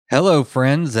Hello,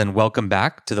 friends, and welcome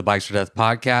back to the Bikes for Death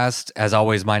podcast. As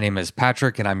always, my name is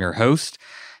Patrick, and I'm your host.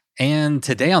 And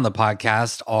today on the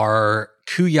podcast are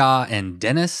Kuya and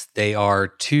Dennis. They are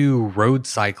two road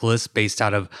cyclists based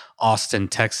out of Austin,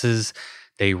 Texas.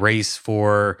 They race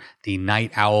for the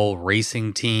Night Owl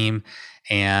Racing Team.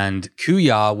 And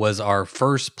Kuya was our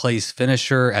first place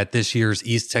finisher at this year's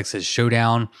East Texas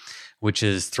Showdown, which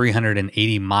is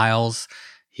 380 miles.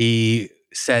 He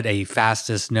set a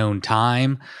fastest known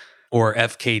time, or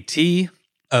FKT,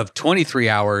 of 23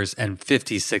 hours and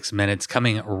 56 minutes,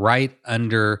 coming right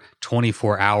under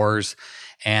 24 hours.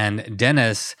 And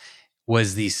Dennis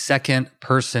was the second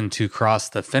person to cross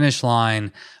the finish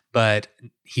line, but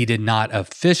he did not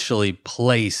officially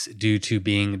place due to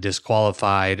being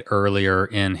disqualified earlier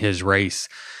in his race.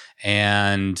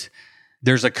 And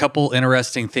there's a couple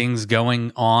interesting things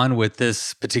going on with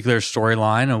this particular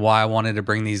storyline and why I wanted to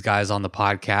bring these guys on the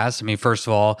podcast. I mean, first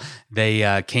of all,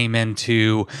 they came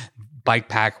into bike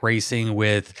pack racing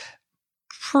with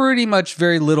pretty much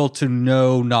very little to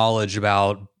no knowledge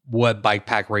about what bike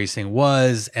pack racing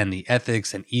was and the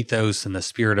ethics and ethos and the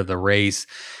spirit of the race.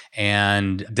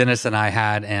 And Dennis and I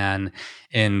had an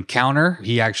encounter.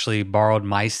 He actually borrowed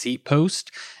my seat post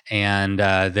and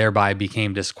thereby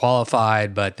became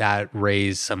disqualified, but that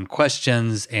raised some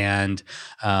questions, and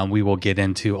we will get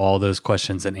into all those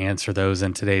questions and answer those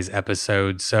in today's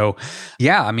episode. So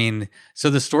yeah, I mean, so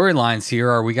the storylines here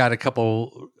are we got a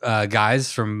couple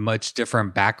guys from much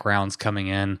different backgrounds coming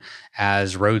in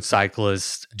as road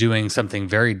cyclists doing something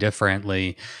very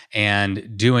differently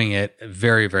and doing it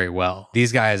very, very well.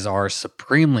 These guys are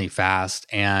supremely fast,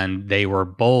 and they were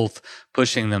both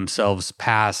pushing themselves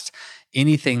past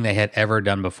anything they had ever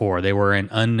done before. They were in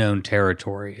unknown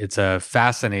territory. It's a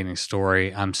fascinating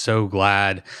story. I'm so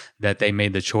glad that they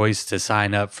made the choice to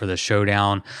sign up for the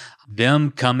showdown.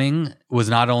 Them coming was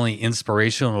not only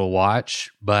inspirational to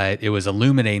watch, but it was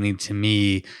illuminating to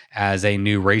me as a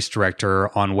new race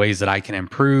director on ways that I can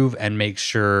improve and make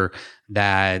sure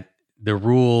that the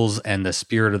rules and the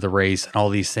spirit of the race and all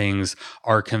these things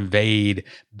are conveyed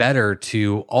better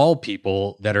to all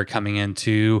people that are coming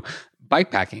into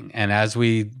bikepacking. And as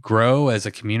we grow as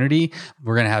a community,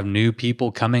 we're going to have new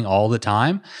people coming all the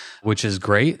time, which is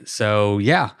great. So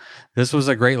yeah, this was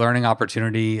a great learning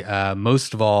opportunity.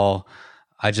 Most of all,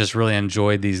 I just really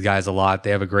enjoyed these guys a lot. They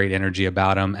have a great energy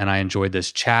about them, and I enjoyed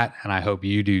this chat, and I hope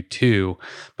you do too.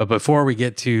 But before we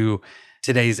get to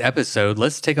today's episode,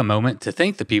 let's take a moment to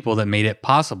thank the people that made it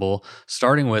possible,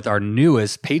 starting with our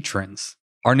newest patrons.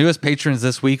 Our newest patrons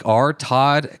this week are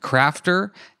Todd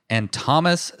Crafter and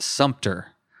Thomas Sumter.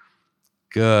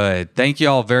 Good. Thank you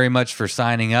all very much for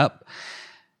signing up.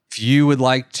 If you would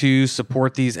like to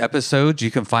support these episodes,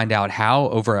 you can find out how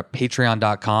over at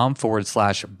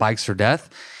patreon.com/bikesfordeath.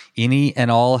 Any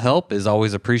and all help is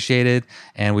always appreciated,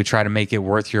 and we try to make it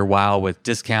worth your while with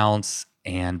discounts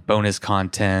and bonus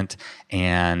content.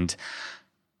 And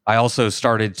I also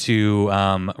started to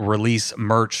release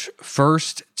merch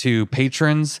first to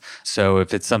patrons. So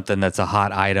if it's something that's a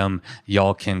hot item,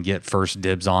 y'all can get first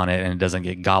dibs on it and it doesn't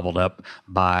get gobbled up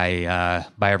by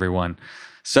everyone.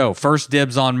 So first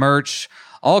dibs on merch,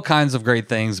 all kinds of great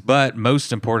things. But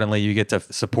most importantly, you get to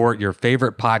support your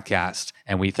favorite podcast,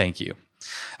 and we thank you.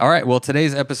 All right. Well,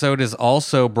 today's episode is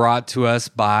also brought to us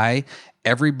by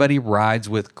Everybody Rides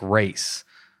with Grace.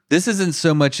 This isn't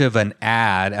so much of an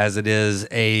ad as it is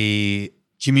a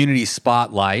community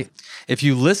spotlight. If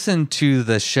you listen to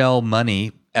the Shell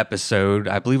Money episode,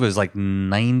 I believe it was like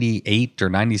 98 or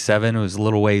 97, it was a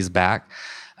little ways back.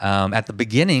 At the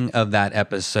beginning of that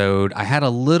episode, I had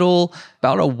about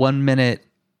a 1-minute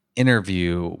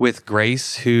interview with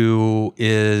Grace, who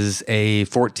is a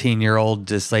 14-year-old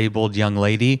disabled young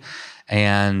lady,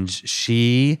 and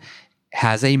she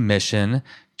has a mission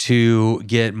to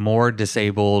get more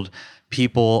disabled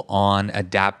people on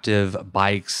adaptive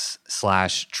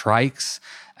bikes/trikes.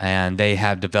 And they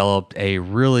have developed a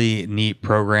really neat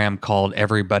program called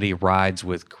Everybody Rides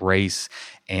with Grace.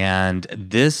 And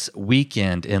this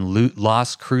weekend in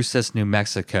Las Cruces, New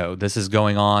Mexico, this is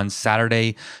going on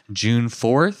Saturday, June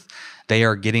 4th. They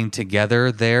are getting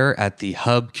together there at the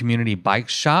Hub Community Bike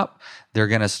Shop. They're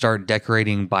going to start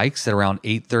decorating bikes at around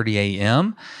 8:30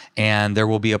 a.m. And there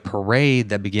will be a parade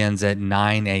that begins at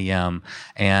 9 a.m.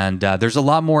 And there's a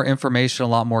lot more information, a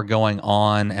lot more going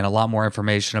on, and a lot more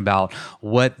information about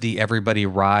what the Everybody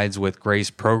Rides with Grace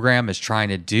program is trying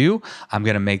to do. I'm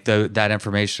going to make that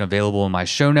information available in my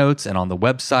show notes and on the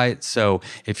website. So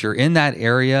if you're in that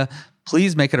area,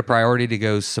 please make it a priority to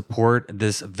go support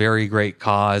this very great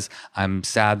cause. I'm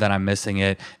sad that I'm missing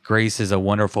it. Grace is a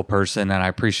wonderful person, and I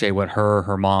appreciate what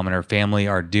her mom, and her family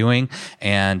are doing.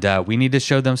 And we need to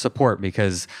show them support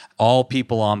because all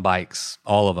people on bikes,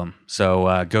 all of them.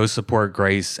 So go support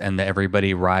Grace and the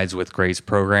Everybody Rides with Grace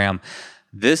program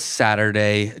this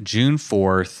Saturday, June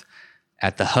 4th,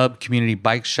 at the Hub Community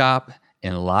Bike Shop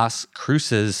in Las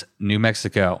Cruces, New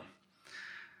Mexico.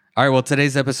 All right, well,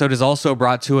 today's episode is also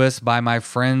brought to us by my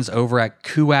friends over at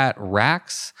Kuat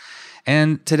Racks.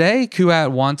 And today,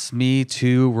 Kuat wants me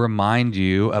to remind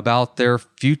you about their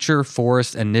Future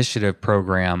Forest Initiative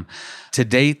program. To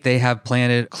date, they have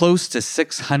planted close to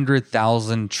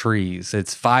 600,000 trees.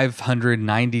 It's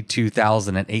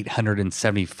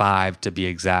 592,875 to be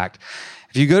exact.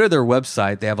 If you go to their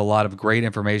website, they have a lot of great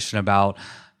information about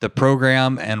the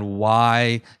program and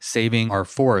why saving our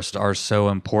forest are so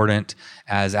important.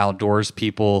 As outdoors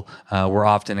people, we're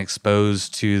often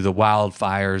exposed to the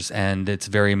wildfires, and it's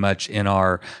very much in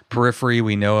our periphery.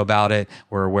 We know about it,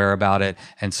 we're aware about it,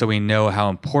 and so we know how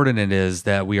important it is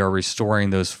that we are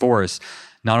restoring those forests,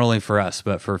 not only for us,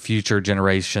 but for future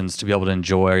generations to be able to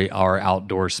enjoy our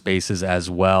outdoor spaces as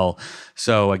well.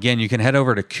 So again, you can head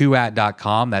over to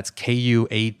kuat.com, that's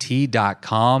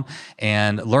KUAT.com,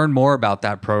 and learn more about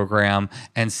that program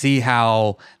and see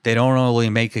how they don't only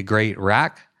make a great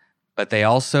rack, but they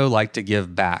also like to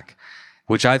give back,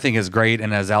 which I think is great.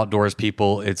 And as outdoors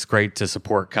people, it's great to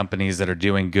support companies that are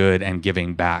doing good and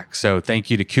giving back. So thank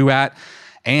you to Kuat.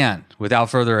 And without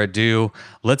further ado,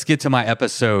 let's get to my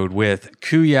episode with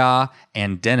Kuya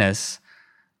and Dennis,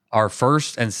 our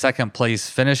first and second place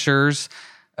finishers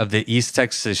of the East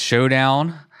Texas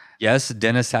Showdown. Yes,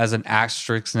 Dennis has an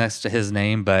asterisk next to his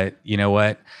name, but you know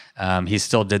what? He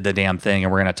still did the damn thing,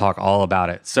 and we're going to talk all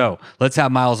about it. So let's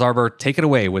have Miles Arbor take it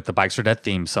away with the Bikes for Death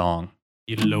theme song.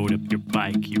 You load up your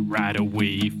bike, you ride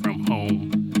away from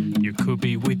home. You could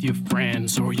be with your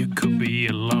friends, or you could be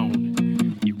alone.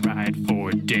 You ride for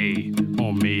a day,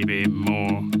 or maybe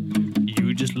more.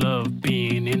 You just love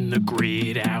being in the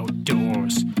great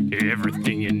outdoors.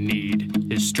 Everything you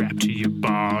need is strapped to your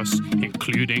bars,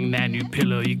 including that new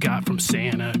pillow you got from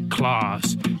Santa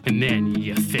Claus. And then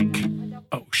you think,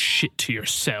 oh shit, to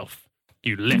yourself.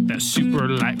 You left that super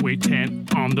lightweight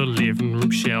tent on the living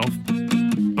room shelf.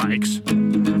 Bikes or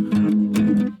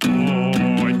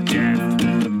death.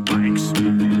 Bikes or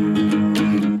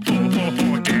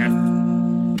death.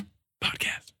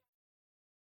 Podcast.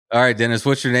 All right, Dennis,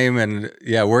 what's your name? And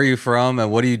where are you from?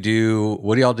 And what do you do?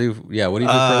 What do y'all do? Yeah, what do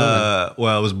you do for a living?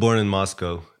 Well, I was born in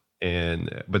Moscow,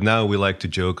 but now we like to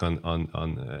joke on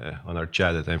our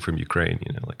chat that I'm from Ukraine.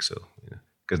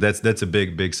 Because that's a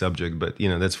big subject. But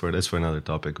that's for another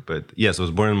topic. But yes, I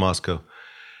was born in Moscow,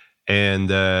 and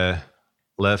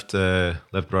left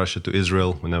Russia to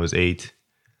Israel when I was 8,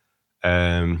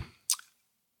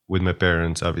 with my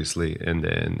parents, obviously, and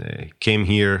then came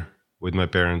here with my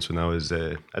parents when I was,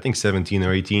 I think 17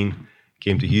 or 18,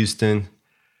 came to Houston.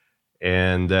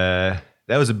 And that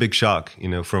was a big shock,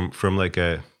 from like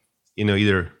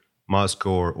either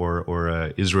Moscow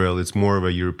or Israel. It's more of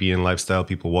a European lifestyle.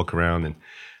 People walk around, and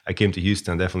I came to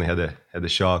Houston, definitely had a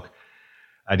shock.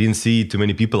 I didn't see too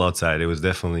many people outside. It was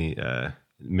definitely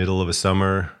middle of a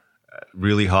summer,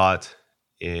 really hot.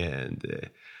 And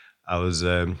I was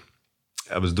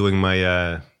doing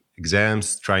my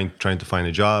exams, trying to find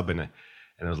a job, and I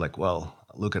was like, well,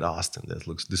 look at Austin.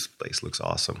 This place looks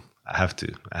awesome. I have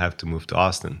to move to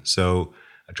Austin. So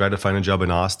I tried to find a job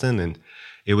in Austin, and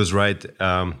it was right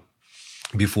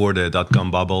before the .com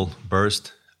bubble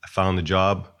burst. I found a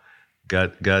job,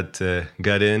 got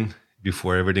in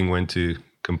before everything went to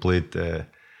complete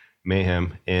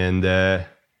mayhem, and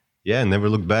never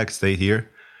looked back. Stayed here.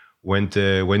 Went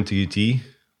to UT,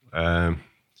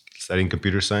 studying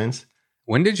computer science.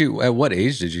 At what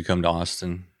age did you come to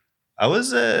Austin? I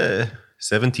was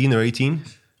 17 or 18.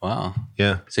 Wow.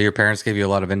 Yeah. So your parents gave you a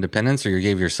lot of independence, or you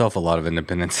gave yourself a lot of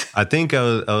independence? I think I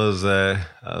was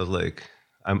like,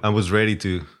 I was ready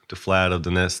to fly out of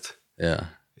the nest. Yeah.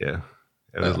 Yeah.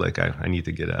 It was like, I need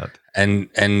to get out.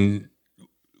 And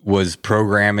was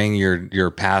programming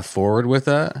your path forward with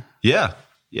that? Yeah.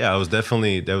 That was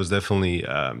definitely, the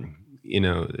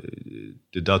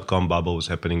 .com bubble was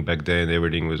happening back then.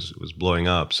 Everything was blowing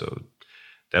up. So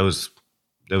that was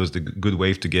the good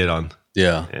wave to get on.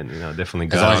 Yeah. And definitely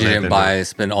got as long on as you it. didn't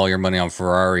spend all your money on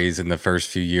Ferraris in the first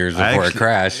few years before it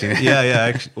crashed.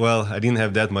 Yeah. Well, I didn't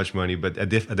have that much money, but I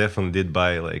definitely did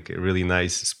buy like a really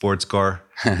nice sports car.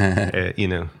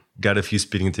 Got a few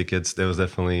speeding tickets. That was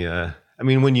definitely.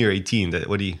 When you're 18,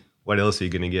 what else are you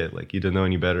gonna get? Like, you don't know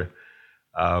any better.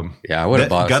 I would have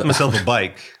got myself a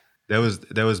bike.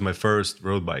 that was my first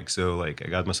road bike. So like I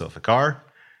got myself a car,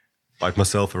 bought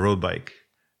myself a road bike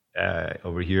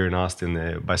over here in Austin,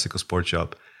 a bicycle sport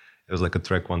shop. It was like a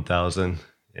Trek 1000,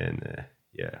 and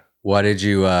yeah. Why'd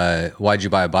you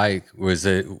buy a bike?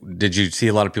 Did you see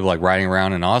a lot of people like riding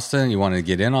around in Austin? You wanted to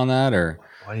get in on that, or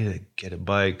why did I get a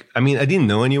bike? I mean, I didn't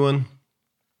know anyone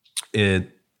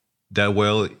that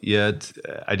well yet.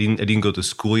 I didn't go to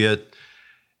school yet,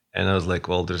 and I was like,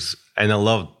 well, I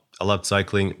loved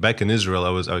cycling. Back in Israel, I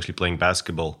was actually playing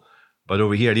basketball, but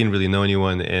over here, I didn't really know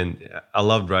anyone, and I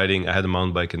loved riding. I had a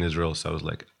mountain bike in Israel, so I was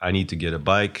like, I need to get a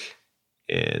bike.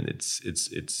 And it's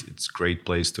a great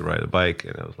place to ride a bike.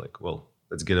 And I was like, well,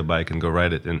 let's get a bike and go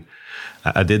ride it. And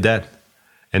I did that.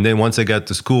 And then once I got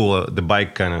to school, the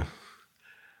bike kind of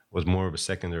was more of a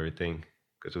secondary thing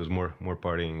because it was more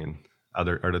partying and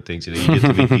other things. You get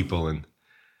to meet people, and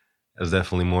it was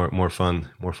definitely more fun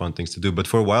things to do. But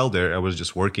for a while there, I was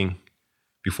just working.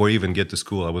 Before I even get to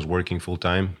school, I was working full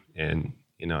time, and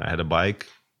I had a bike,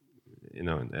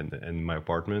 and my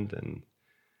apartment,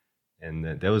 and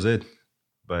that was it.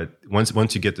 But once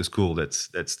you get to school, that's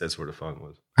where the fun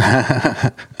was.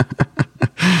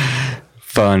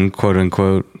 Fun, quote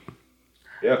unquote.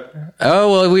 Yeah.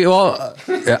 Oh well,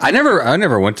 I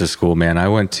never went to school, man. I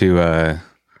went to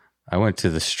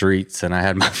the streets and I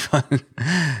had my fun.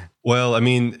 Well, I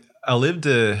mean, I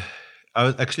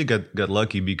actually got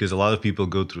lucky because a lot of people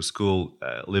go through school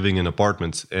living in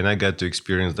apartments, and I got to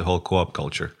experience the whole co-op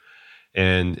culture.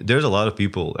 And there's a lot of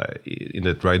people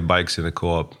that ride bikes in a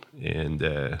co-op, and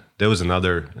there was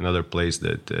another place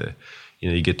that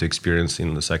you get to experience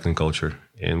in the cycling culture.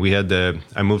 And we had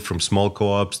I moved from small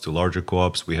co-ops to larger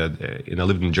co-ops. We had I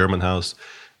lived in a German house.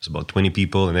 It's about 20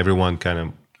 people, and everyone kind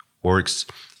of works.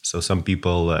 So some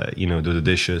people do the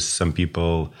dishes, some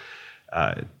people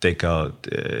take out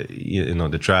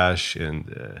the trash,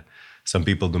 and some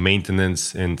people do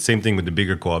maintenance. And same thing with the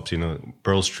bigger co-ops,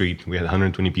 Pearl Street, we had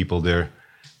 120 people there.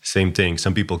 Same thing.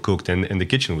 Some people cooked, and the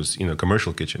kitchen was,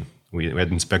 commercial kitchen. We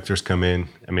had inspectors come in.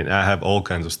 I mean, I have all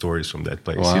kinds of stories from that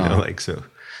place, Wow. so.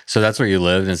 So that's where you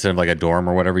lived instead of like a dorm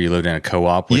or whatever. You lived in a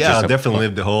co-op. Yeah, I definitely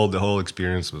lived the whole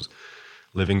experience was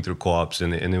living through co-ops,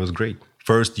 and it was great.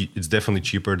 First, it's definitely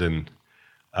cheaper than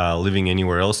living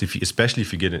anywhere else, especially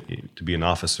if you get to be an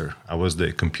officer. I was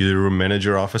the computer room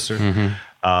manager officer. Mm-hmm.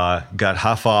 Got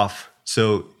half off.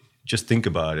 So just think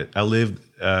about it. I lived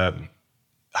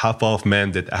half off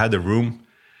meant that I had a room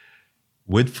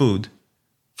with food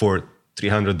for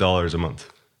 $300 a month.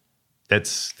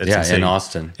 That's insane. In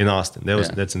Austin. In Austin,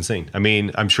 that's insane. I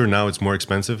mean, I'm sure now it's more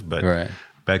expensive, but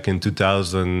back in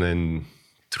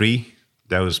 2003,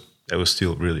 that was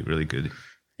still really, really good.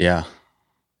 Yeah.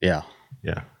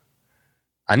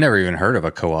 I never even heard of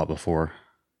a co-op before.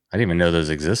 I didn't even know those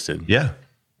existed. Yeah.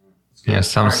 Yeah,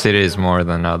 some cities more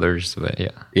than others, but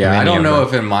yeah. Yeah, I don't know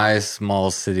if in my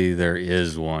small city there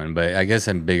is one, but I guess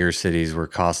in bigger cities where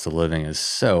cost of living is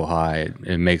so high,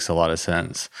 it makes a lot of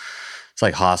sense. It's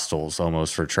like hostels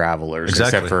almost for travelers,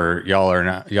 Exactly. except for y'all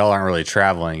aren't really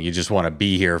traveling. You just want to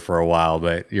be here for a while,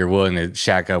 but you're willing to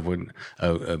shack up with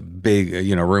a big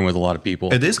room with a lot of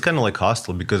people. It is kind of like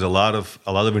hostel because a lot of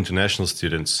international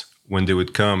students, when they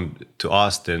would come to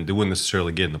Austin, they wouldn't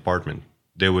necessarily get an apartment.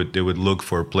 They would look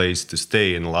for a place to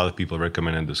stay, and a lot of people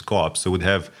recommended this co-op. So we'd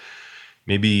have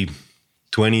maybe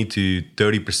 20 to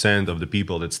 30% of the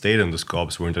people that stayed in those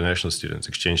co-ops were international students,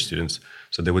 exchange students.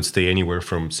 So they would stay anywhere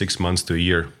from 6 months to a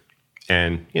year.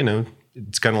 And,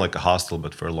 it's kind of like a hostel,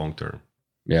 but for a long term.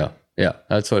 Yeah,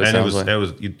 that's what it sounds like.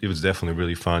 It was definitely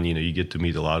really fun. You get to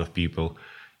meet a lot of people.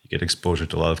 You get exposure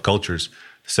to a lot of cultures.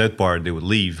 The sad part, they would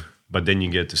leave, but then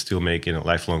you get to still make,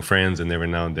 lifelong friends. And every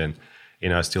now and then,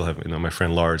 I still have, my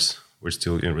friend Lars. We're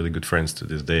still really good friends to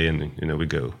this day. And, we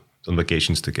go on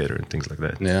vacations together and things like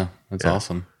that. Yeah, that's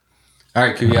awesome. All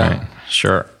right, Kuya. Right,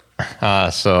 sure.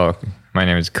 So my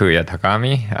name is Kuya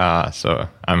Takami. So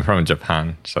I'm from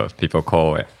Japan. So people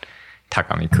call it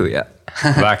Takami Kuya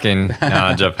back in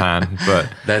Japan. But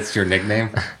That's your nickname?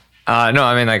 no,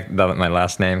 I mean my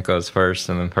last name goes first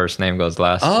and then first name goes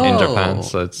last in Japan.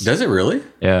 So it's Does it really?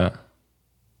 yeah.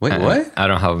 Wait, what? I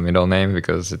don't have a middle name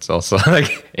because it's also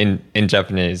like in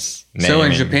Japanese name. So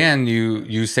in Japan,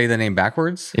 you say the name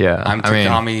backwards? Yeah. I'm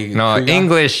Takami. No, Kuya?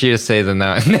 English, you say the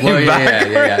name Well,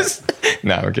 backwards. yeah.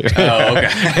 No, I'm kidding. Oh,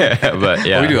 okay. But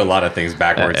yeah. We do a lot of things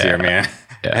backwards here, man.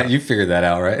 Yeah. You figured that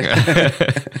out, right?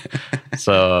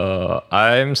 So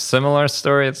I'm similar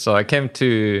story. So I came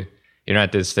to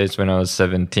United States when I was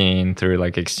 17 through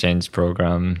like exchange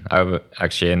program.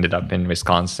 Actually ended up in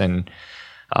Wisconsin.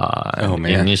 Oh,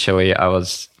 man. Initially, I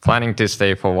was planning to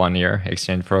stay for 1 year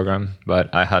exchange program,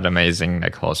 but I had amazing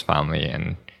like host family,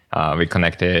 and we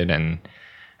connected, and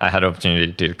I had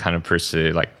opportunity to kind of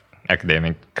pursue like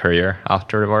academic career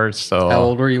afterwards. So How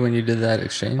old were you when you did that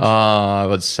exchange? I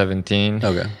was 17.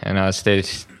 Okay. And I stayed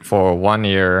for 1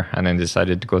 year and then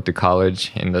decided to go to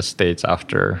college in the States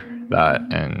after that.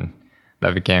 And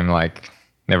that became like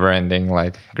never ending,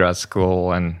 like grad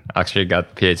school, and actually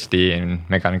got PhD in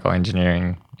mechanical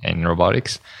engineering and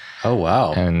robotics. Oh,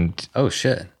 wow. And oh,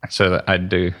 shit. so I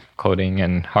do coding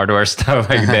and hardware stuff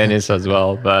like Dennis as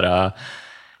well. But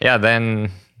yeah,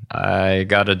 then I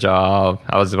got a job.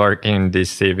 I was working in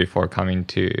DC before coming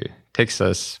to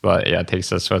Texas. But yeah,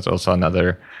 Texas was also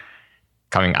another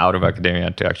coming out of academia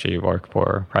to actually work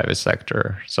for private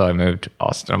sector. So I moved to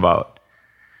Austin about,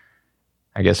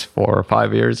 I guess, 4 or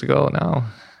 5 years ago now.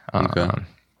 Okay.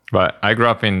 But I grew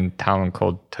up in a town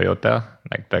called Toyota,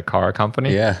 like the car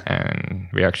company. Yeah. And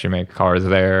we actually make cars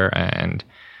there. And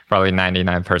probably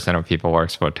 99% of people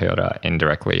works for Toyota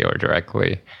indirectly or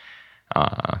directly.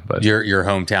 But Your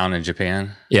hometown in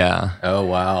Japan? yeah. Oh,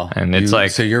 wow. And it's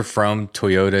like- So you're from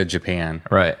Toyota, Japan.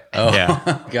 Right. Oh,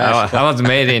 Yeah. gosh. I was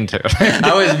made into it.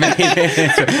 I was made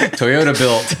Toyota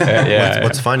built. Yeah.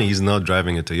 What's funny, he's not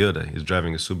driving a Toyota. He's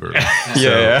driving a Subaru.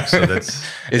 Yeah. So that's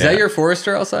Is that your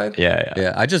Forester outside? Yeah.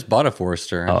 Yeah, I just bought a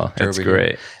Forester. Oh, that's Drove it here.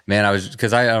 great. Man, I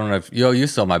don't know if you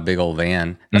saw my big old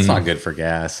van. That's not good for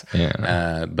gas.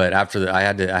 Yeah. But after that, I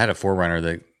had a 4Runner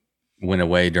that went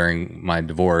away during my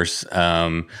divorce.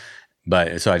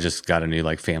 But so I just got a new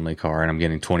like family car, and I'm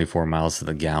getting 24 miles to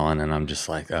the gallon, and I'm just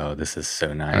like, oh, this is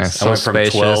so nice. So I went from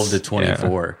spacious. 12 to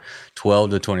 24, 12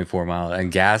 to 24 miles,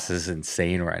 and gas is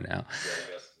insane right now.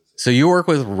 So you work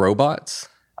with robots?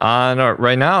 No,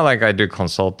 right now, like I do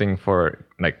consulting for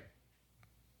like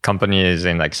companies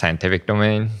in like scientific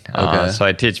domain. Okay. So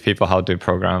I teach people how to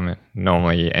program,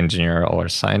 normally engineer or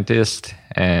scientist,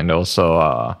 and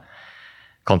also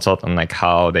consult on like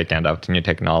how they can adapt new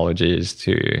technologies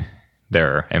to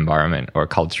their environment or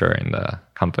culture in the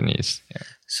companies. Yeah.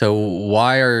 So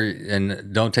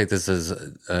and don't take this as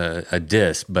a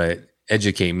diss, but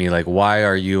educate me, like why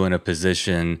are you in a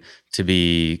position to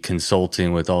be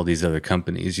consulting with all these other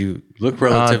companies? You look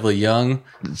relatively young.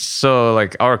 So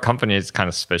like our company is kind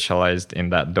of specialized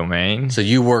in that domain. So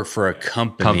you work for a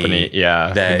company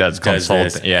yeah, that does does consulting.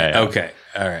 this. Yeah. Okay.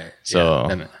 All right. So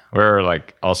Yeah. we're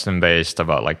like Austin based,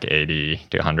 about like 80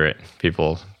 to 100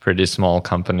 people, pretty small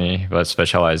company, but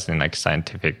specialized in like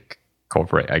scientific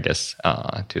corporate, I guess,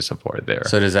 to support there.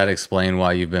 So does that explain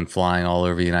why you've been flying all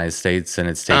over the United States and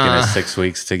it's taken us 6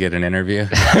 weeks to get an interview?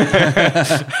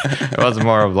 It was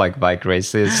more of like bike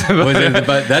races. But that's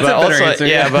a better answer.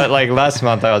 Yeah, but like last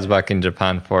month I was back in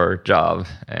Japan for a job,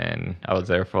 and I was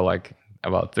there for like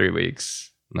about 3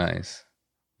 weeks. Nice.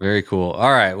 Very cool.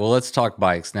 All right. Well, let's talk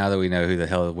bikes now that we know who the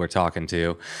hell we're talking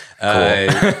to.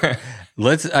 I'd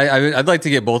like to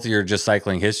get both of your just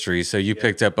cycling history. So you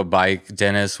picked up a bike,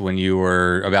 Dennis, when you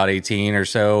were about 18 or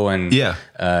so. And Yeah.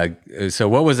 So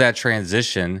what was that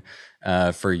transition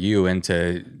for you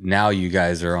into now you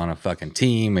guys are on a fucking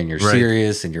team and you're Right.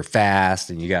 serious and you're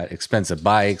fast and you got expensive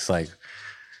bikes? Like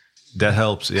that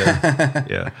helps. Yeah.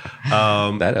 Yeah.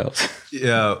 that helps.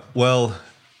 Yeah. Well,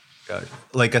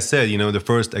 like I said, the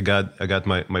first I got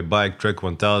my bike Trek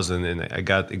 1000, and I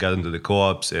got into the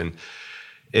co-ops, and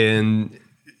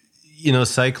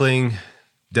cycling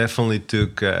definitely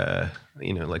took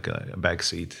like a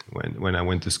backseat when I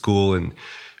went to school, and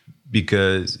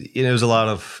because it was a lot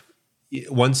of I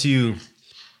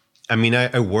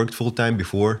worked full time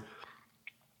before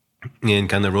and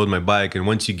kind of rode my bike, and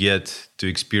once you get to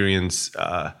experience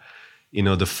the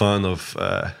fun of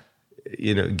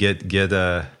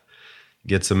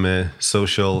get some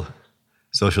social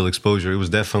exposure, it was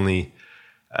definitely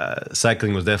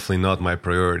cycling was definitely not my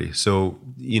priority. So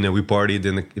we partied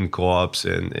in co-ops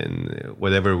and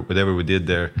whatever we did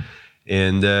there,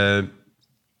 and and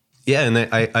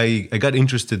I got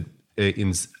interested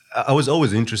in. I was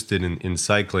always interested in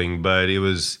cycling, but it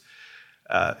was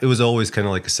always kind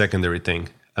of like a secondary thing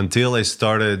until I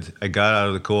got out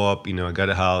of the co-op. I got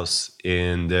a house,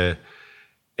 and I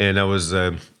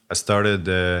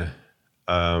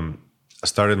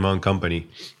started my own company,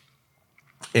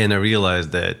 and I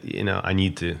realized that I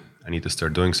need to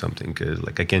start doing something, because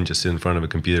like I can't just sit in front of a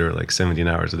computer like 17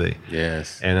 hours a day.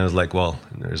 Yes. And I was like, well,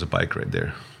 there's a bike right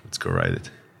there. Let's go ride it.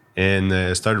 And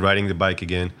I started riding the bike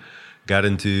again. Got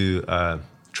into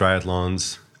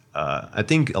triathlons. I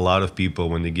think a lot of people,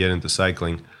 when they get into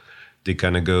cycling, they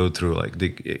kind of go through like they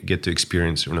get to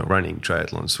experience running,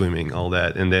 triathlon, swimming, all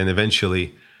that, and then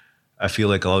eventually I feel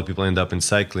like a lot of people end up in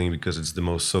cycling because it's the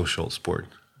most social sport.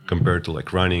 compared to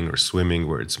like running or swimming,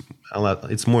 where it's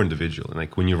more individual. And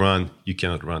like when you run, you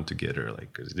cannot run together,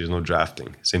 like 'cause there's no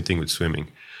drafting. Same thing with swimming.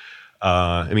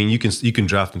 I mean, you can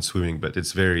draft in swimming, but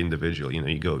it's very individual. You know,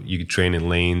 you train in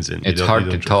lanes, and It's hard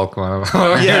to talk.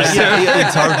 yeah,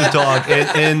 it's hard to talk,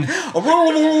 and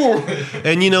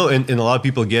you know, and a lot of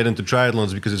people get into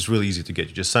triathlons because it's really easy to get.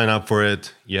 You just sign up for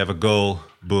it. You have a goal,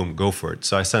 boom, go for it.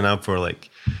 So I signed up for like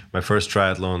my first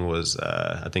triathlon was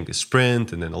I think a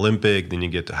sprint, and then Olympic. Then you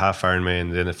get to half Ironman,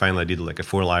 and then finally I did like a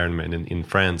full Ironman in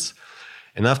France.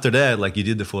 And after that, like you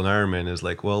did the full Ironman, it's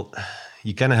like, well,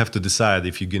 you kind of have to decide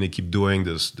if you're going to keep doing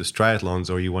this triathlons,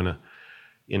 or you want to,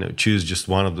 you know, choose just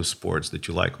one of the sports that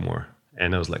you like more.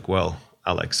 And I was like, well,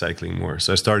 I like cycling more.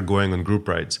 So I started going on group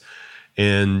rides.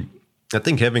 And I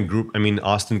think having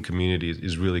Austin community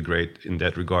is really great in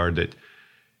that regard, that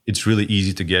it's really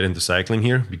easy to get into cycling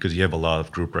here because you have a lot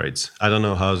of group rides. I don't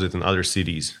know how is it in other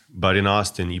cities, but in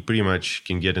Austin, you pretty much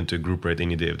can get into a group ride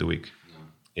any day of the week.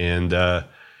 Yeah.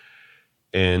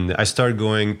 And I started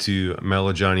going to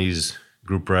Mellow Johnny's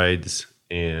group rides,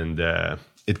 and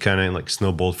it kind of like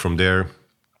snowballed from there.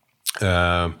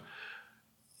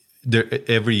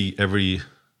 Every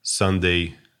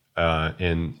Sunday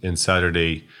and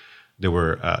Saturday there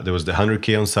was the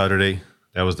 100K on Saturday.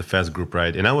 That was the fast group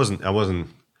ride, and I wasn't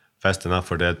fast enough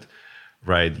for that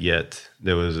ride yet.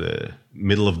 There was a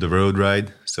middle of the road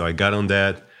ride, so I got on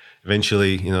that.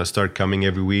 Eventually, you know, I started coming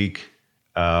every week.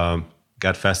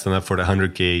 Got fast enough for the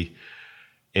 100K,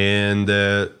 and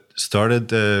started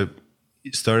to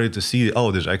see, oh,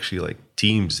 there's actually like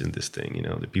teams in this thing, you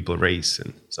know, the people race.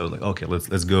 And so I was like, okay,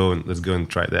 let's go and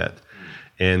try that,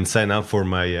 and sign up for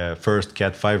my first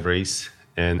Cat 5 race,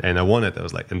 and I won it. I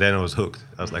was like, and then I was hooked.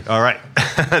 I was like, all right,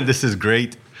 this is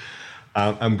great.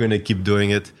 I'm going to keep doing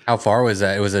it. How far was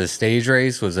that? Was it a stage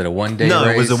race? Was it a one-day race? No,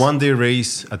 it was a one-day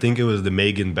race. I think it was the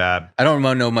Megan Bab. I don't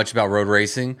know much about road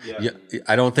racing. Yeah.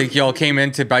 I don't think y'all came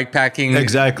into bikepacking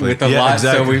with a lot,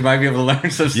 so we might be able to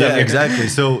learn some stuff. Yeah, exactly.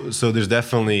 So there's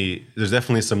definitely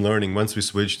some learning. Once we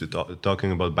switched to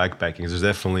talking about bikepacking, there's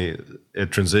definitely a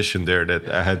transition there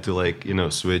that I had to, like, you know,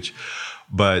 switch.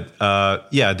 But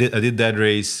yeah, I did that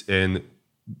race, and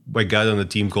I got on a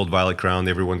team called Violet Crown.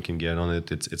 Everyone can get on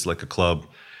it. It's like a club,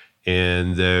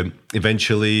 and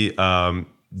eventually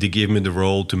they gave me the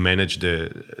role to manage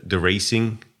the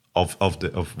racing of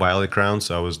Violet Crown.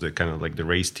 So I was the kind of like the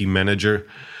race team manager,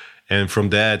 and from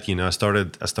that, you know, I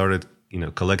started you know,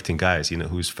 collecting guys, you know,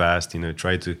 who's fast, you know,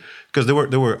 because there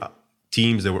were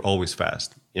teams that were always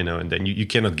fast, you know, and then you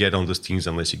cannot get on those teams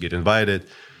unless you get invited.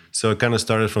 So I kind of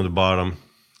started from the bottom,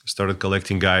 started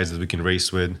collecting guys that we can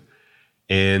race with.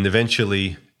 And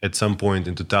eventually, at some point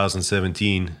in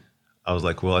 2017, I was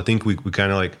like, well, I think we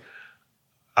kind of like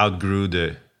outgrew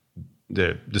the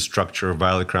structure of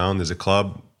Violet Crown as a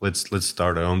club. Let's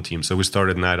start our own team. So we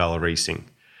started Night Owl Racing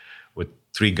with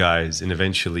 3 guys, and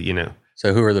eventually, you know.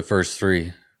 So who are the first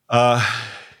 3?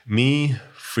 Me,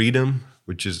 Freedom,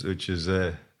 which is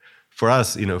for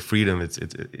us, you know, Freedom. It's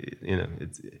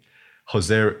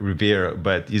Jose Rivera,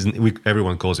 but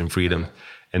everyone calls him Freedom,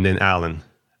 and then Alan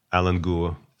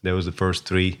Guo. That was the first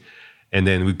 3, and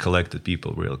then we collected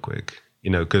people real quick, you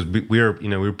know, because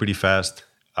we're pretty fast.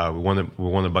 We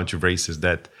won a bunch of races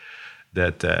that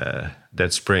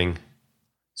spring.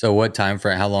 So what time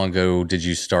frame? How long ago did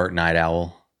you start Night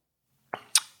Owl?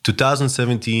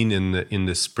 2017 in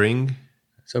the spring.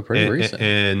 So pretty recent.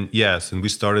 And yes, and we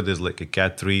started as like a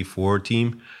Cat 3-4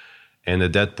 team, and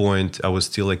at that point I was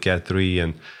still a Cat 3,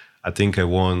 and I think I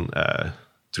won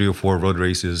 3 or 4 road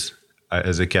races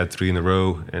as a Cat 3 in a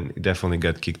row, and definitely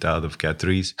got kicked out of Cat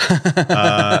 3s.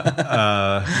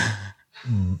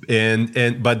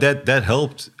 But that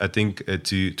helped, I think,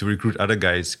 to recruit other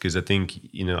guys, because I think,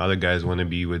 you know, other guys want to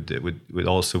be with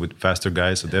faster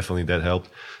guys. So definitely that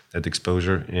helped, that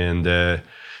exposure. And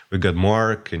we got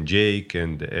Mark and Jake,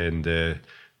 and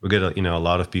we got a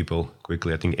lot of people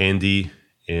quickly. I think Andy,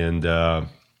 and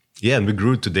and we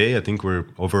grew today. I think we're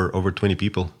over 20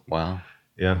 people. Wow.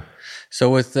 Yeah. So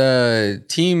with these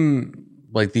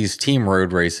team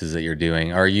road races that you're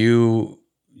doing,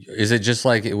 is it just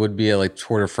like it would be like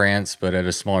Tour de France, but at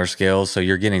a smaller scale? So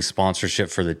you're getting sponsorship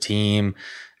for the team,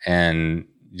 and,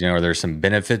 you know, are there some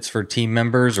benefits for team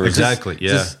members? Or exactly.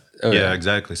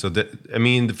 Exactly. So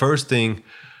the first thing,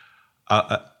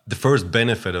 the first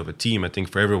benefit of a team, I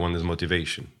think, for everyone is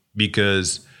motivation,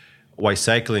 because why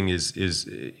cycling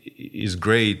is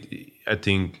great, I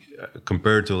think,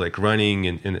 compared to like running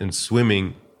and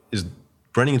swimming, is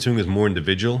running and swimming is more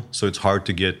individual, so it's hard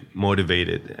to get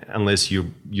motivated unless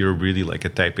you're really like a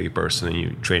type A person and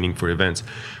you're training for events.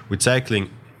 With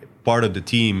cycling, part of the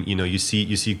team, you see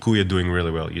Kuya doing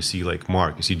really well. You see like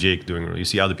Mark, you see Jake doing well. You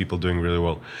see other people doing really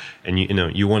well, and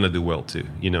you want to do well too.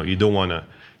 You don't want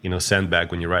to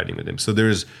sandbag when you're riding with him. So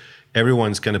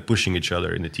everyone's kind of pushing each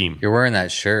other in the team. You're wearing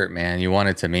that shirt, man. You want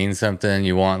it to mean something.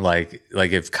 You want like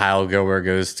if Kyle Gilbert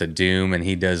goes to Doom and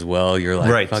he does well, you're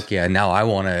like, right. Fuck yeah, now I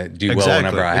want to do well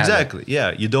whenever I have Exactly.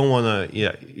 Yeah. You don't want to. Yeah.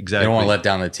 Exactly. You don't want to let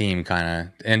down the team, kind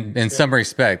of. And in some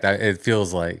respect, it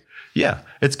feels like. Yeah,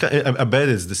 I bet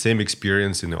it's the same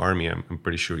experience in the Army. I'm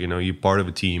pretty sure. You're part of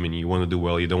a team and you want to do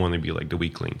well. You don't want to be like the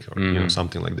weak link or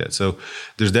something like that. So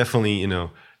there's definitely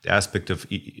the aspect of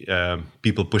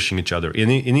people pushing each other,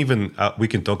 and even we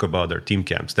can talk about our team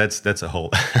camps. That's a whole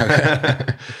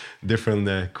different.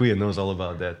 Kuya knows all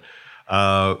about that,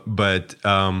 but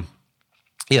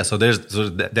yeah. So there's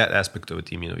that aspect of a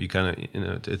team. You kind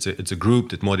of it's a group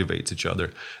that motivates each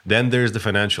other. Then there's the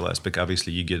financial aspect.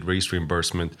 Obviously, you get race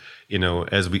reimbursement.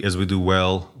 As we do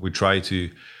well, we try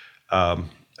to.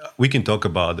 We can talk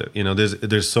about it.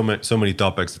 There's so many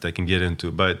topics that I can get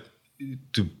into, but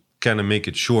to kind of make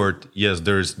it short, yes,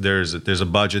 there's a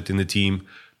budget in the team.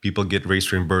 People get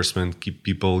race reimbursement.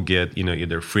 People get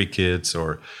either free kits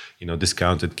or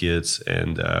discounted kits,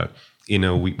 and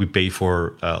we pay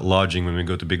for lodging when we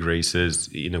go to big races.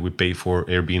 We pay for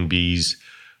Airbnbs,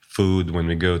 food when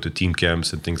we go to team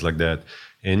camps and things like that.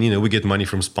 And we get money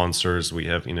from sponsors. We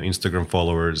have Instagram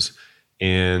followers,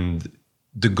 and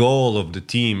the goal of the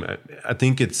team, I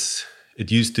think it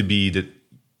used to be that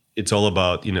it's all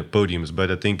about podiums,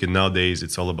 but I think nowadays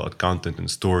it's all about content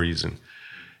and stories,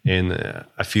 and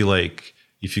I feel like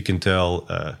if you can tell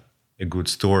a good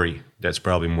story, that's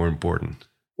probably more important.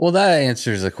 Well, that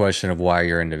answers the question of why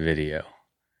you're into video.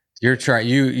 You're trying.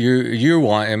 You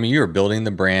want. I mean, you're building the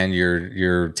brand.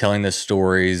 You're telling the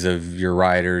stories of your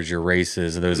riders, your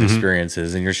races, those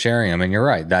experiences, and you're sharing them. And you're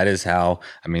right. That is how.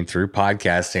 I mean, through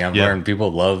podcasting, I've learned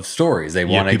people love stories. They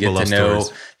want to get to know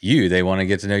you. They want to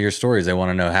get to know your stories. They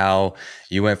want to know how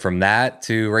you went from that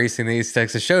to racing the East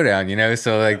Texas Showdown.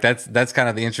 So like that's kind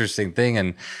of the interesting thing,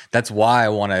 and that's why I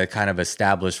want to kind of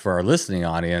establish for our listening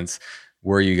audience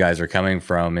where you guys are coming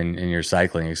from in your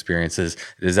cycling experiences.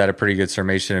 Is that a pretty good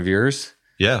summation of yours?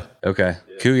 Yeah. Okay.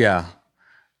 Kuya,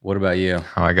 what about you?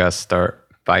 Oh, I gotta start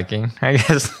biking, I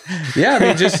guess. Yeah, I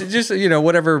mean, just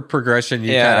whatever progression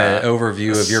you kind of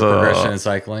overview of your progression in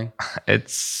cycling.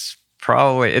 It's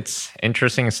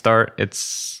interesting start.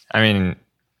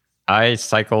 I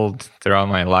cycled throughout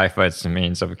my life as a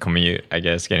means of commute, I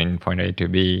guess, getting point A to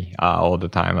B all the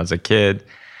time as a kid.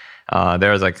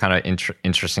 There was a kind of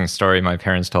interesting story my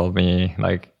parents told me,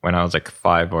 like when I was like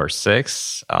 5 or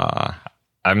 6.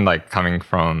 I'm like coming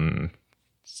from,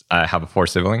 I have 4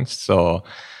 siblings. So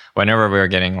whenever we were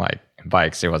getting like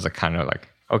bikes, it was a kind of like,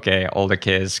 okay, all the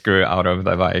kids grew out of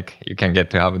the bike. You can get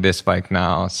to have this bike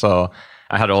now. So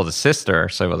I had older sister.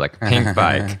 So it was like a pink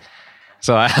bike.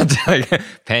 So I had to like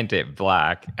paint it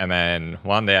black. And then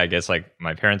one day, I guess like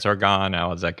my parents were gone. I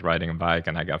was like riding a bike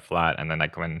and I got flat. And then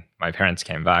like when my parents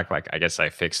came back, like I guess I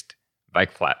fixed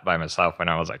bike flat by myself when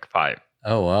I was like 5.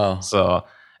 Oh, wow. So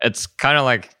it's kind of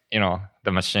like,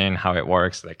 the machine, how it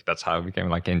works. Like that's how I became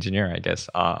like engineer, I guess.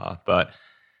 But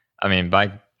I mean,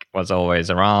 bike was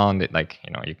always around. It like,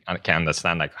 you can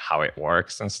understand like how it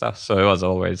works and stuff. So it was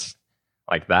always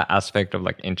like that aspect of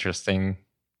like interesting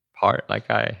part. Like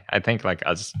I think like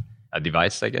as a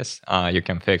device, I guess you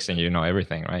can fix and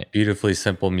everything, right? Beautifully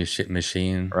simple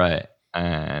machine, right?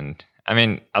 And I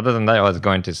mean, other than that, I was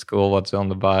going to school, was on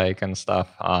the bike and stuff,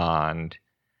 but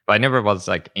I never was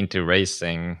like into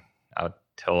racing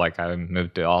until like I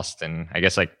moved to Austin. I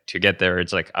guess like to get there,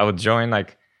 it's like I would join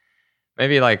like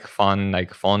maybe like fun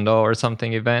like Fondo or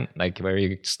something event, like where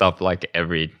you stop like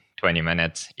every 20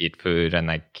 minutes, eat food, and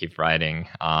like keep riding.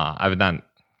 I've done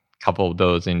couple of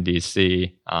those in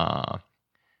DC. For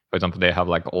example, they have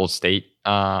like all state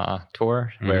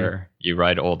tour where you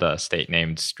ride all the state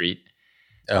named street,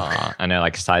 and then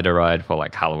like cider ride for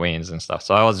like Halloweens and stuff.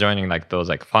 So I was joining like those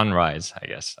like fun rides, I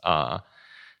guess.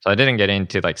 So I didn't get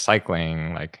into like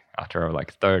cycling like after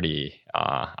like 30.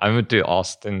 I moved to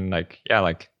Austin like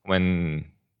when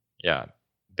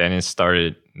Dennis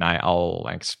started Night Owl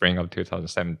like spring of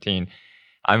 2017.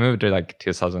 I moved to like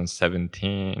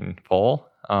 2017 fall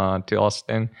to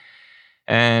Austin,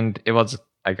 and it was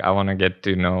like I want to get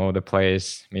to know the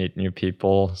place, meet new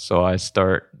people. So I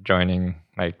start joining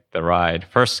like the ride.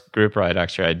 First group ride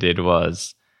actually I did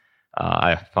was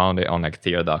I found it on like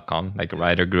Theo.com, like a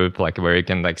rider group, like where you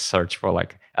can like search for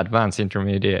like advanced,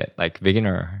 intermediate, like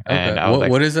beginner. Okay. And I was,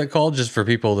 what is it called? Just for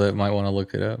people that might want to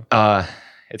look it up.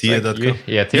 It's Tia.com.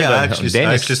 Tia. I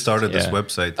actually started this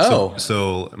website. Oh.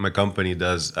 So my company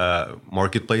does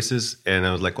marketplaces, and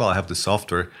I was like, well, I have the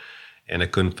software, and I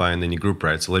couldn't find any group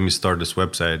rides. So let me start this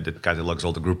website that catalogs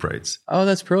all the group rides. Oh,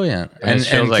 that's brilliant. And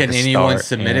shows like can a anyone start,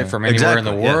 submit it from anywhere in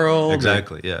the yeah, world?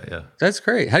 exactly. Yeah. That's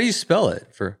great. How do you spell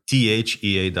it?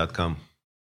 THEA.com.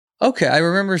 Okay, I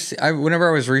remember. Whenever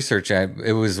I was researching,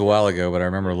 it was a while ago, but I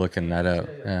remember looking that up.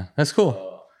 Yeah, that's cool.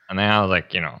 And then I was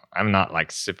like, I'm not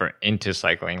like super into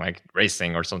cycling, like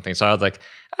racing or something. So I was like,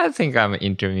 I think I'm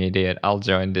intermediate. I'll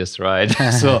join this ride.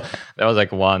 So there was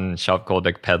like one shop called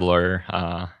like Peddler,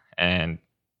 and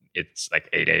it's like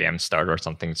 8 a.m. start or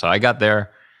something. So I got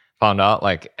there, found out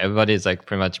like everybody's like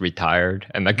pretty much retired,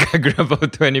 and like a group of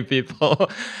 20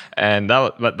 people. And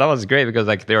that was great because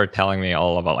like they were telling me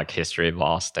all about like history of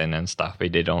Boston and stuff. We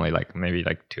did only like maybe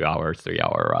like 2 hour, 3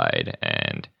 hour ride,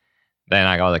 and then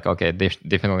I got like, okay,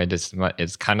 definitely this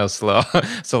is kind of slow.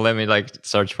 So let me like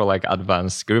search for like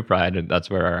advanced group ride. And that's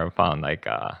where I found like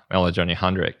Mellow Journey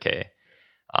 100K.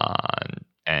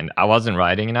 And I wasn't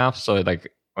riding enough. So like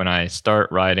when I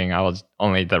start riding,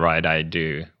 only the ride I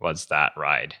do was that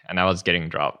ride. And I was getting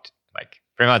dropped like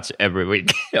pretty much every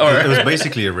week. It was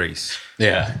basically a race.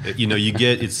 Yeah.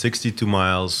 It's 62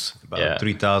 miles, about Yeah.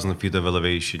 3,000 feet of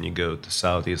elevation. You go to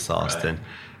Southeast Austin. Right.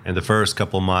 And the first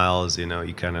couple miles, you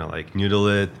kind of like noodle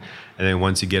it, and then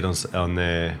once you get on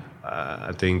the,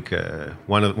 I think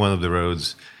one of the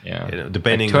roads,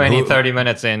 depending like 30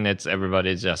 minutes in,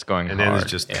 everybody's just going and hard. then it's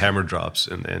just hammer drops,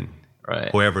 and then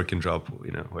whoever can drop,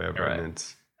 whoever.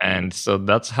 Right. And so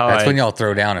that's when y'all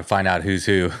throw down and find out who's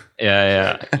who.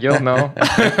 Yeah, you'll know.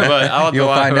 But I was You'll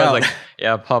the one find who out. was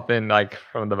like, pop in like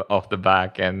from off the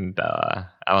back, and I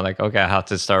was like, okay, I have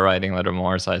to start riding a little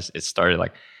more. So it started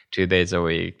like 2 days a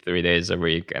week, 3 days a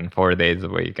week, and 4 days a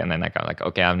week. And then like, I'm like,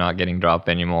 okay, I'm not getting dropped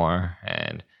anymore.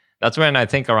 And that's when I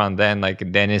think around then,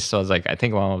 like Dennis was like, I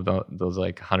think one of those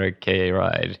like 100K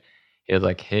ride. He was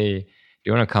like, hey, do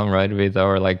you want to come ride with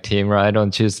our like team ride on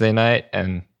Tuesday night?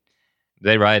 And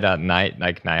they ride at night,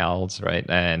 like night owls, right?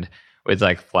 And with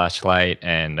like flashlight,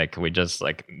 and like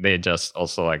they just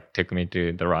also like took me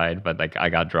to the ride, but like I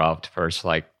got dropped first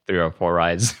like 3 or 4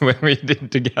 rides when we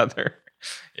did together.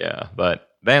 Yeah, but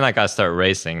then like I start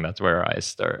racing. That's where I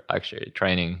start actually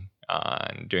training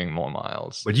and doing more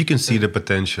miles. But you can see the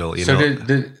potential. So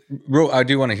I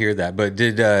do want to hear that. But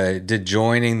did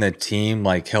joining the team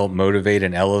like help motivate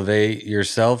and elevate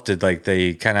yourself? Did like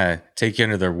they kind of take you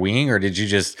under their wing, or did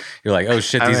you're like, oh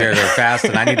shit, they're fast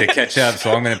and I need to catch up,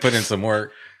 so I'm going to put in some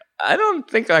work? I don't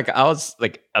think like I was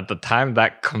like at the time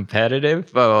that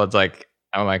competitive, but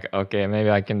I'm like, okay,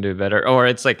 maybe I can do better. Or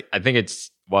it's like, I think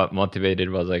it's what motivated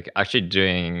was like actually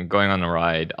going on a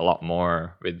ride a lot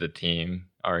more with the team,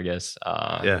 or I guess,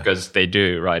 because they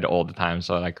do ride all the time.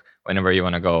 So like whenever you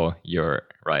want to go, you're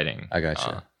riding. I got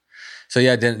you. So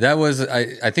yeah, that was,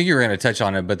 I think you were going to touch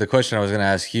on it, but the question I was going to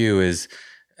ask you is,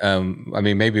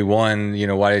 maybe one,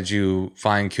 why did you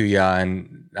find Kuya?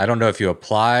 And I don't know if you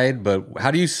applied, but how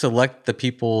do you select the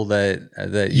people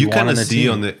that you want on the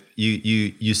team?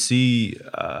 You see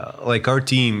like our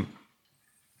team,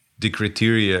 the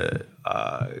criteria,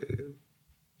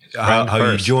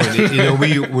 how you join.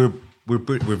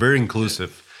 We're very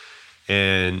inclusive,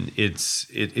 and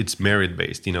it's merit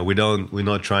based. We're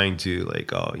not trying to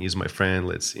like, oh, he's my friend,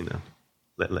 let's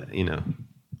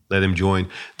let him join.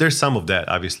 There's some of that.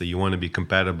 Obviously, you want to be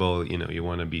compatible. You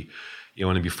want to be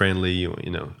friendly.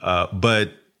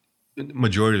 But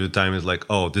majority of the time is like,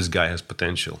 oh, this guy has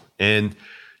potential. And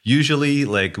usually,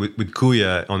 like with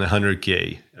Kuya on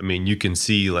 100K, I mean, you can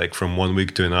see like from 1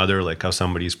 week to another, like how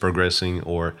somebody's progressing,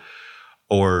 or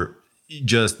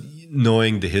just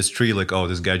knowing the history, like, oh,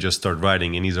 this guy just started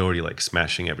riding and he's already like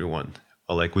smashing everyone.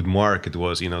 Or like with Mark, it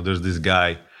was, there's this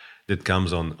guy that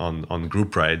comes on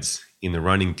group rides in a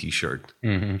running t-shirt,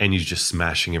 and he's just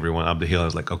smashing everyone up the hill. I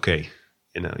was like, okay,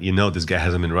 this guy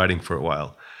hasn't been riding for a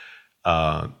while,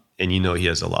 and he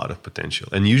has a lot of potential.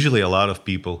 And usually a lot of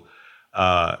people,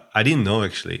 I didn't know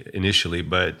actually initially,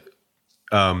 but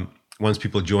once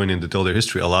people join in to tell their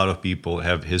history, a lot of people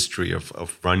have history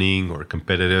of running or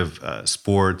competitive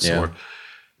sports, or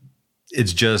it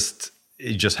just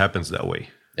happens that way.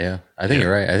 Yeah, I think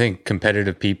you're right. I think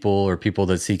competitive people or people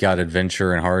that seek out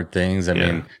adventure and hard things, I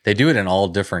mean, they do it in all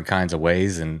different kinds of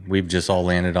ways, and we've just all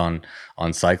landed on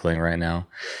cycling right now.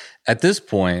 At this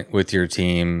point with your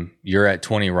team, you're at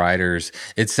 20 riders.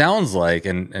 It sounds like,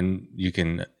 and you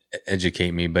can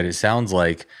educate me, but it sounds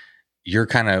like you're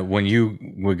kind of, when you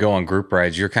would go on group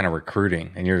rides, you're kind of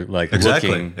recruiting and you're like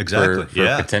looking for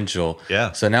potential.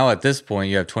 Yeah. So now at this point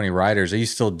you have 20 riders. Are you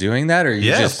still doing that? Or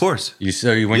you of course. You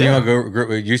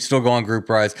still go on group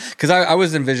rides? Cause I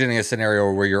was envisioning a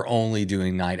scenario where you're only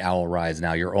doing night owl rides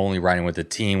now. You're only riding with a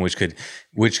team, which could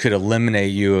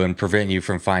eliminate you and prevent you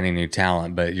from finding new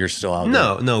talent, but you're still out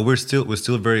there. No, we're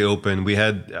still very open. We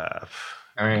had,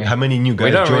 how many new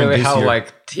guys joined this year? We don't really have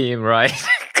like team, right?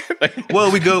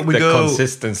 Well, we go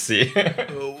consistency.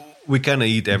 We kind of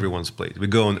eat everyone's plate. We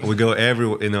go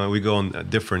on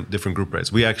different group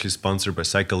rides. We actually sponsored by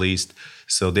Cycle East,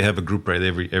 so they have a group ride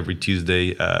every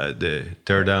Tuesday, the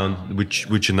Teardown,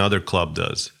 which another club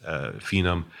does,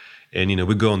 Phenom, and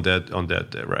we go on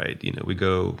that ride. We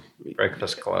go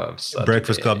breakfast clubs.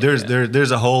 Breakfast club.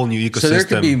 There's a whole new ecosystem. So there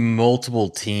could be multiple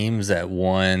teams at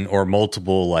one, or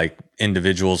multiple like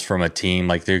individuals from a team.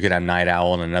 Like you could have Night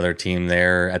Owl and another team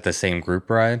there at the same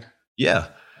group ride. Yeah.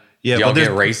 Do y'all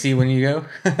get racy when you go?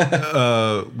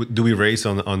 Do we race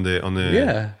on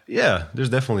the? Yeah. There's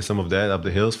definitely some of that up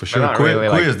the hills for sure. Queer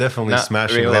is definitely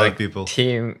smashing a lot of people.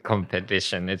 Team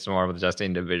competition. It's more of just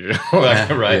individual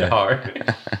ride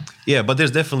hard. Yeah, but there's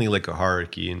definitely like a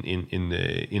hierarchy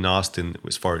in Austin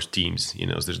as far as teams.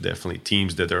 There's definitely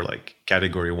teams that are like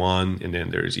category 1, and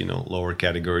then there's lower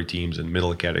category teams and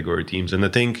middle category teams, and I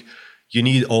think you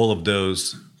need all of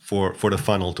those for the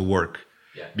funnel to work.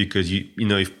 Yeah. Because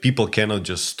if people cannot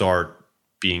just start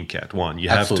being Cat 1, you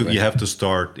have to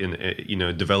start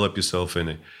in develop yourself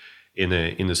in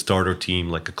a starter team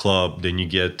like a club. Then you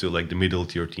get to like the middle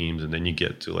tier teams, and then you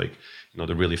get to like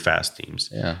the really fast teams.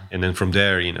 Yeah. And then from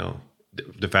there,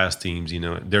 the fast teams,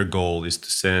 their goal is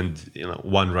to send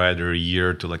one rider a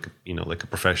year to like a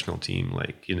professional team,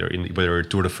 like whether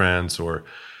Tour de France or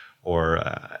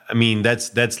I mean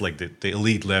that's like the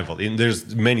elite level. And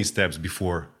there's many steps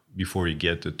before you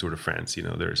get to Tour de France. I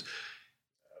know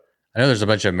there's a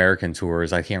bunch of American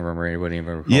tours. I can't remember anybody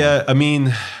even. Yeah, I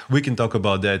mean, we can talk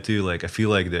about that too. Like, I feel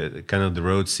like the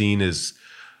road scene is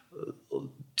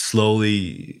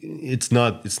slowly. It's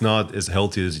not as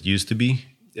healthy as it used to be,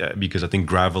 because I think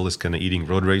gravel is kind of eating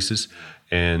road races,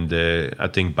 and I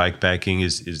think bikepacking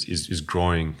is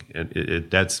growing, and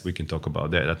that's we can talk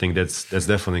about that. I think that's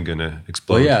definitely gonna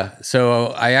explode. Well, yeah. So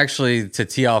I actually, to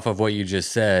tee off of what you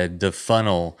just said, the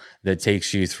funnel that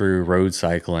takes you through road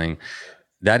cycling,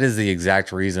 that is the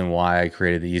exact reason why I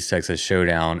created the East Texas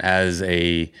Showdown as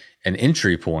an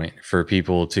entry point for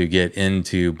people to get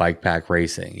into bike pack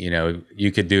racing.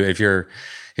 You could do, if you're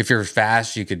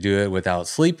fast, you could do it without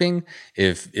sleeping.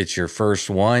 If it's your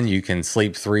first one, you can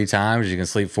sleep 3 times, you can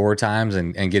sleep 4 times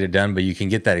and get it done, but you can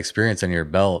get that experience under your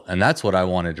belt. And that's what I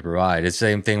wanted to provide. It's the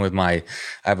same thing with I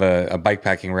have a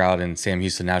bikepacking route in Sam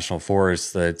Houston National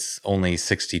Forest that's only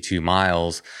 62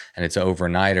 miles, and it's an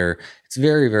overnighter. It's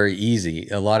very, very easy.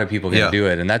 A lot of people can do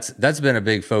it. And that's been a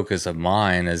big focus of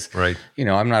mine is, right.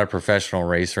 I'm not a professional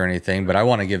racer or anything, but I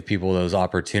want to give people those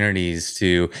opportunities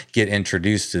to get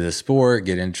introduced to the sport,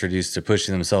 get introduced to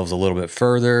pushing themselves a little bit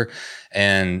further.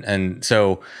 And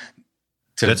so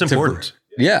that's important.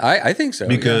 Yeah, I think so.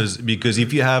 Because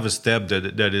if you have a step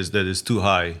that is too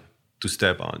high to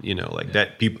step on, that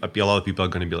a lot of people are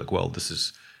going to be like, well, this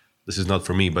is not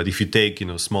for me. But if you take,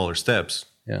 smaller steps,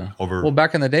 well,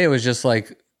 back in the day, it was just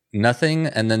like nothing,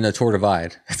 and then the Tour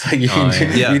Divide. It's like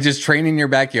you just train in your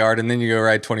backyard, and then you go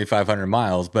ride 2,500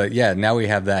 miles. But now we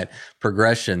have that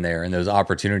progression there, and those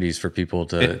opportunities for people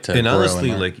to and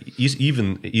honestly, like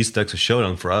even East Texas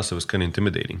Showdown for us, it was kind of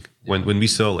intimidating. When we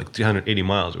saw like 380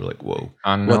 miles, we were like, whoa.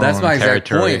 Well, that's my exact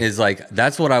point. Is like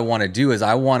that's what I want to do. Is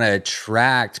I want to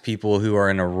attract people who are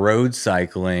in a road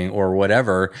cycling or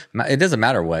whatever. It doesn't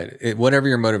matter whatever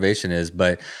your motivation is,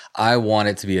 but I want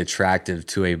it to be attractive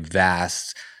to a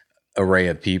vast array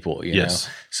of people, yes.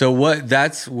 know? So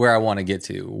that's where I want to get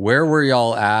to. Where were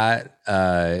y'all at?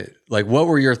 Like, what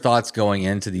were your thoughts going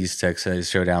into these Texas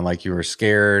Showdown? Like, you were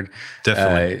scared.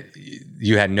 Definitely.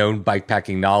 You had no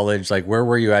bikepacking knowledge. Like, where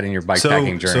were you at in your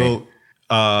bikepacking journey?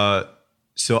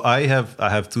 So I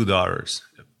have 2 daughters,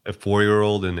 a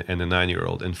 4-year-old and a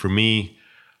 9-year-old. And for me,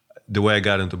 the way I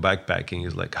got into bikepacking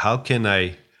is like, how can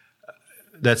I,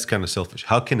 that's kind of selfish.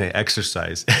 How can I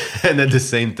exercise and at the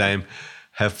same time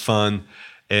have fun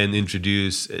and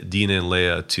introduce Dina and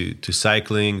Leia to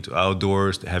cycling, to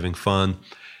outdoors, to having fun.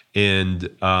 And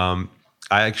I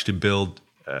actually built,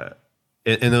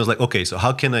 and I was like, okay, so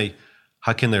how can I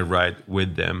ride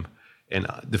with them? And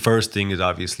the first thing is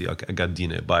obviously I got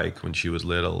Dina a bike when she was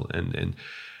little,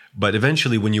 but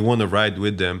eventually when you want to ride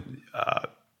with them,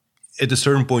 at a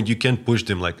certain point you can't push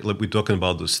them like we're talking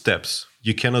about those steps.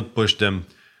 You cannot push them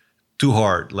too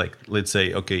hard. Like, let's say,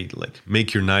 okay, like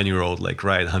make your 9-year-old like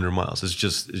ride 100 miles. It's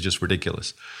just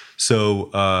ridiculous. So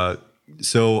I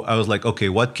was like, okay,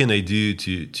 what can I do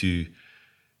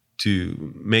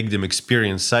to make them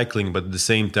experience cycling, but at the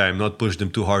same time not push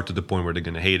them too hard to the point where they're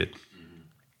gonna hate it.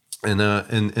 And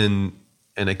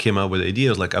I came up with the idea.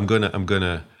 I was like, I'm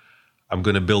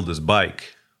gonna build this bike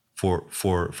for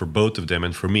both of them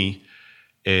and for me,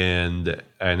 and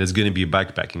it's gonna be a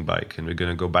backpacking bike, and we're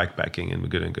gonna go backpacking, and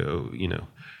we're gonna go, you know,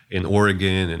 in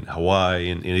Oregon and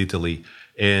Hawaii and in Italy,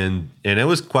 and it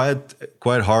was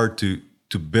quite hard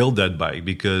to build that bike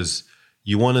because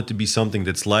you want it to be something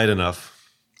that's light enough,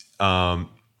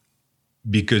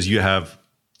 because you have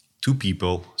two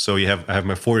people. So I have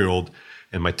my 4-year-old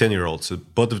and my 10-year-old. So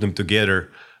both of them together,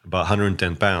 about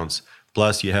 110 pounds.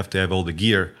 Plus you have to have all the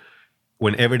gear.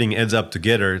 When everything adds up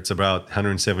together, it's about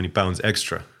 170 pounds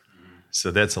extra.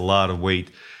 So that's a lot of weight.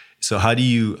 So how do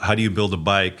you build a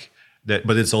bike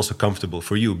but it's also comfortable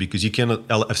for you? Because you cannot.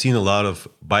 I've seen a lot of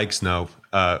bikes now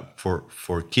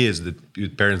for kids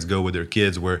that parents go with their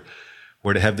kids where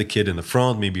they have the kid in the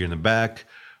front, maybe in the back.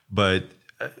 But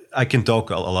I can talk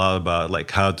a lot about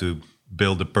like how to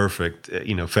build a perfect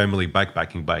family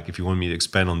backpacking bike if you want me to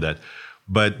expand on that.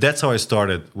 But that's how I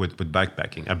started with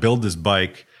backpacking. I built this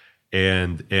bike,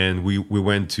 and we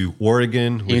went to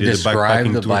Oregon. Can you describe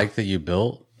the bike that you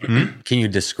built? Can you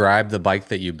describe the bike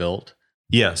that you built?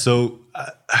 Yeah, so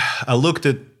I looked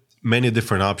at many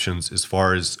different options as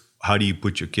far as how do you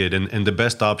put your kid, and the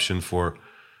best option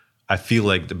I feel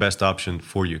like the best option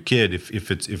for your kid, if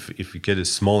your kid is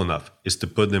small enough, is to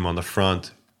put them on the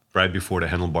front right before the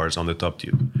handlebars on the top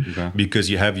tube. Okay. Because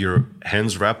you have your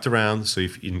hands wrapped around, so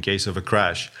if in case of a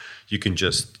crash, you can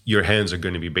your hands are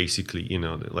going to be basically,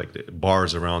 like the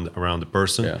bars around the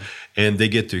person, and they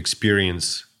get to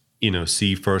experience,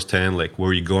 see firsthand like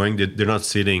where you're going. They're not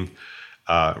sitting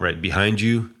right behind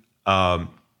you.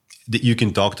 That you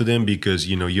can talk to them because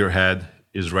your head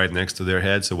is right next to their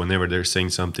head, so whenever they're saying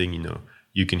something,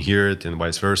 you can hear it, and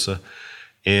vice versa.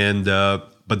 And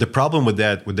but the problem with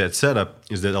that setup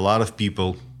is that a lot of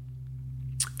people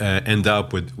end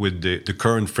up with the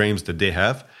current frames that they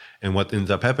have, and what ends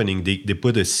up happening, they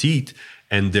put a seat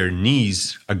and their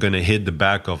knees are going to hit the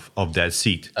back of that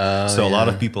seat. A lot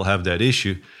of people have that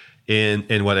issue,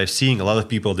 and what I'm seeing, a lot of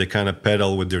people, they kind of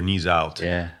pedal with their knees out.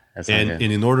 Yeah, that's and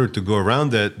in order to go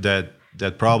around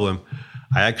that problem,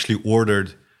 I actually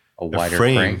ordered a wider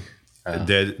frame.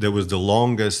 That was the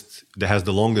longest, that has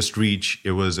the longest reach.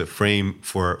 It was a frame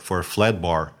for a flat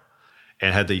bar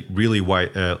and had a really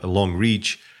wide, a long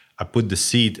reach. I put the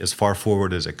seat as far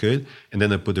forward as I could, and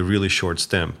then I put a really short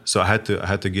stem. So I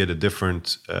had to get a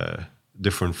different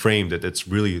frame that's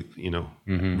really,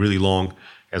 really long,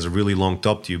 has a really long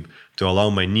top tube to allow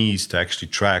my knees to actually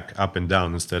track up and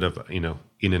down instead of,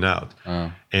 in and out.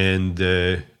 Oh. And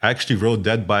I actually rode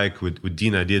that bike with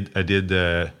Dina. I did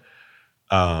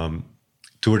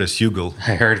Tour de Sugel.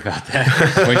 I heard about that.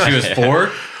 When she was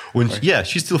 4?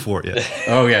 She's still 4. Yeah.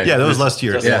 Oh yeah. Yeah, that was last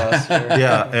year. Last year.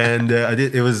 Yeah, and I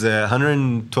did. It was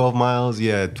 112 miles.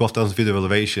 Yeah, 12,000 feet of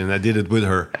elevation. I did it with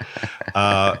her.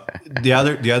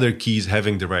 The other key is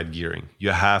having the right gearing.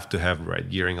 You have to have the right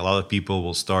gearing. A lot of people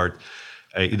will start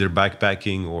either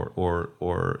backpacking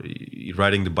or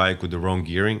riding the bike with the wrong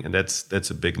gearing, and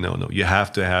that's a big no-no. You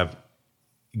have to have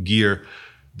gear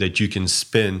that you can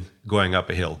spin going up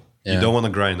a hill. Yeah. You don't want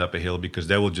to grind up a hill because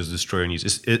that will just destroy your knees.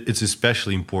 It's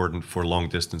especially important for long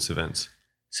distance events.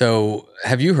 So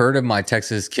have you heard of my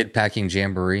Texas Kid Packing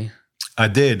Jamboree? I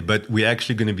did, but we're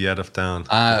actually going to be out of town.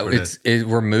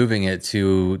 We're moving it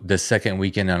to the second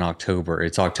weekend in October.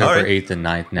 It's October 8th and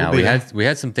 9th now. We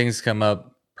had some things come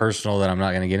up personal that I'm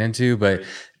not going to get into, but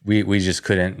we just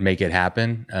couldn't make it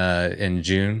happen in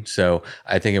June. So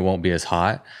I think it won't be as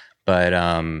hot, but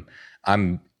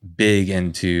I'm big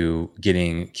into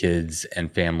getting kids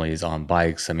and families on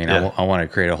bikes. I mean, I want to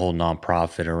create a whole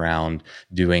nonprofit around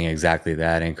doing exactly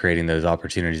that and creating those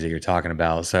opportunities that you're talking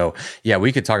about. So yeah,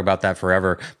 we could talk about that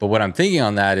forever. But what I'm thinking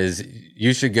on that is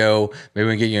you should go, maybe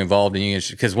we can get you involved in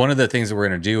because one of the things that we're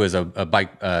going to do is a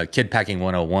bike, Kid Packing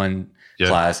 101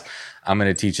 class. I'm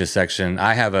going to teach a section.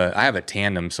 I have a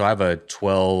tandem. So I have a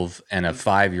 12 and a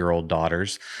 5-year-old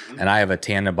daughters, and I have a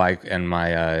tandem bike, and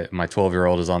my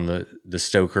 12-year-old is on the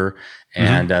Stoker.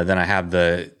 And then I have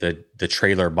the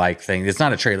trailer bike thing. It's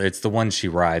not a trailer. It's the one she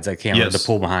rides. I can't remember the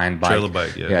pull behind bike. Trailer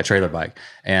bike. Yeah, trailer bike.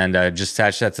 And just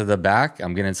attach that to the back.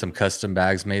 I'm getting some custom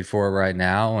bags made for it right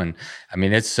now. And I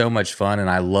mean, it's so much fun. And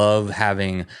I love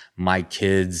having my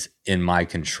kids in my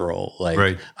control. Like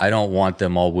Right. I don't want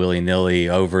them all willy-nilly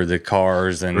over the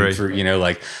cars and Right. through,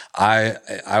 like I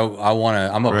want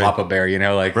to, I'm a Right. Papa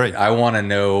Bear, like Right. I want to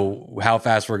know how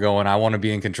fast we're going. I want to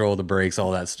be in control of the brakes,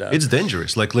 all that stuff. It's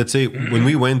dangerous. Like, let's say when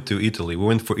we went to Italy, we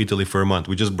went for Italy for a month.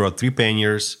 We just brought 3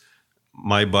 panniers,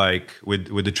 my bike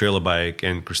with the trailer bike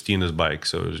and Christina's bike.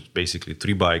 So it was basically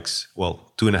 3 bikes,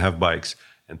 2.5 bikes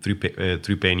and 3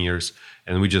 panniers.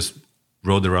 And we just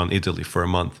rode around Italy for a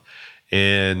month.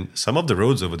 And some of the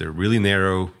roads over there really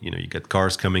narrow. You get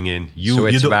cars coming in.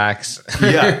 Switchbacks.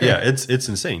 yeah, it's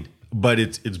insane, but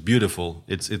it's beautiful.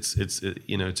 It's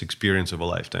experience of a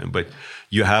lifetime. But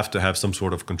you have to have some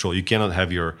sort of control. You cannot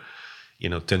have your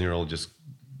 10-year-old just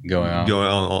going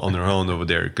on their own over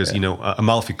there because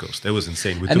Amalfi Coast, that was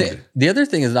insane. And the other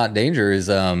thing is not danger is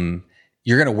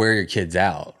you're going to wear your kids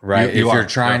out, right? If you're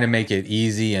trying to make it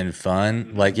easy and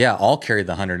fun, like, I'll carry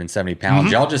the 170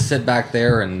 pounds. Y'all just sit back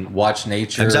there and watch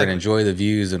nature and enjoy the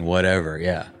views and whatever.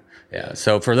 Yeah.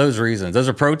 So for those reasons, those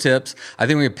are pro tips. I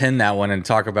think we can pin that one and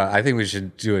talk about, I think we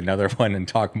should do another one and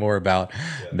talk more about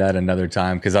that another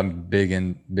time because I'm big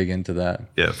into that.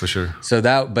 Yeah, for sure. So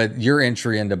but your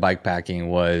entry into bikepacking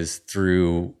was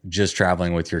through just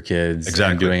traveling with your kids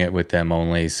and doing it with them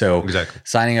only. So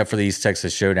signing up for the East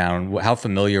Texas Showdown, how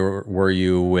familiar were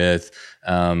you with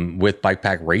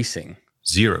bikepack racing?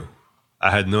 Zero.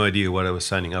 I had no idea what I was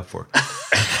signing up for.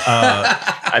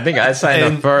 I think I signed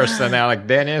up first, and now like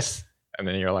Dennis, and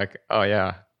then you're like, oh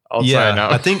yeah, I'll sign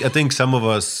up. I think some of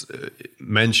us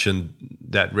mentioned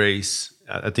that race.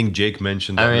 I think Jake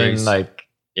mentioned that race.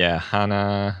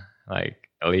 Hannah, like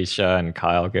Alicia and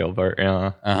Kyle Gilbert,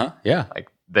 like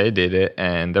they did it,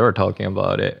 and they were talking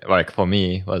about it. Like for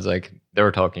me, was like they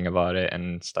were talking about it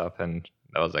and stuff, and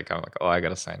I was like, I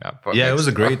gotta sign up. It was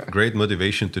a great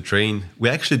motivation to train. We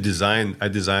actually I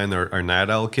designed our Night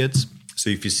Owl kits. So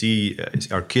if you see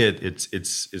our kit,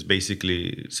 it's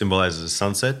basically symbolizes a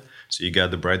sunset. So you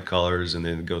got the bright colors, and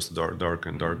then it goes to darker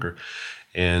and darker.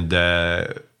 And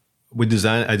I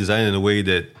designed in a way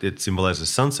that it symbolizes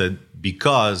sunset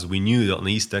because we knew that on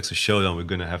the East Texas Showdown we're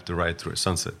going to have to ride through a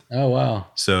sunset. Oh wow!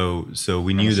 So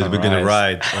we knew that we're going to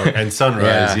ride and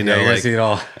sunrise. See it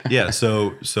all.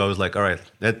 So I was like, all right,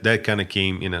 that kind of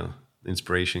came,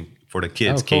 inspiration for the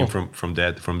kids came from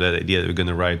that idea that we're going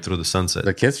to ride through the sunset.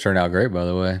 The kids turned out great, by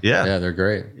the way. Yeah, they're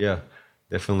great. Yeah,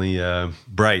 definitely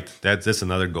bright. That's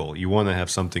another goal. You want to have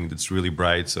something that's really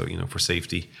bright, so for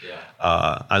safety. Yeah.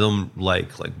 I don't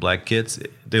like black kits.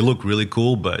 They look really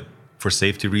cool, but for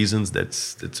safety reasons,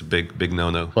 that's a big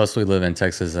no. Plus, we live in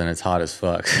Texas and it's hot as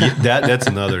fuck. That's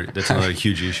another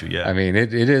huge issue. Yeah, I mean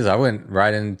it is. I went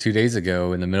riding 2 days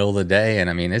ago in the middle of the day, and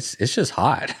I mean it's just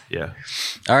hot. Yeah.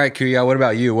 All right, Kuya, what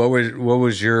about you? What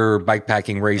was your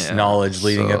bikepacking race knowledge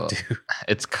leading up to?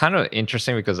 It's kind of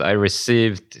interesting because I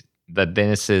received that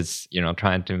Dennis is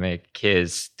trying to make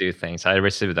kids do things. I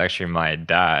received actually my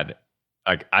dad.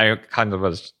 Like I kind of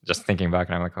was just thinking back,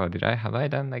 and I'm like, oh, have I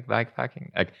done like bikepacking?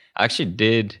 Like I actually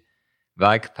did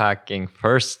bikepacking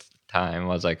first time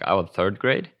was like I was 3rd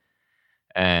grade,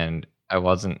 and I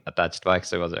wasn't attached to bikes,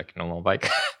 so it was like a normal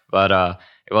bike. But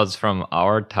it was from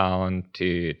our town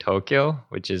to Tokyo,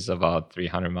 which is about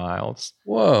 300 miles.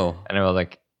 Whoa! And it was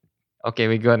like, okay,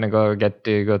 we're gonna go to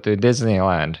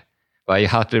Disneyland, but you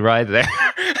have to ride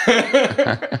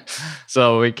there.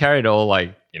 So we carried all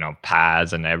like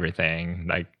pads and everything,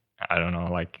 like I don't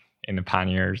know, like in the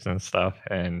panniers and stuff,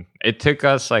 and it took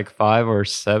us like 5 or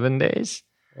 7 days.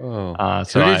 Oh,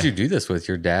 so who did you do this with?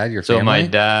 Your dad, your family? So my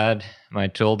dad, my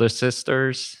 2 older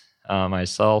sisters,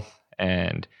 myself,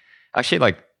 and actually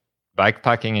like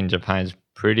bikepacking in Japan is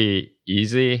pretty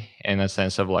easy in a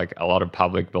sense of like a lot of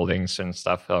public buildings and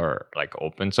stuff are like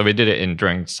open. So we did it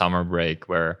during summer break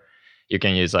where you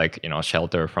can use like,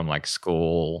 shelter from like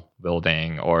school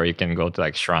building, or you can go to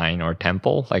like shrine or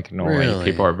temple. Like normally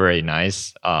people are very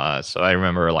nice. So I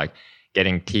remember like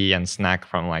getting tea and snack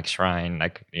from like shrine,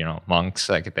 like, monks,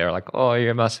 like they're like, oh,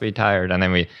 you must be tired. And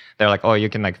then they're like, oh, you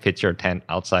can like pitch your tent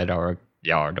outside our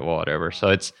yard or whatever.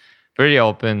 So it's pretty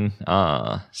open,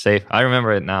 safe. I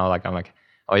remember it now. Like I'm like,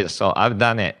 oh yeah, so I've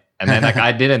done it. And then like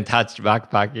I didn't touch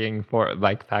bikepacking for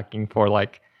like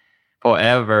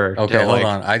forever. Okay, hold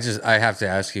on. I have to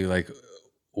ask you, like,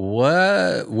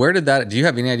 where did that, do you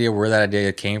have any idea where that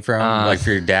idea came from? Like, for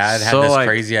your dad had this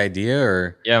crazy idea,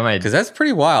 or? Yeah, because that's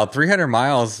pretty wild. 300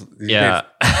 miles. Yeah.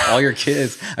 All your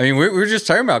kids. I mean, we were just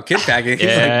talking about kid packing.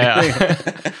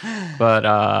 Yeah.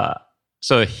 But,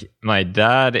 so my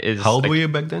dad is. How old were you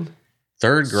back then?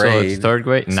 3rd grade. So 3rd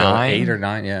grade, 9. So 8 or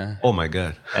 9, yeah. Oh my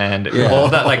God. And all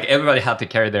that, like everybody had to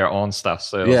carry their own stuff.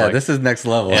 So this is next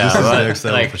level. Yeah, this is next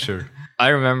level for sure. I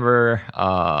remember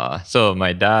So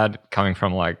my dad coming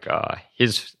from like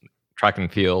his track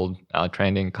and field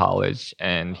trained in college,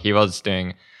 and he was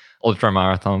doing ultra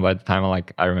marathon by the time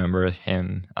I remember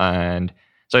him, and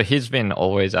so he's been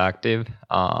always active.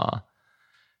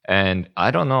 And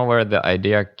I don't know where the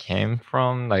idea came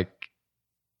from. Like,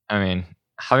 I mean,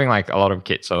 having like a lot of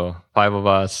kids, so 5 of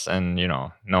us, and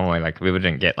normally like we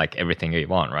wouldn't get like everything we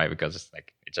want, right? Because it's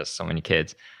just so many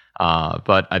kids.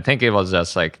 But I think it was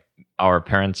just like our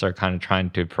parents are kind of trying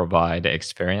to provide the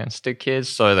experience to kids.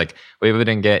 So like we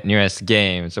wouldn't get newest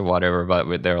games or whatever,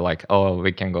 but they're like, oh,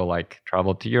 we can go like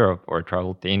travel to Europe or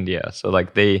travel to India. So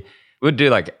like they would do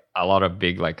like a lot of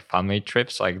big like family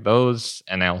trips like those,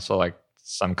 and also like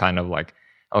some kind of like,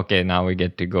 okay, now we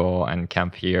get to go and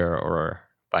camp here, or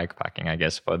bikepacking, I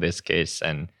guess, for this case.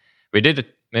 And we did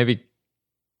maybe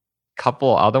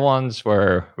couple other ones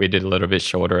where we did a little bit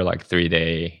shorter, like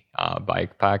 3-day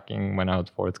bikepacking when I was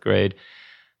 4th grade.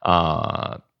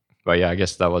 But yeah, I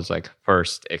guess that was like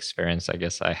first experience I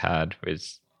guess I had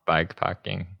with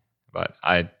bikepacking. But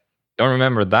I don't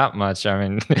remember that much. I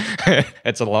mean,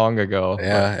 it's a long ago.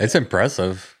 Yeah, it's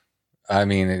impressive. I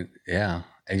mean, yeah.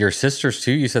 And your sisters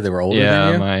too? You said they were older than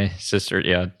you? Yeah, my sister,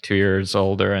 2 years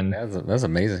older, and that's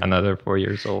amazing. Another 4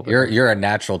 years older. You're a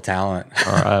natural talent.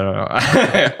 Or I don't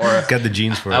know. Or got the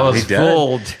genes for it. I was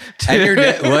fooled. And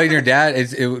your dad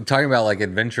is talking about like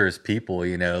adventurous people.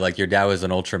 Like your dad was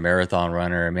an ultra marathon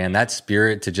runner. Man, that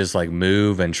spirit to just like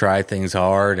move and try things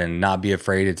hard and not be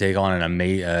afraid to take on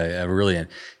a really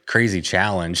crazy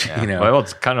challenge. Yeah. Well,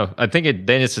 it's kind of. I think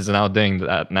Dennis is now doing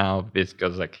that now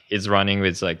because like he's running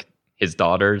with like his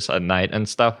daughters at night and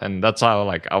stuff, and that's how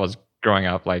like I was growing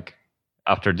up. Like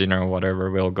after dinner or whatever,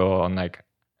 we'll go on like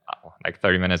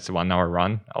 30 minutes to 1 hour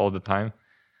run all the time.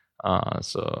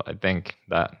 So I think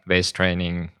that base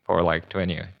training for like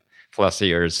 20 plus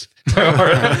years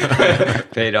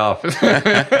paid off. But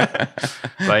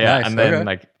yeah, nice. And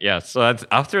then so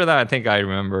after that, I think I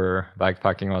remember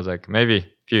backpacking was like maybe a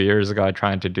few years ago. I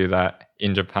tried to do that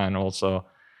in Japan also.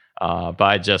 But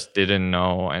I just didn't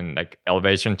know, and like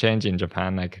elevation change in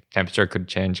Japan, like temperature could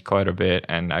change quite a bit,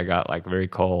 and I got like very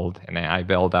cold, and then I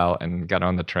bailed out and got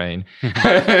on the train,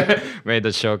 made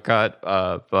the shortcut.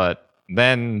 But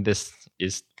then this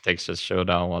East Texas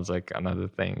Showdown was like another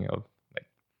thing of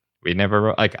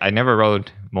like I never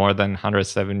rode more than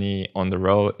 170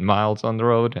 miles on the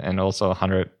road, and also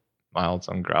 100 miles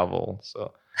on gravel.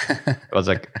 So it was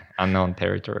like unknown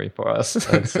territory for us.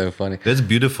 That's so funny. That's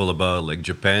beautiful about like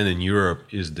Japan and Europe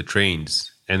is the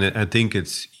trains. And I think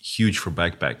it's huge for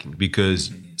backpacking because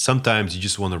sometimes you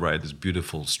just want to ride this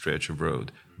beautiful stretch of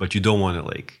road, but you don't want to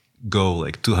like go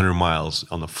like 200 miles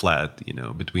on a flat,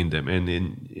 between them. And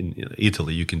in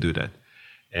Italy, you can do that.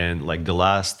 And like the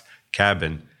last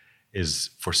cabin is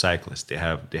for cyclists. They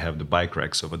have the bike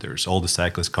racks over there. So all the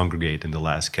cyclists congregate in the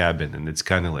last cabin, and it's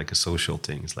kind of like a social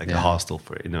thing. It's like a hostel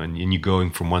for and you're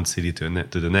going from one city to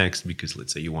the next because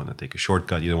let's say you want to take a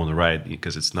shortcut, you don't want to ride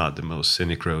because it's not the most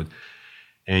scenic road,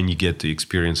 and you get to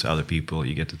experience other people,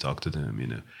 you get to talk to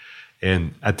them,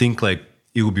 And I think like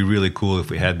it would be really cool if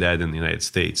we had that in the United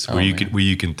States, where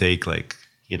you can take like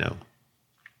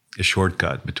a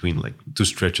shortcut between like 2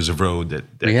 stretches of road that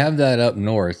we have that up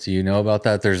north. Do you know about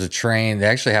that? There's a train. They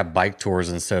actually have bike tours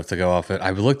and stuff to go off it. I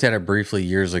looked at it briefly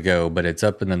years ago, but it's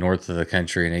up in the north of the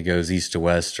country and it goes east to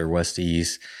west or west to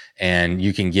east, and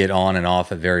you can get on and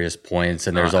off at various points.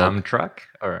 And there's Amtrak,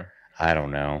 or I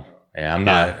don't know.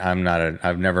 Yeah,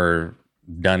 I've never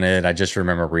done it. I just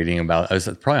remember reading about it. Was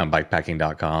probably on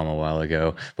bikepacking.com a while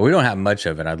ago, but we don't have much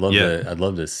of it. I'd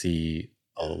love to see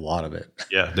a lot of it.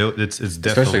 Yeah, it's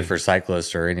definitely, especially for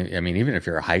cyclists or even if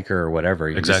you're a hiker or whatever,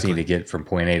 you just need to get from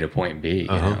point A to point B.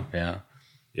 Yeah,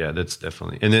 that's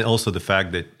definitely. And then also the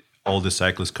fact that all the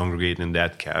cyclists congregate in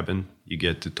that cabin, you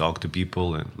get to talk to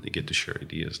people and you get to share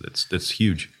ideas. That's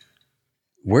huge.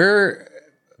 Where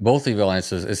both of y'all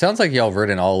answers, it sounds like y'all have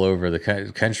ridden all over the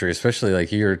country, especially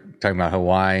like you're talking about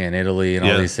Hawaii and Italy and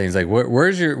all these things. Like,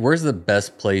 where's the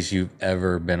best place you've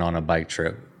ever been on a bike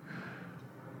trip?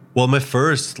 Well, my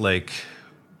first like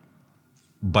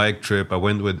bike trip, I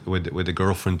went with a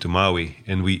girlfriend to Maui,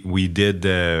 and we did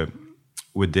the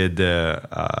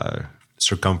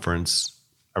circumference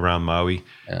around Maui,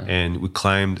 and we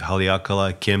climbed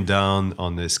Haleakala, came down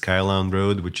on the Skyline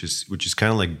Road, which is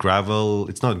kind of like gravel.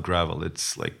 It's not gravel;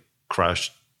 it's like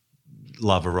crushed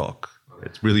lava rock.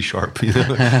 It's really sharp,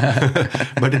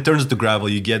 but it turns to gravel.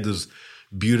 You get those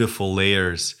beautiful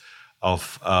layers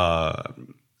of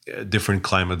different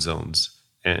climate zones.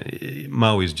 And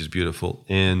Maui is just beautiful,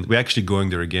 and we're actually going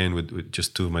there again with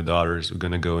just 2 of my daughters. We're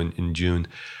going to go in June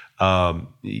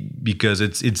because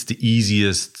it's the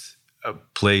easiest a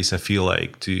place I feel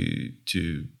like to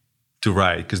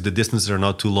ride, because the distances are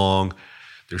not too long.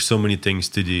 There's so many things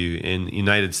to do. In the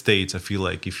United States, I feel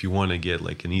like if you want to get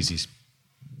like an easy,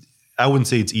 I wouldn't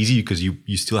say it's easy because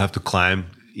you still have to climb,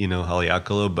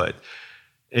 Haleakala, but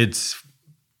it's,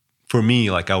 for me,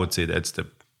 like I would say that's the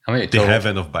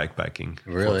heaven of bikepacking.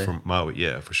 Really? For Maui,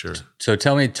 yeah, for sure. So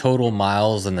tell me total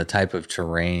miles and the type of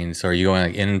terrain. So are you going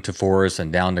like into forests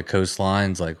and down to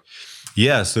coastlines? Like,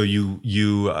 yeah, so you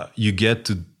get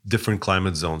to different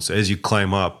climate zones. So as you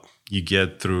climb up, you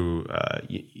get through,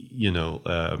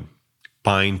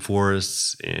 pine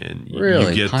forests, and really?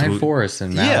 You get Pine through, forests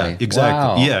in Maui. Yeah,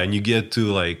 exactly. Wow. Yeah, and you get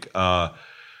to like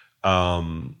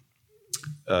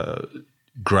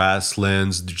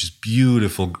grasslands, just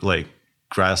beautiful like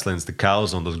grasslands. The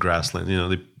cows on those grasslands,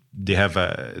 they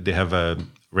have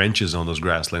ranches on those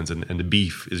grasslands, and the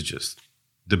beef is just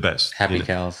the best. Happy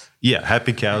cows. Yeah,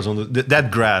 happy cows on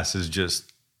that grass is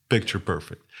just picture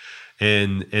perfect.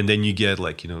 And then you get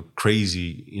like,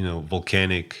 crazy,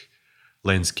 volcanic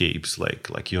landscapes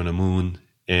like you're on a moon,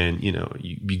 and,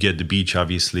 you get the beach,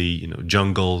 obviously,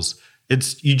 jungles.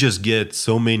 You just get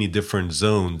so many different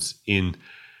zones in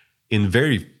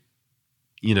very,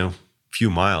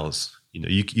 few miles.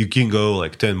 You can go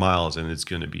like 10 miles and it's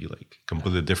going to be like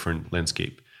completely different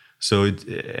landscape. So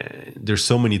there's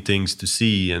so many things to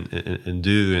see and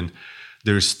do, and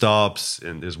there's stops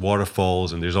and there's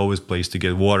waterfalls and there's always place to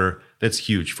get water. That's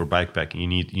huge for bikepacking.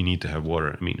 You need to have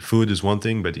water. I mean, food is one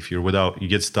thing, but if you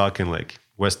get stuck in like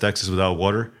West Texas without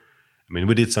water. I mean,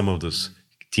 we did some of those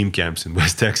team camps in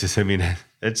West Texas. I mean,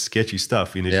 that's sketchy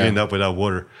stuff. If you end up without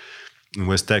water in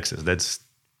West Texas, that's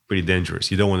pretty dangerous.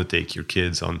 You don't want to take your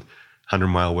kids on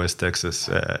 100-mile West Texas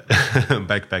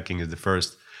backpacking as the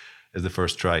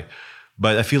first try.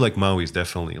 But I feel like Maui is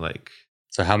definitely like.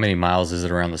 So how many miles is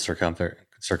it around the circumference?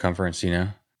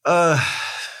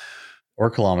 Or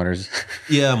kilometers?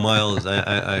 Yeah, miles.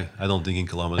 I don't think in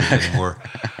kilometers anymore.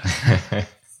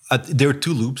 There are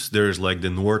two loops. There's like the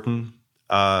Norton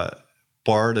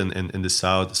part and the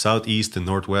southeast and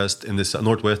northwest. And the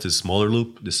northwest is a smaller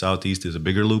loop. The southeast is a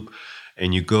bigger loop.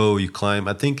 And you climb.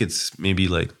 I think it's maybe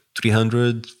like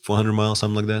 300, 400 miles,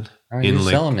 something like that. All right, you're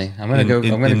selling me. I'm gonna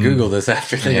I'm gonna Google this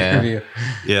after the interview.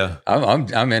 Yeah,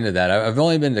 I'm into that. I've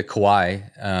only been to Kauai,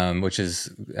 which has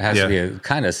to be a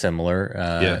kind of similar.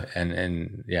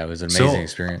 And it was an amazing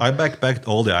experience. I backpacked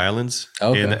all the islands,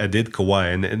 and I did Kauai.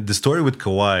 And the story with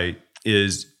Kauai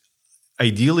is,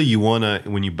 ideally,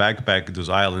 when you backpack those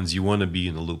islands, you want to be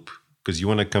in a loop because you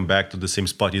want to come back to the same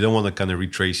spot. You don't want to kind of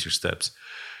retrace your steps.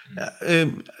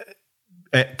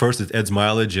 At first, it adds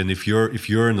mileage, and if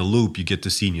you're in a loop, you get to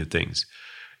see new things.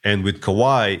 And with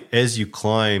Kauai, as you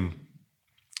climb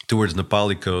towards the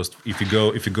Napali coast, if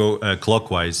you go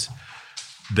clockwise,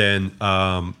 then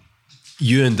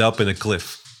you end up in a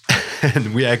cliff.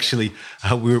 And we actually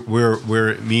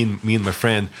we're me and my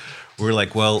friend, we're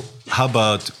like, well, how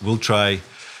about we'll try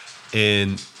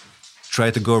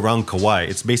to go around Kauai.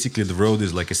 It's basically, the road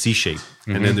is like a C shape,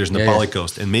 and then there's Napali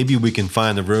coast, and maybe we can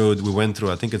find a road. We went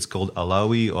through, I think it's called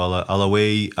Alawi or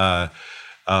Alaway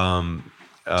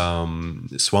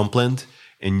swampland,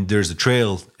 and there's a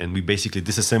trail, and we basically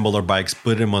disassemble our bikes,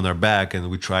 put them on our back, and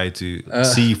we try to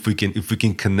see if we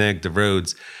can connect the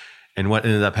roads. And what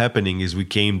ended up happening is we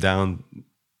came down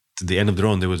to the end of the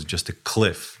road, and there was just a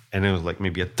cliff, and it was like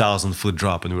maybe 1,000-foot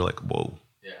drop, and we were like, whoa.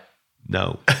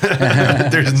 No,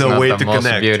 there's no way to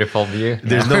connect. Beautiful view.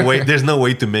 There's no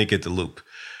way to make it a loop.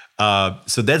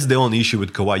 So that's the only issue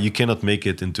with Kauai. You cannot make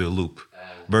it into a loop.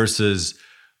 Versus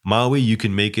Maui, you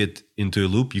can make it into a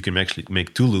loop. You can actually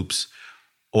make two loops.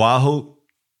 Oahu,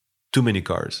 too many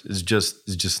cars. It's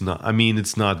just not. I mean,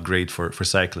 it's not great for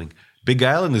cycling. Big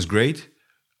Island is great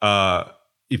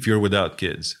if you're without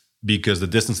kids, because the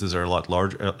distances are a lot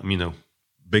larger.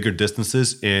 Bigger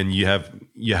distances, and you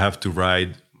have to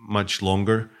ride much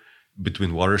longer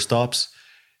between water stops,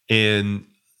 and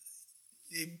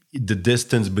the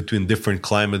distance between different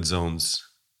climate zones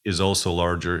is also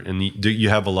larger, and you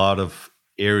have a lot of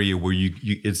area where you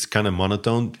it's kind of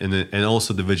monotone, and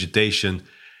also the vegetation.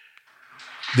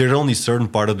 There's only certain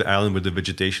part of the island where the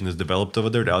vegetation is developed over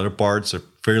there. The other parts are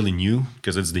fairly new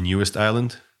because it's the newest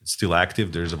island. It's still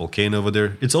active. There's a volcano over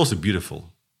there. It's also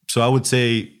beautiful. So I would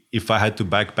say, if I had to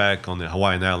backpack on the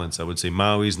Hawaiian Islands, I would say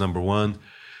Maui is number 1,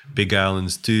 Big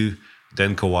Islands 2,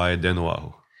 then Kauai, then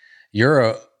Oahu.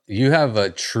 You have a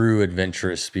true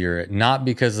adventurous spirit, not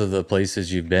because of the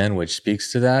places you've been, which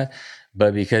speaks to that,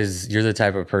 but because you're the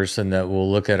type of person that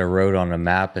will look at a road on a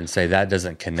map and say that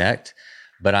doesn't connect,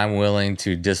 but I'm willing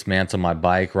to dismantle my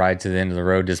bike, ride to the end of the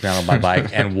road, dismantle my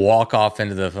bike, and walk off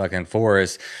into the fucking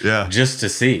forest just to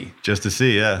see. Just to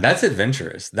see, yeah. That's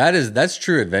adventurous. That's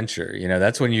true adventure. You know,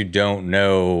 that's when you don't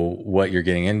know what you're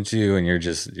getting into and you're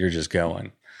just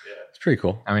going. It's pretty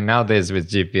cool. I mean, nowadays with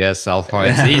GPS cell phone,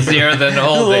 it's easier than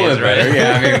old days, right?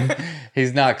 Yeah, I mean,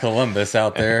 he's not Columbus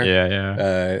out there.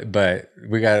 Yeah. But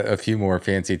we got a few more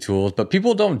fancy tools. But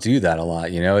people don't do that a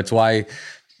lot. You know, it's why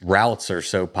routes are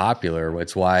so popular.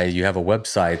 It's why you have a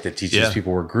website that teaches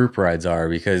people where group rides are,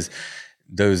 because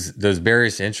those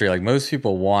barriers to entry, like most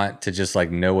people want to just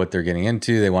like know what they're getting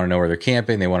into. They want to know where they're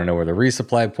camping. They want to know where the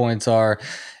resupply points are.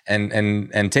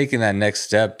 And taking that next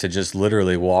step to just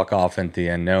literally walk off into the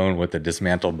unknown with a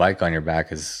dismantled bike on your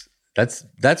back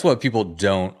that's what people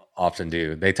don't often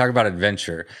do. They talk about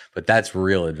adventure, but that's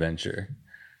real adventure.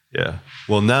 Yeah.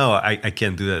 Well, now I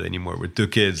can't do that anymore with 2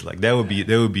 kids. Like that would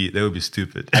be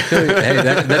stupid. Hey,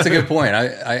 that's a good point.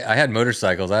 I had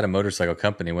motorcycles. I had a motorcycle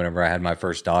company whenever I had my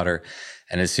first daughter,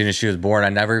 and as soon as she was born, I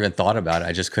never even thought about it.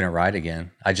 I just couldn't ride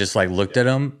again. I just like looked at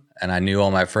them, and I knew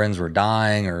all my friends were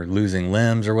dying or losing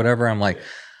limbs or whatever. I'm like,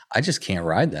 I just can't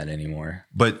ride that anymore.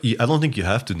 But I don't think you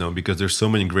have to know, because there's so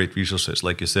many great resources.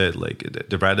 Like you said, like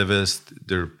the Radavist,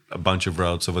 there are a bunch of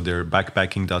routes over there,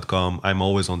 backpacking.com. I'm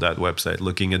always on that website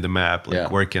looking at the map.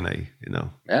 Like, where can I,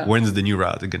 when's the new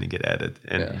route going to get added?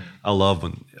 And I love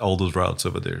all those routes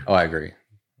over there. Oh, I agree.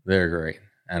 They're great.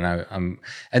 And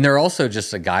and they're also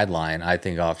just a guideline. I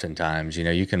think oftentimes,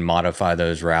 you can modify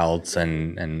those routes,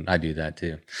 and I do that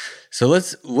too. So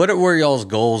what were y'all's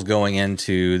goals going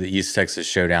into the East Texas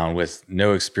Showdown with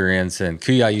no experience? And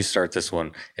Kuya, you start this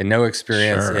one. And no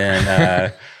experience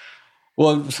in,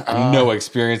 no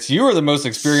experience. You were the most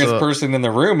experienced person in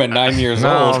the room at 9 years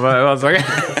old. No, but I was like,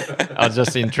 I'll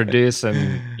just introduce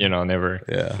and, never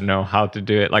know how to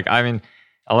do it. Like, I mean,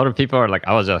 a lot of people are like,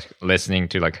 I was just listening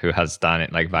to like who has done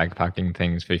it, like backpacking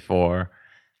things before.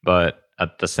 But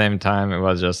at the same time, it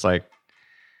was just like,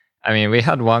 I mean, we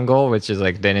had one goal, which is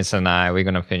like Dennis and I, we're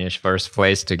going to finish first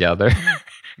place together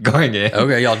going in.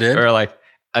 Okay, y'all did? We were like,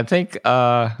 I think we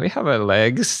have our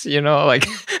legs, like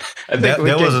I think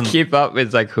we can keep up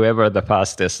with like whoever the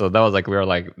fastest. So that was like, we were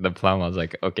like, the plan was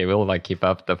like, okay, we'll like keep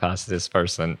up the fastest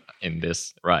person in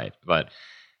this ride. But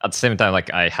at the same time,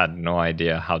 like I had no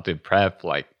idea how to prep,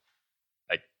 like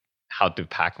how to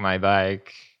pack my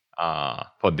bike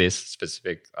for this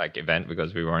specific like event,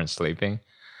 because we weren't sleeping.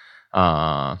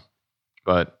 But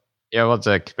yeah, it was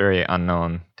like very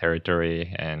unknown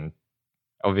territory, and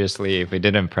obviously we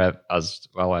didn't prep as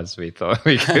well as we thought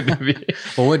we could be.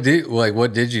 Well, what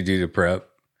did you do to prep?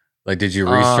 Like, did you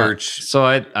research? So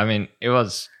I mean, it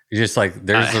was. You just like,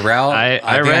 there's the route.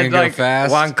 I read like fast.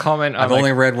 One comment. I've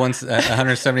only read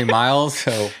 170 miles,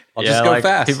 so I'll just go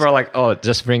fast. People are like, oh,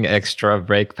 just bring extra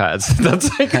brake pads. That's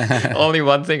like only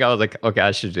one thing. I was like, okay,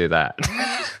 I should do that.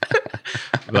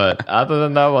 But other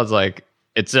than that, was like,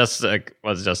 it's just like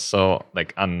was just so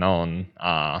like unknown.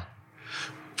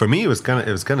 For me, it was kind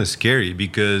of scary,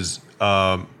 because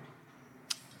it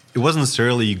wasn't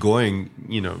necessarily going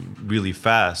really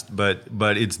fast, but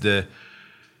it's the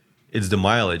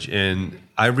mileage. And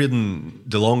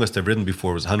the longest I've ridden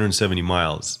before was 170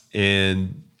 miles.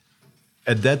 And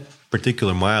at that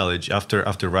particular mileage,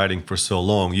 after riding for so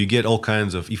long, you get all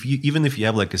kinds of, even if you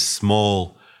have like a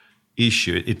small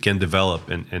issue, it can develop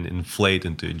and inflate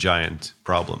into a giant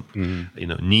problem.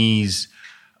 Mm-hmm. Knees,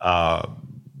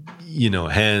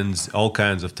 hands, all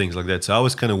kinds of things like that. So I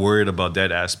was kind of worried about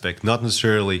that aspect, not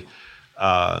necessarily,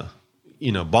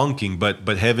 bonking,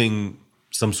 but having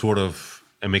some sort of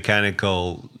a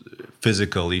mechanical,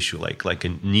 physical issue, like a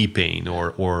knee pain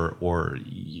or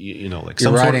like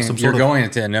some sort of. You're going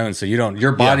into unknown, so you don't.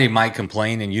 Your body might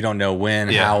complain, and you don't know when,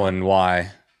 how, and why.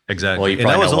 Exactly.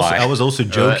 Well, and I was also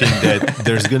joking that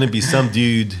there's going to be some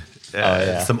dude.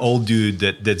 Some old dude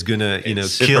that's gonna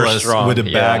kill us with a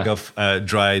bag of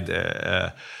dried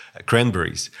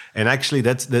cranberries. And actually,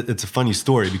 that's a funny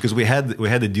story, because we had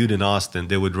a dude in Austin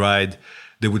that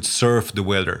would surf the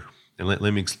weather. And let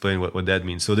me explain what that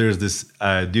means. So there's this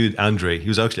dude, Andre. He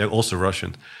was actually also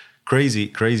Russian. Crazy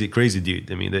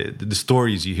dude. I mean, the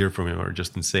stories you hear from him are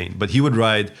just insane. But he would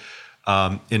ride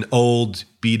an old,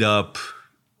 beat up,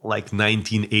 like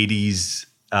 1980s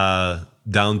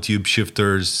down tube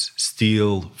shifters,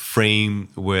 steel frame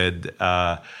with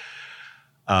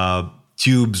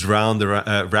tubes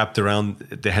wrapped around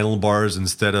the handlebars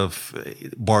instead of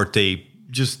bar tape.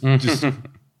 Just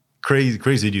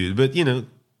crazy dude. But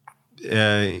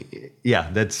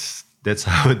that's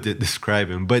how I would describe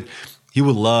him. But he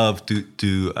would love to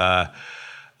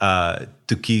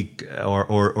kick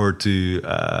or to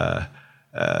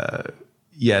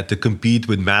to compete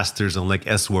with masters on like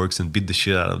S-Works and beat the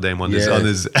shit out of them on his.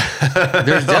 There's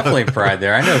definitely pride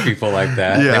there. I know people like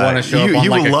that. They want to show up on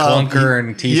like a clunker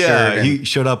and t-shirt. Yeah, he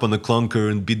showed up on the clunker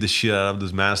and beat the shit out of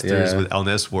those masters on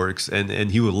S-Works,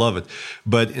 and he would love it.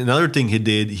 But another thing he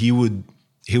did, he would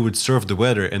surf the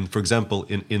weather. And for example,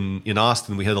 in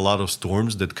Austin, we had a lot of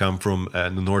storms that come from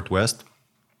the northwest,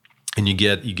 and you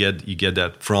get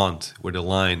that front where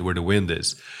the wind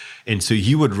is, and so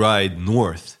he would ride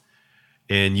north.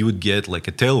 And you would get like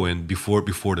a tailwind before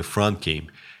the front came,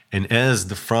 and as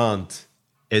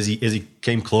he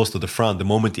came close to the front, the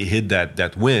moment he hit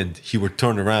that wind, he would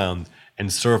turn around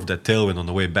and surf that tailwind on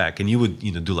the way back, and you would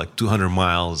do like 200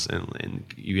 miles, and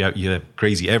you have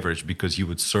crazy average because you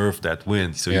would surf that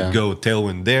wind. So you go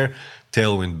tailwind there,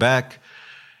 tailwind back.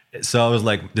 So I was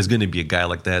like, there's going to be a guy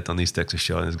like that on East Texas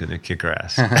Show, and he's going to kick our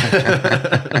ass.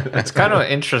 It's kind of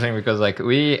interesting because like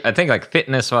I think like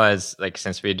fitness wise, like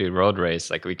since we do road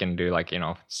race, like we can do like,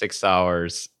 6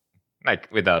 hours like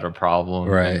without a problem.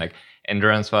 Right. And like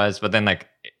endurance wise, but then like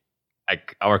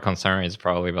our concern is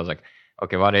probably was like,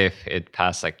 okay, what if it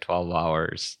passed like 12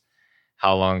 hours?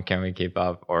 How long can we keep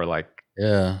up? Or like,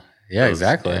 yeah,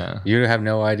 exactly. Yeah. You have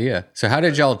no idea. So how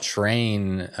did y'all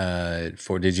train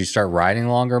did you start riding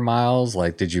longer miles?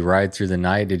 Like, did you ride through the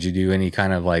night? Did you do any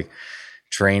kind of like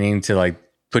training to like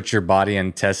put your body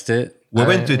and test it? We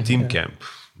went to team camp.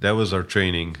 That was our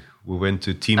training. We went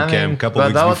to team camp a couple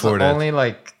weeks before that. That was only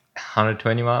like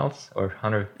 120 miles or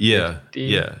 150?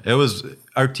 Yeah. It was,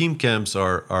 our team camps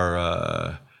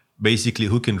are basically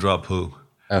who can drop who.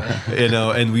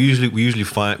 And we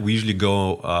usually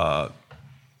go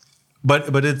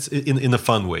But it's in a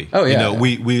fun way. Oh yeah.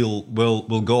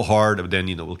 We'll go hard, but then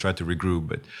we'll try to regroup.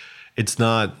 But it's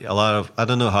not a lot of. I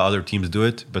don't know how other teams do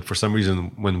it, but for some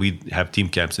reason, when we have team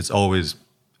camps, it's always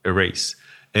a race,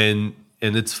 and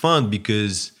it's fun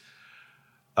because,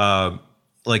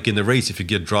 like in the race, if you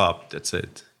get dropped, that's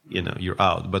it. You're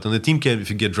out. But on the team camp,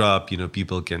 if you get dropped,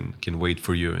 people can wait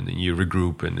for you, and then you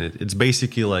regroup, and it's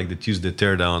basically like the Tuesday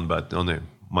teardown, but on a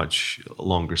much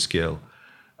longer scale.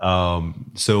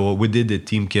 So we did the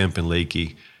team camp in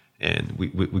Lakey, and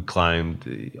we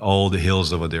climbed all the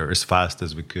hills over there as fast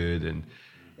as we could,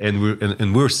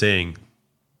 and we're saying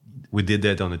we did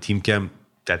that on the team camp.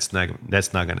 That's not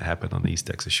going to happen on the East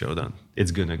Texas Showdown.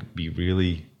 It's going to be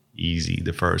really easy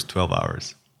the first 12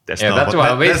 hours. That's not what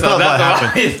happened.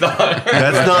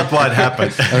 That's not what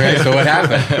happened. Okay, so what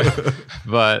happened?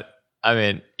 But I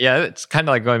mean, yeah, it's kind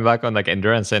of like going back on like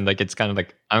endurance, and like it's kind of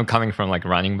like I'm coming from like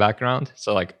running background,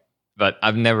 so like, but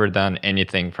I've never done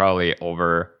anything probably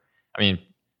over. I mean,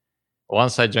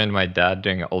 once I joined my dad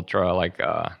doing an ultra like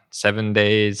 7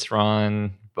 days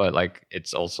run, but like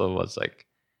it's also was like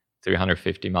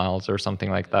 350 miles or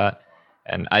something like that,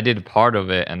 and I did part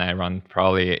of it, and I run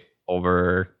probably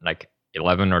over like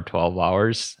 11 or 12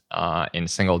 hours in a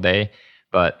single day,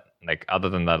 but like other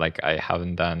than that, like I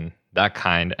haven't done that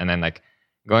kind. And then like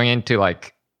going into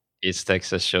like East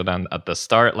Texas Showdown at the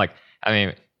start, like I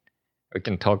mean, we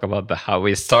can talk about how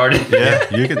we started.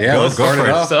 Yeah, you can go for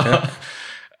it. So,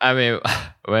 I mean,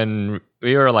 when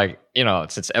we were like,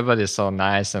 since everybody's so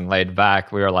nice and laid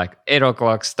back, we were like 8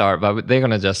 o'clock start, but they're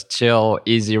gonna just chill,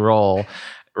 easy roll,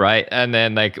 right? And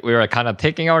then like we were kind of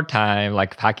taking our time,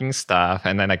 like packing stuff,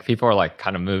 and then like people are like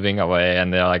kind of moving away,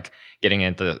 and they're like getting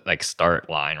into like start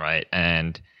line, right?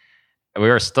 And we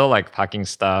were still like packing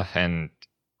stuff, and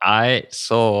I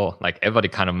saw like everybody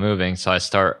kind of moving, so I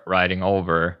start riding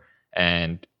over,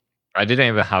 and I didn't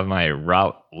even have my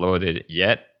route loaded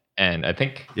yet, and I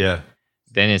think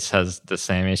Dennis has the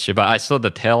same issue, but I saw the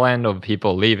tail end of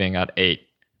people leaving at 8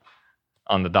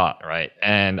 on the dot, right?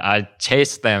 And I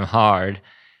chased them hard,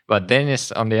 but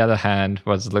Dennis, on the other hand,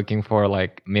 was looking for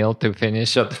like meal to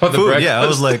finish for the breakfast. Yeah, I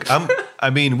was like,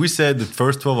 we said the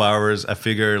first 12 hours, I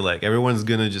figure like everyone's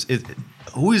gonna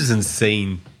who is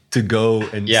insane to go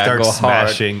and start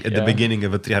smashing at the beginning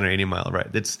of a 380 mile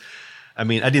ride?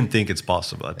 I didn't think it's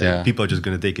possible. I think people are just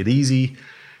gonna take it easy.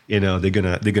 They're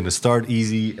gonna start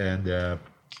easy, and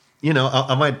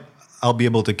I'll be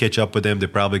able to catch up with them. They're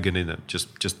probably gonna just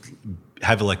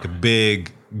have like a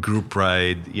big group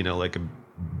ride, like a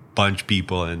bunch of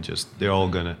people, and they're all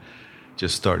gonna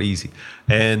just start easy.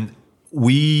 And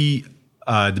we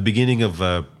at the beginning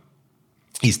of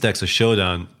East Texas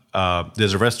Showdown,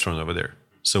 there's a restaurant over there,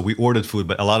 so we ordered food,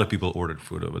 but a lot of people ordered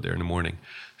food over there in the morning.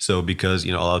 So because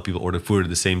a lot of people ordered food at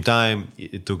the same time,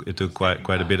 it took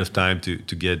quite a bit of time to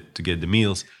get the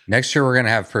meals. Next year we're gonna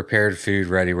have prepared food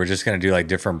ready. We're just gonna do like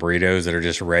different burritos that are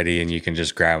just ready, and you can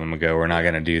just grab them and go. We're not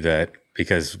gonna do that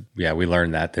because we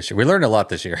learned that this year. We learned a lot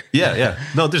this year. Yeah.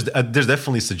 No, there's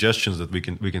definitely suggestions that we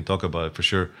can talk about it for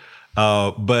sure.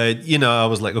 But I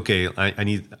was like, okay, I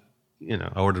need,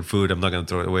 I ordered food. I'm not gonna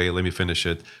throw it away. Let me finish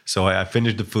it. So I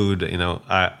finished the food.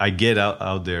 I get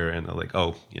out there and I'm like,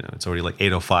 oh, it's already like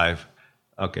 8:05.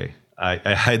 Okay,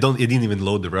 it didn't even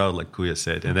load the route like Kuya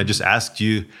said, and I just asked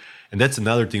you, and that's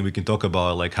another thing we can talk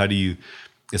about. Like, how do you,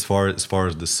 as far as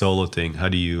the solo thing, how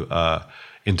do you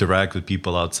interact with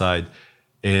people outside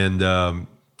and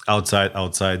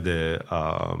outside the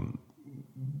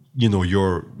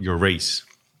your race,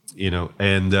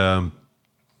 and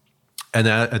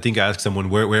I think I asked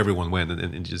someone where everyone went,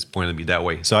 and it just pointed me that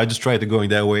way. So I just tried to going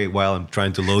that way while I'm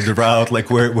trying to load the route, like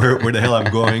where the hell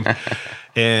I'm going.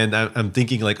 And I'm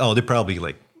thinking like, oh, they're probably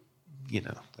like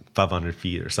 500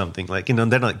 feet or something. Like, they're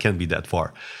not, can't be that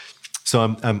far. So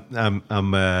and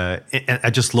I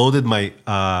just loaded my,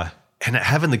 and I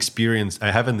haven't experienced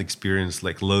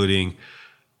like loading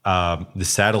the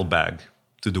saddlebag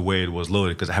to the way it was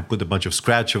loaded, because I had put a bunch of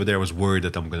scratch over there. I was worried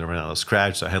that I'm going to run out of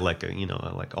scratch. So I had like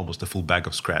like almost a full bag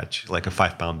of scratch, like a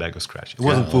 5-pound bag of scratch. It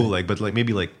wasn't full, but like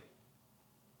maybe like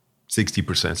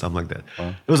 60%, something like that.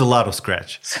 Wow. It was a lot of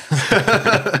scratch.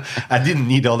 I didn't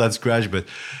need all that scratch, but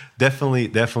definitely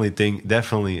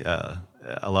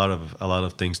a lot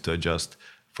of things to adjust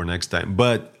for next time.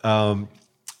 But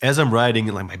as I'm riding,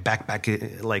 like my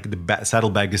backpack, like the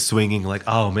saddlebag is swinging, like,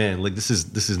 oh man, like this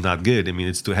is not good. I mean,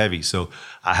 it's too heavy. So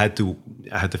I had to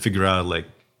figure out, like,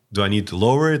 do I need to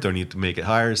lower it or need to make it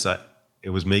higher? So it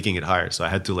was making it higher. So I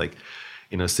had to like,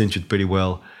 cinch it pretty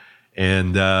well,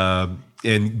 and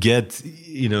get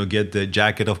the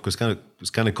jacket off, because it was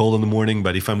kind of cold in the morning.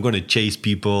 But if I'm going to chase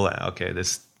people, okay,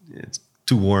 it's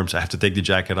too warm, so I have to take the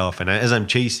jacket off. And as I'm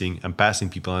chasing, I'm passing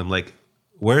people. I'm like,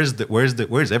 where's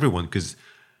everyone? Because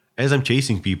as I'm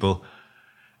chasing people,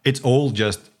 it's all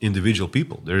just individual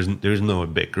people. There's no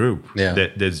big group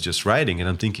that's just riding. And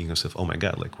I'm thinking to myself, oh my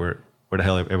God, like where the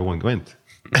hell everyone went?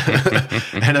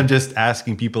 And I'm just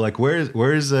asking people like, where's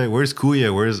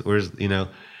Kuya? Where's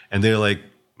and they're like,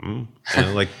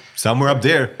 like somewhere up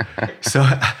there. So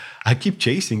I keep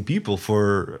chasing people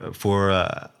for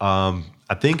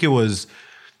I think it was,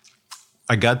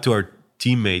 I got to our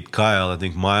teammate Kyle, I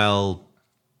think mile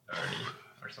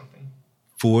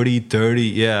 40, 30,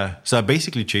 yeah. So I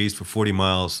basically chased for 40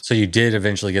 miles. So you did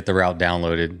eventually get the route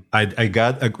downloaded. I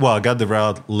got the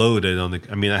route loaded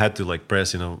I had to like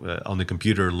press, on the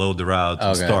computer, load the route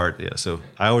and start. Yeah, so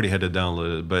I already had it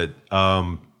downloaded. But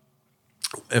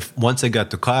once I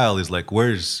got to Kyle, he's like,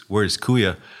 where's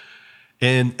Kuya?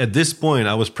 And at this point,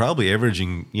 I was probably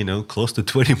averaging, close to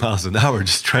 20 miles an hour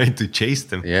just trying to chase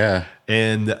them. Yeah.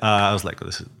 And I was like, oh,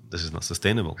 this is not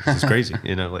sustainable. This is crazy.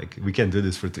 Like we can't do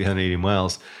this for 380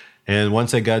 miles. And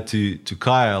once I got to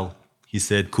Kyle, he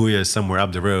said Kuya is somewhere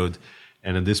up the road.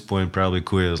 And at this point, probably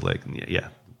Kuya was like, yeah,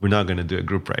 we're not going to do a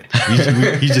group ride.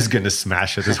 He's just going to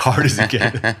smash it as hard as he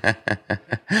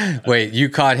can. Wait, you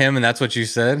caught him and that's what you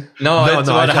said? No.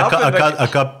 I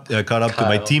caught up to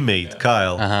my teammate,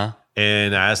 Kyle. Uh-huh.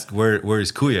 And I asked, where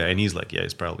is Kuya? And he's like, yeah,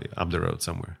 he's probably up the road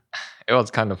somewhere. It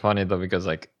was kind of funny though, because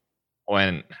like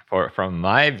from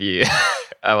my view,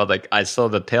 I saw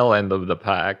the tail end of the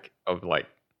pack of like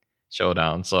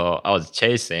Showdown. So I was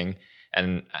chasing,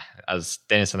 and as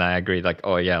Dennis and I agreed, like,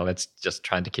 oh yeah, let's just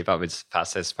try to keep up with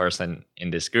fastest person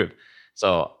in this group.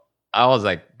 So I was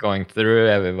like going through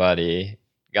everybody,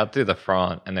 got to the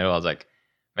front, and there was like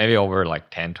maybe over like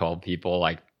 10, 12 people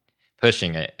like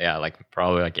pushing it. Yeah, like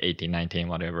probably like 18, 19,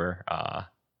 whatever,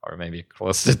 or maybe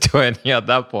close to 20 at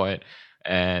that point.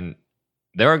 And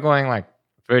they were going like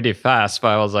pretty fast, but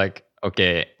I was like,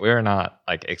 okay, we're not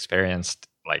like experienced,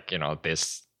 like,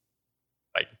 this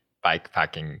like bike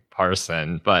packing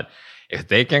person, but if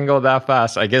they can go that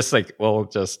fast, I guess like we'll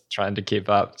just trying to keep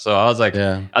up. So I was like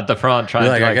at the front trying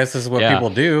to I guess this is what people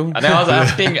do. And then I was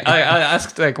asking, I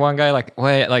asked like one guy like,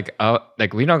 wait, like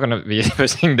we're not gonna be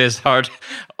pushing this hard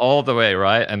all the way,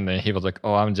 right? And then he was like,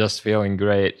 oh, I'm just feeling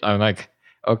great. I'm like,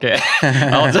 okay.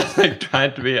 I was just like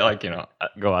trying to be like,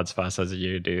 go as fast as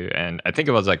you do. And I think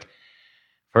it was like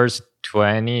first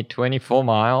 24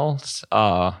 miles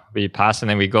we passed, and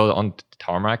then we go on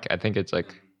tarmac. I think it's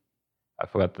like, I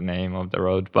forgot the name of the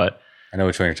road, but I know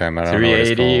which one you're talking about.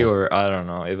 380 or I don't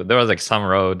know. There was like some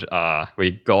road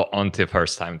we go onto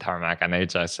first time tarmac, and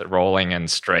it's just rolling and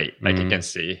straight. Like you can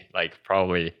see like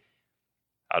probably,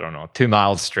 I don't know, 2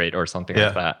 miles straight or something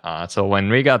like that. So when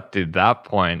we got to that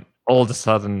point, all of a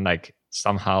sudden, like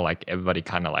somehow like everybody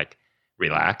kind of like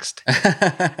relaxed.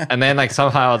 And then like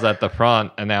somehow I was at the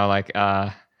front, and they were like,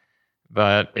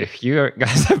 but if you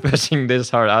guys are pushing this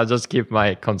hard, I'll just keep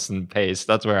my constant pace.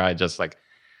 That's where I just like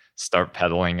start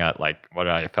pedaling at like what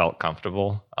I felt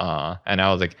comfortable. And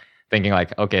I was like thinking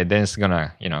like, okay, then it's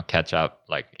gonna, catch up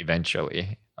like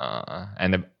eventually.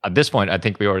 And at this point, I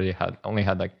think we only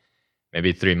had like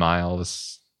maybe 3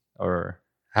 miles or.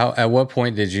 At what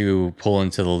point did you pull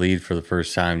into the lead for the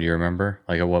first time? Do you remember?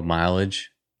 Like at what mileage?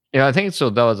 Yeah, I think so.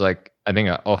 That was like, I think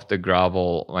off the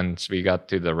gravel once we got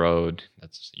to the road.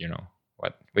 That's,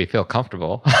 what we feel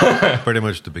comfortable. Pretty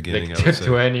much the beginning, like I would say.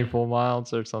 24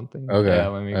 miles or something. Okay. Yeah,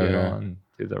 when we get on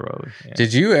to the road. Yeah.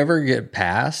 Did you ever get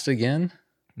passed again?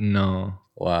 No.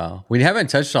 Wow. We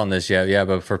haven't touched on this yet. Yeah,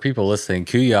 but for people listening,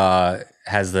 Kuya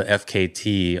has the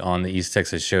FKT on the East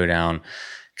Texas Showdown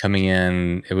coming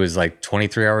in. It was like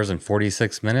 23 hours and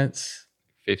 46 minutes.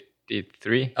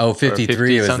 53? Oh,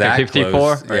 53. It was that 54?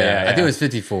 close. Yeah, I think it was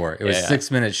 54. It was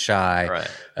 6 minutes shy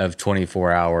of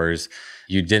 24 hours.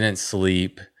 You didn't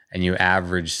sleep and you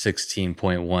averaged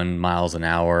 16.1 miles an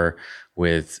hour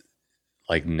with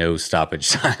like no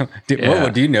stoppage time.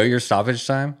 Do you know your stoppage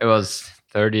time? It was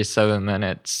 37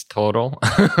 minutes total.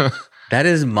 That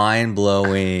is mind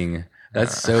blowing.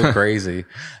 That's so crazy.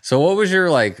 So what was your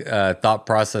like thought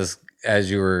process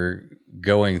as you were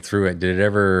going through it? Did it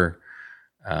ever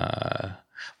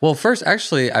well, first,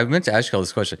 actually, I meant to ask you all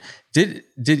this question. Did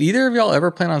either of y'all ever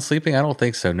plan on sleeping? I don't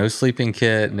think so. No sleeping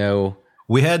kit, no.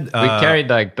 We carried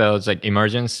like those like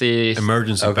emergency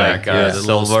pack, the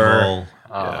little silver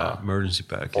small, emergency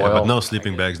pack, but no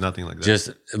sleeping bags, nothing like that.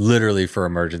 Just literally for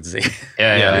emergency.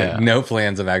 Yeah. No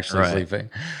plans of actually sleeping.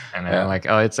 And then like,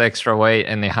 oh, it's extra weight,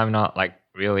 and they have not like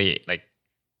really like,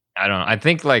 I don't know. I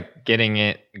think like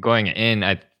going in,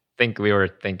 I think we were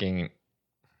thinking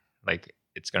like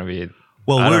it's gonna be.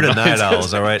 Well, we're the night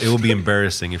owls, all right? It would be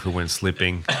embarrassing if we went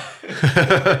sleeping.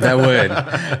 That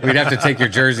would. We'd have to take your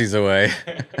jerseys away.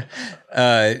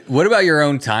 What about your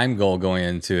own time goal going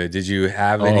into it? Did you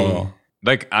have any?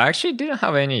 Like, I actually didn't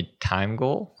have any time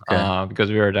goal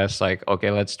because we were just like, okay,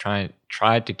 let's try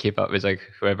to keep up with like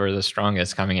whoever the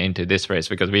strongest coming into this race,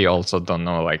 because we also don't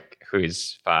know like who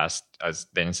is fast, as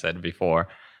Dennis said before.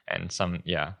 And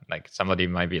like somebody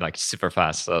might be like super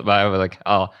fast. So, but I was like,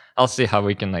 I'll see how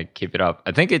we can like keep it up.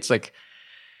 I think it's like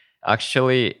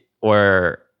actually,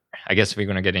 or I guess we're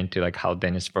gonna get into like how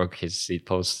Dennis broke his seat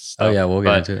post stuff. Oh yeah, we'll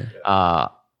get into it.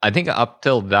 I think up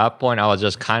till that point, I was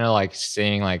just kind of like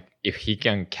seeing like if he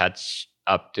can catch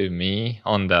up to me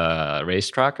on the race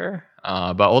tracker.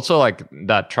 But also like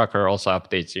that tracker also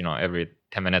updates, every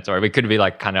 10 minutes, or we could be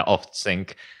like kind of off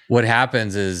sync. What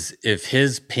happens is if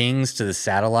his pings to the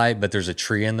satellite, but there's a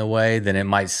tree in the way, then it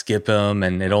might skip him,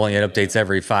 and it only updates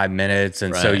every 5 minutes.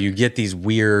 And so you get these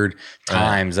weird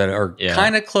times that are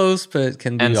kind of close, but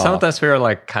can be off. sometimes we are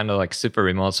like kind of like super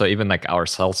remote. So even like our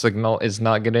cell signal is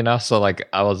not good enough. So like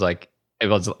I was like, it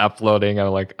was uploading.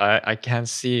 I'm like, I can't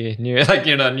see new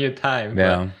time.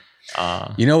 Yeah.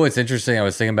 You know what's interesting? I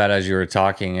was thinking about as you were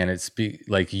talking, and it's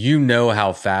like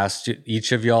how fast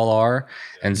each of y'all are,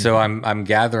 and so I'm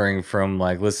gathering from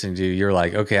like listening to you. You're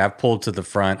like, okay, I've pulled to the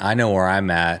front. I know where I'm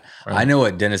at. Right. I know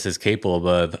what Dennis is capable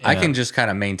of. I can just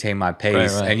kind of maintain my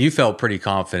pace. Right. And you felt pretty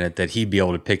confident that he'd be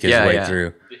able to pick his way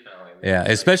through. Yeah,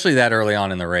 especially that early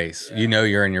on in the race. Yeah.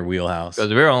 You're in your wheelhouse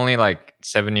because we're only like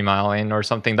 70 mile in or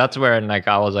something. That's where like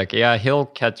I was like, yeah, he'll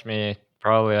catch me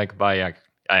probably like by like.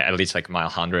 At least like mile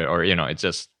 100, or it's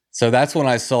just. So that's when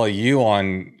I saw you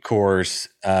on course,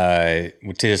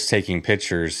 just taking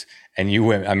pictures, and you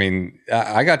went. I mean,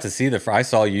 I got to see I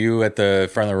saw you at the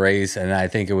front of the race, and I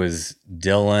think it was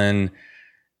Dylan,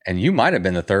 and you might have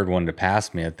been the third one to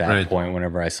pass me at that point.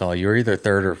 Whenever I saw you, were either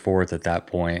third or fourth at that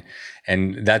point,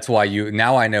 and that's why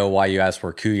now I know why you asked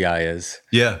where Kuya is.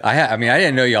 Yeah, I mean, I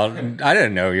didn't know y'all. I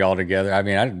didn't know y'all together. I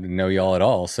mean, I didn't know y'all at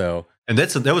all. So. And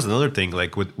that was another thing,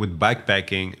 like with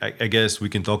backpacking, I guess we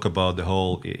can talk about the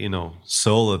whole,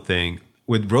 solo thing.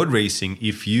 With road racing,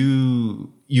 if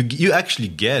you actually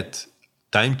get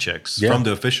time checks from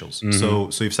the officials.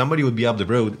 Mm-hmm. So if somebody would be up the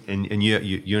road and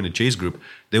you're in a chase group,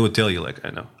 they would tell you like,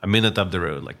 I know, a minute up the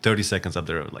road, like 30 seconds up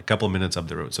the road, like a couple of minutes up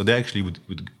the road. So they actually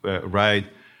would ride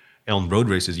on road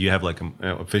races. You have like an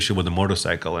official with a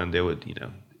motorcycle, and they would,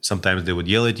 sometimes they would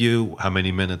yell at you how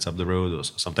many minutes up the road, or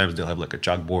sometimes they'll have like a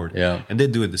chalkboard. Yeah. And they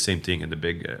do it the same thing in the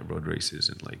big road races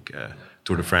and like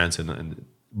Tour de France.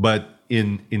 But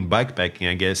in bikepacking,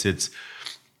 I guess it's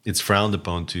frowned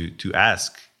upon to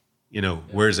ask,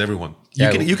 where's everyone?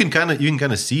 You can kind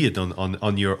of see it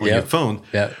on your phone.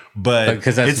 Yeah. But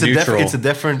because that's neutral. It's a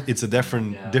different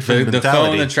mentality. The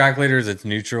phone, the track leaders, it's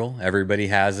neutral. Everybody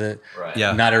has it. Right.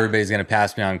 Yeah. Not everybody's going to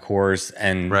pass me on course,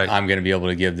 and I'm going to be able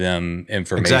to give them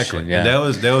information. Exactly. Yeah.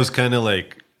 And that was kind of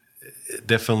like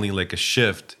definitely like a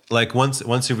shift. Like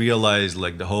once you realize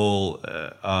like the whole,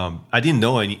 I didn't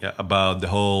know any about the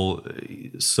whole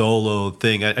solo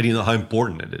thing. I didn't know how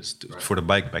important it is for the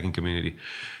bikepacking community.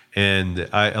 And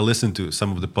I listened to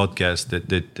some of the podcasts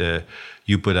that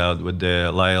you put out with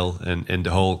Lyle and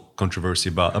the whole controversy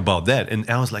about that. And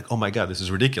I was like, oh my God, this is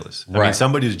ridiculous. I mean,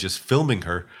 somebody's just filming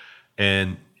her,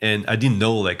 and I didn't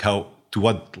know like to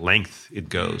what length it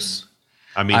goes.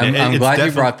 I mean, I'm glad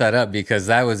you brought that up, because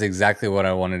that was exactly what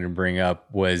I wanted to bring up.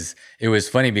 It was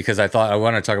funny because I thought I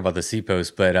want to talk about the C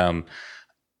post, but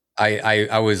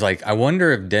I was like, I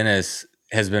wonder if Dennis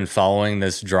has been following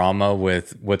this drama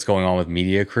with what's going on with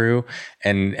Media Crew,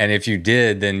 and if you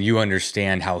did, then you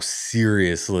understand how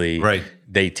seriously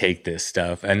they take this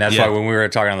stuff, and that's why when we were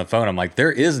talking on the phone, I'm like,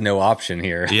 there is no option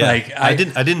here. Yeah. Like I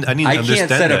didn't understand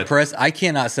that. I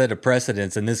cannot set a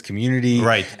precedence in this community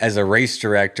as a race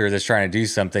director that's trying to do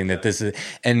something that this is.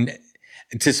 And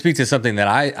to speak to something that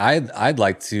I'd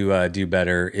like to do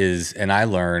better is, and I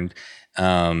learned.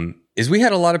 Is we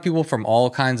had a lot of people from all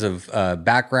kinds of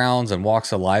backgrounds and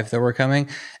walks of life that were coming.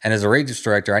 And as a race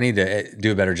director, I need to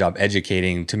do a better job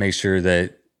educating to make sure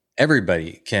that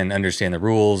everybody can understand the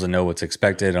rules and know what's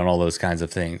expected and all those kinds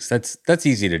of things. That's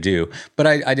easy to do, but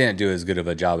I didn't do as good of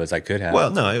a job as I could have.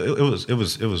 Well, no, it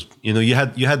was, you know, you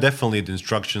had definitely the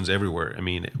instructions everywhere. I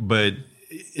mean, but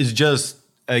it's just,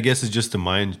 I guess it's just the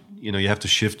mind, you know, you have to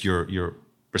shift your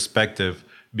perspective.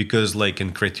 Because like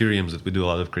in criteriums, that we do a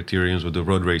lot of criteriums with the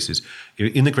road races.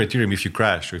 In the criterium, if you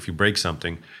crash or if you break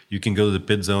something, you can go to the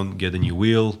pit zone, get a new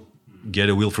wheel, get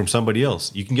a wheel from somebody else.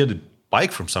 You can get a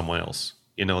bike from someone else.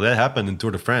 You know, that happened in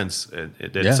Tour de France.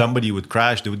 That somebody would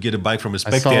crash, they would get a bike from a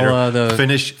spectator. I saw,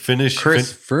 finish.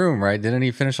 Chris Froome, right? Didn't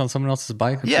he finish on someone else's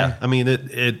bike? Yeah, I mean,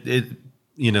 it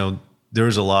you know,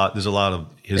 there's a lot of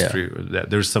history.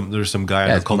 There's some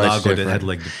guy in Colnago that had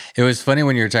like. It was funny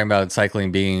when you were talking about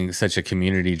cycling being such a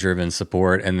community-driven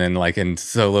sport, and then like in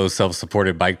solo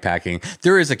self-supported bike packing,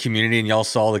 there is a community, and y'all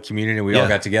saw the community, and we all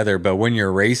got together. But when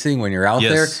you're racing, when you're out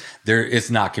there, it's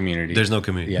not community. There's no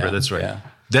community. Yeah, that's right. Yeah.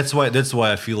 That's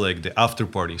why I feel like the after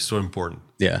party is so important.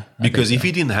 Yeah, because if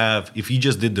you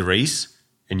just did the race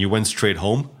and you went straight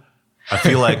home, I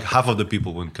feel like half of the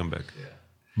people wouldn't come back. Yeah.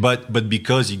 But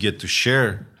because you get to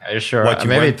share, are you sure? What you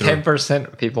maybe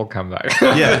 10% people come back.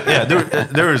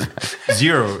 There is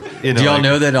zero. You know, do y'all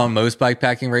know that on most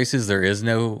bikepacking races there is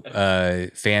no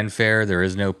fanfare, there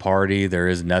is no party, there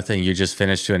is nothing. You just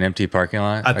finish to an empty parking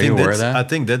lot. Are you aware of that? I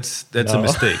think that's a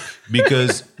mistake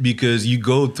because you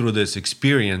go through this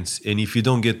experience, and if you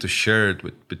don't get to share it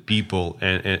with people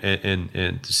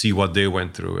and to see what they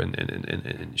went through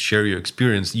and share your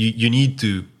experience, you need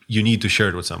to share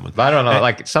it with someone. But I don't know,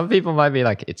 like some people might be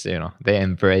like, it's, you know, they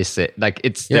embrace it. Like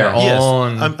it's their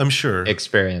own I'm sure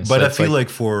experience. But so I feel like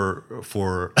for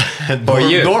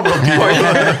normal people,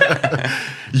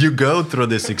 you go through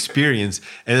this experience.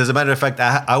 And as a matter of fact,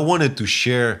 I wanted to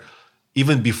share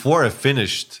even before I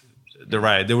finished the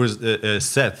ride. There was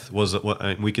Seth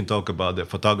we can talk about the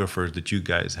photographers that you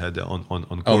guys had on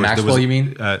course. Oh, Maxwell, you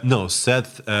mean? No,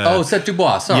 Seth. Seth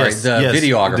Dubois. Sorry, yes,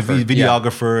 videographer. The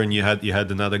videographer, and you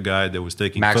had another guy that was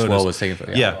taking Maxwell photos. was taking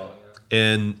photos. Yeah,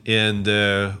 and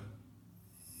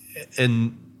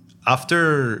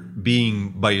after being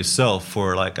by yourself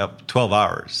for like up 12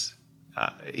 hours,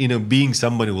 you know, being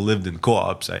someone who lived in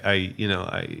co-ops, I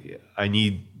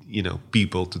need, you know,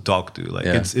 people to talk to. Like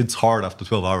it's hard after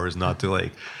 12 hours not to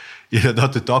like, you know,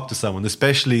 not to talk to someone,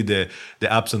 especially the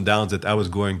ups and downs that I was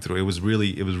going through. It was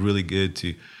really good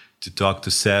to talk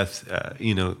to Seth,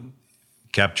 you know,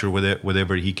 capture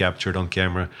whatever he captured on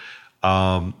camera.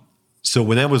 So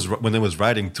when I was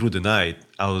riding through the night,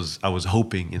 I was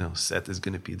hoping, you know, Seth is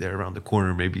going to be there around the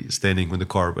corner, maybe standing with the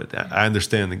car, but I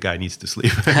understand the guy needs to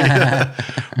sleep.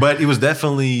 But it was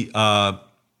definitely,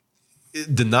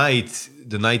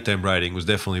 the nighttime riding was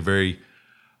definitely very,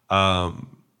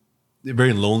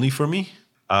 very lonely for me.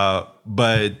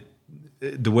 But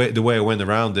the way I went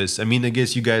around this, I mean, I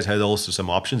guess you guys had also some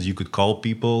options. You could call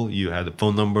people. You had a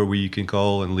phone number where you can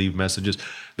call and leave messages.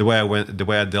 The way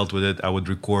I dealt with it, I would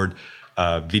record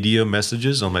video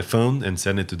messages on my phone and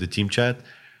send it to the team chat,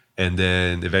 and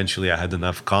then eventually I had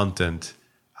enough content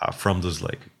from those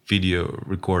like video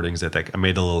recordings that I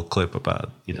made a little clip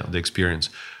about, you know, the experience.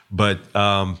 But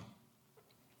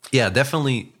yeah,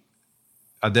 definitely,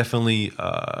 I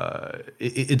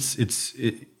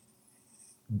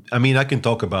mean, I can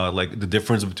talk about like the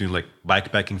difference between like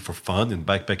bikepacking for fun and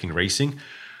bikepacking racing.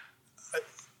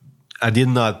 I did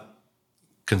not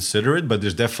consider it, but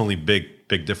there's definitely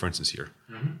big differences here.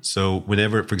 Mm-hmm. So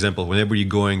whenever you're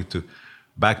going to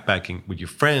backpacking with your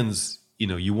friends,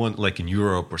 you want like in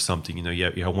Europe or something, you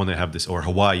want to have this, or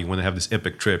Hawaii, you want to have this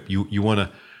epic trip. You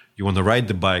want to ride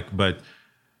the bike, but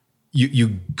you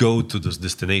go to those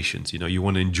destinations. You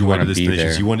want to enjoy the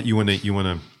destinations. You want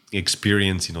to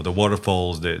experience, the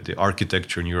waterfalls, the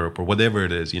architecture in Europe, or whatever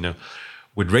it is.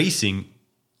 With racing,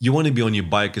 you want to be on your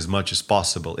bike as much as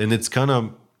possible, and it's kind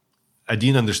of, I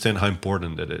didn't understand how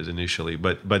important that is initially,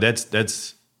 but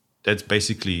that's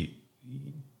basically,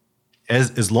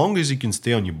 as long as you can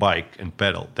stay on your bike and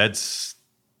pedal, that's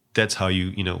how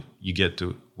you get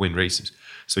to win races.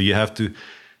 So you have to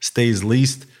stay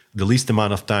the least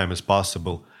amount of time as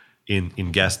possible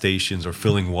in gas stations or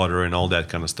filling water and all that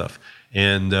kind of stuff.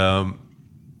 And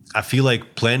I feel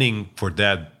like planning for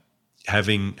that,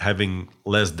 having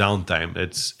less downtime,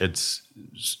 it's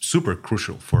super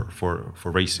crucial for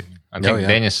racing. I think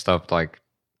Dennis stopped like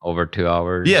over 2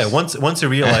 hours. Yeah, once I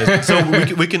realized. So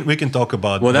we can talk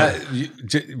about. Well,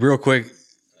 real quick,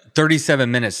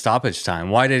 37-minute stoppage time.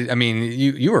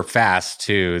 You were fast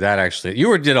too. That actually,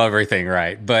 did everything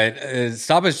right. But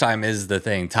stoppage time is the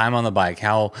thing. Time on the bike.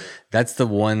 That's the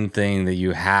one thing that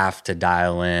you have to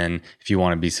dial in if you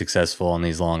want to be successful on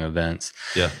these long events.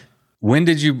 Yeah.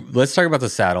 Let's talk about the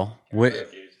saddle. When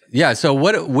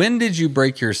did you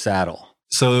break your saddle?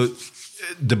 So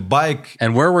the bike.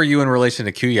 And where were you in relation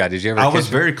to Kuya? Did you ever? I was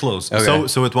very close. Okay.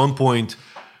 So at one point,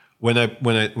 when I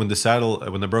broke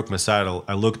my saddle,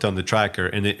 I looked on the tracker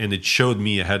and it showed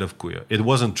me ahead of Kuya. It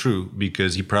wasn't true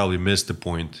because he probably missed the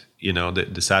point.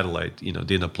 The satellite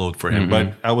didn't upload for him,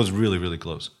 but I was really, really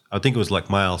close. I think it was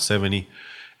like mile 70.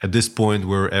 At this point,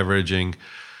 we're averaging.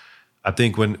 I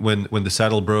think when the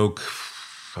saddle broke,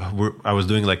 I was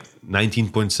doing like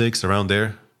 19.6 around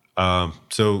there.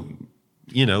 So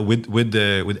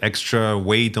with extra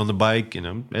weight on the bike,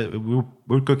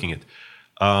 we're cooking it.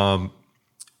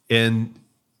 And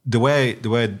the way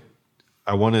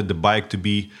I wanted the bike to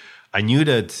be, I knew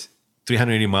that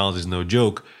 380 miles is no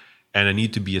joke, and I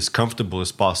need to be as comfortable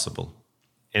as possible.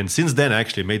 And since then, I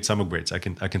actually made some upgrades. I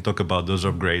can talk about those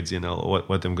upgrades,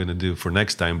 what I'm going to do for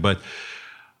next time. But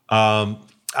I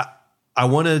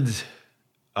wanted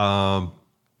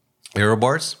aero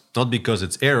bars, not because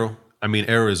it's aero. I mean,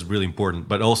 aero is really important,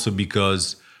 but also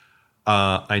because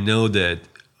I know that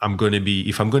if I'm going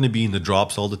to be in the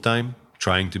drops all the time,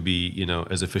 trying to be,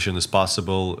 as efficient as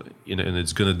possible, and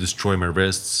it's going to destroy my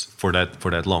wrists for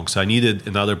that long. So I needed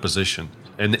another position,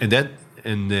 and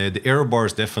the aero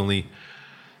bars definitely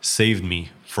saved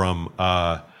me from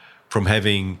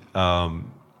having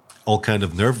all kind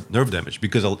of nerve damage,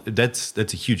 because that's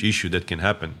a huge issue that can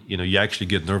happen. You actually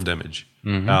get nerve damage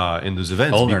in those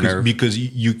events because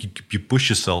you push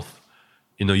yourself.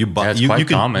 It's quite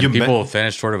common. People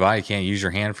finish Tour de Vai, you can't use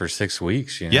your hand for 6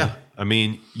 weeks. Yeah, I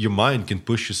mean, your mind can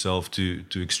push yourself to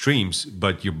extremes,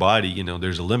 but your body,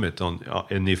 there's a limit on.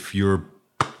 And if you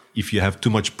have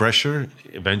too much pressure,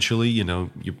 eventually,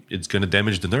 it's going to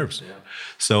damage the nerves. Yeah.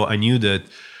 So I knew that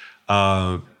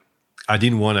I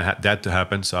didn't want that to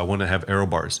happen. So I want to have aero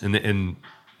bars, and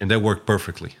that worked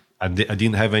perfectly. I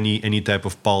didn't have any type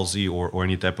of palsy or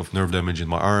any type of nerve damage in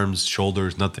my arms,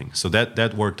 shoulders, nothing. So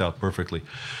that worked out perfectly.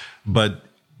 But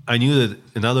I knew that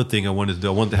another thing I wanted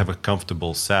to have a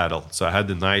comfortable saddle. So I had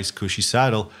the nice cushy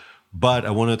saddle, but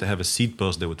I wanted to have a seat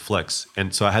post that would flex.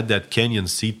 And so I had that Canyon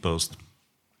seat post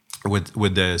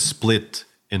with the split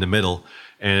in the middle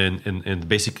and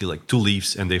basically like two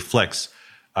leaves, and they flex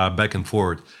back and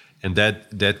forward. And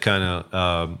that kind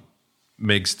of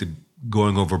makes the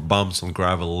going over bumps on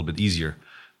gravel a little bit easier.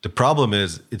 The problem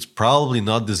is it's probably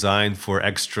not designed for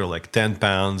extra like 10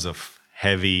 pounds of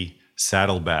heavy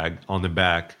saddlebag on the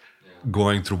back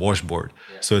going through washboard.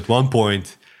 Yeah. So at one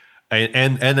point,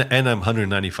 and I'm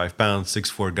 195 pounds,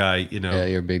 6'4" guy,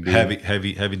 you're a big dude.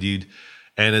 heavy dude.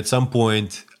 And at some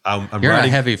point, I'm you're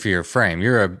riding, not heavy for your frame.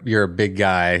 You're a big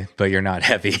guy, but you're not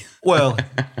heavy. Well.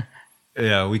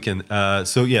 Yeah, we can.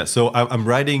 So I'm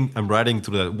riding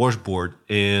through that washboard,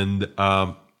 and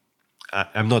I'm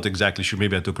not exactly sure.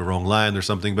 Maybe I took a wrong line or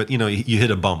something. But you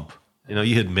hit a bump.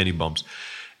 You hit many bumps,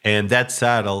 and that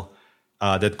saddle,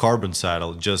 that carbon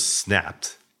saddle, just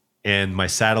snapped, and my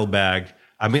saddlebag.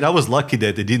 I mean, I was lucky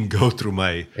that it didn't go through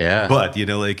my butt.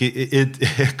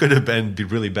 It could have been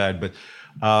really bad, but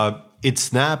it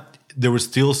snapped. There were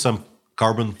still some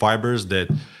carbon fibers that.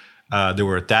 They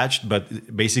were attached,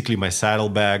 but basically my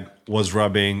saddlebag was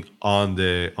rubbing on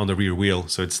the rear wheel,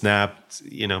 so it snapped.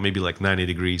 Maybe like 90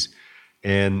 degrees,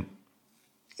 and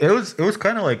it was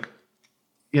kind of like,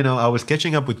 I was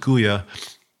catching up with Kuya,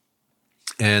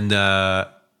 and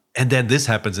then this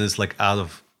happens, and it's like out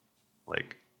of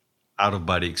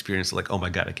body experience. Like, oh my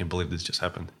god, I can't believe this just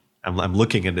happened. I'm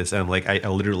looking at this and I'm like, I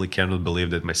literally cannot believe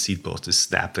that my seat post is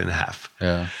snapped in half.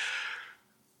 Yeah.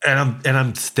 And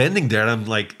I'm standing there and I'm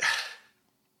like,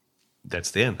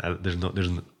 that's the end.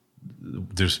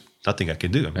 There's nothing I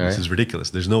can do. I mean, This is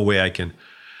ridiculous. There's no way I can.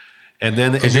 And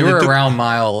then Because you were around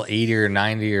mile 80 or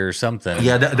 90 or something.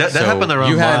 Yeah, that happened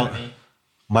around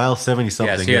mile 70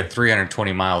 something. Yeah, so you had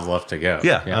 320 miles left to go.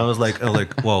 Yeah. I was like,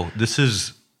 whoa, this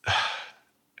is.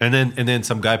 And then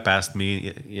some guy passed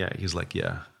me. Yeah, he's like,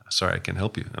 yeah, sorry, I can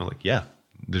help you. I'm like, yeah,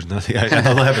 there's nothing. I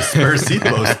don't have a spare seat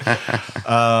post.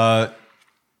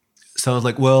 So I was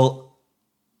like, well,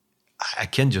 I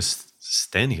can't just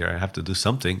stand here. I have to do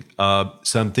something.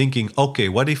 So I'm thinking, okay,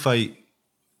 what if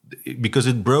because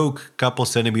it broke a couple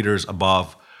centimeters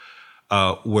above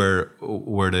where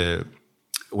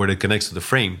it connects to the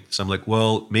frame. So I'm like,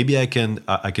 well, maybe I can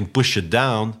push it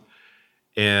down,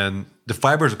 and the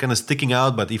fibers are kind of sticking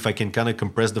out. But if I can kind of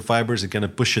compress the fibers and kind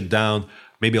of push it down,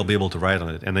 maybe I'll be able to ride on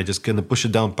it. And I just kind of push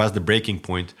it down past the breaking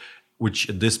point, which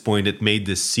at this point it made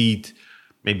the seat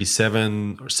maybe 6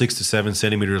 to 7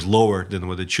 centimeters lower than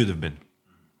what it should have been.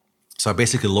 So I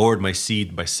basically lowered my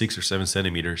seat by 6 or 7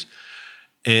 centimeters.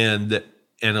 And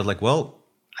I was like, well,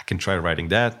 I can try riding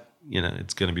that.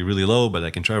 It's going to be really low, but I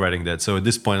can try riding that. So at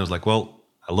this point, I was like, well,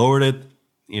 I lowered it.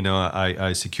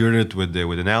 I secured it with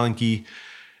an Allen key,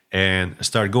 and I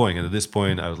started going. And at this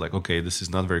point, I was like, okay, this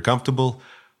is not very comfortable,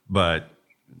 but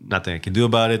nothing I can do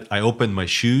about it. I opened my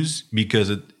shoes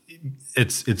because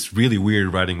it's really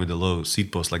weird riding with a low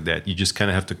seat post like that. You just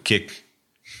kind of have to kick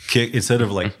instead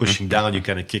of like pushing down. You're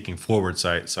kind of kicking forward.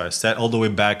 So I sat all the way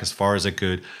back as far as I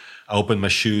could. I opened my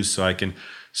shoes so I can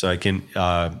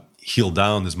heel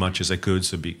down as much as I could.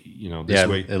 So this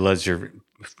way it lets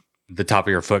the top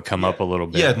of your foot come up a little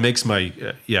bit. Yeah, it makes my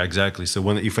exactly. So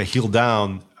if I heel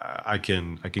down, I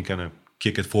can kind of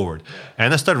kick it forward.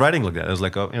 And I started riding like that. I was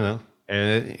like,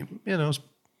 it's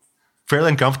fairly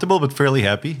uncomfortable but fairly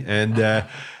happy. And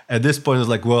at this point, I was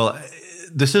like, well,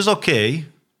 this is okay,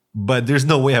 but there's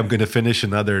no way I'm going to finish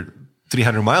another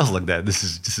 300 miles like that. This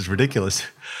is ridiculous.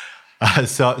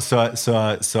 So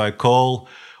I call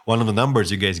one of the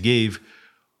numbers you guys gave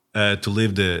to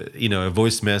leave a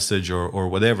voice message or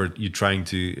whatever you're trying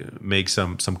to make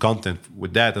some content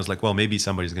with that. I was like, well, maybe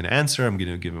somebody's going to answer. I'm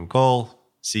going to give them a call,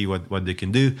 see what they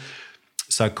can do.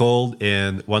 So I called,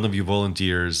 and one of you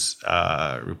volunteers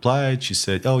replied. She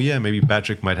said, "Oh yeah, maybe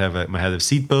Patrick might have a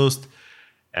seat post,"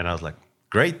 and I was like,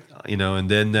 "Great," And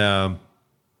then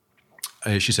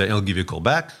she said, "I'll give you a call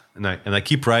back," and I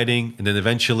keep writing, and then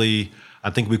eventually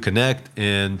I think we connect,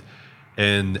 and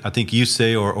I think you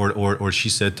say or she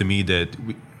said to me that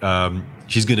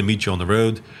she's going to meet you on the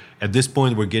road. At this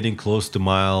point, we're getting close to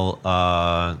mile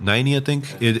 90, I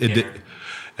think.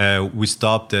 We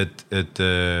stopped at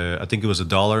I think it was a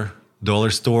dollar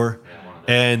store,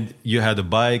 and you had a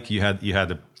bike. You had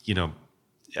a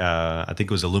I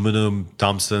think it was aluminum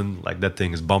Thompson, like that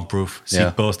thing is bomb proof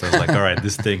seat post. I was like, all right,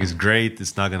 this thing is great.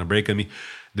 It's not gonna break on me.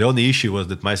 The only issue was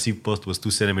that my seat post was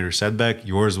 2 centimeters setback.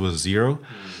 Yours was 0,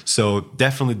 so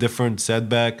definitely different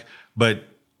setback, but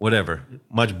whatever,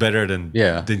 much better than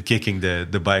kicking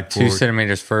the bike forward. 2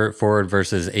 centimeters forward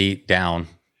versus 8 down.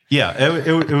 Yeah,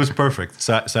 it was perfect.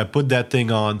 So I put that thing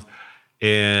on,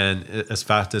 and as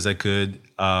fast as I could,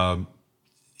 and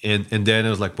then I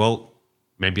was like, well,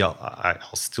 maybe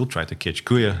I'll still try to catch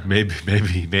Kuya. Maybe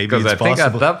because it's I think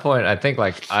possible. at that point, I think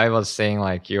like I was saying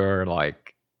like you're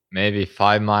like maybe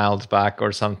 5 miles back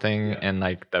or something, and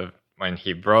like when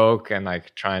he broke and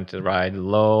like trying to ride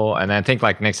low, and I think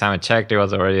like next time I checked, it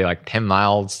was already like 10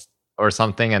 miles or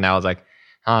something, and I was like,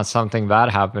 something bad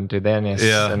happened to Dennis.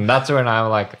 Yeah. And that's when I'm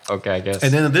like, okay, I guess.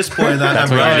 And then at this point, I'm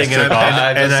riding, and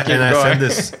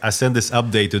I send this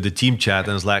update to the team chat,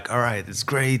 and I was like, all right, it's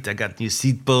great. I got new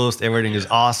seat post. Everything is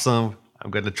awesome.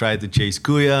 I'm going to try to chase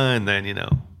Kuya, and then,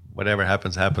 whatever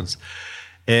happens.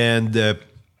 And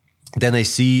then I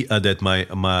see that my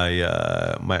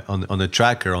on the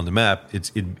tracker on the map,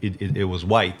 it was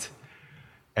white.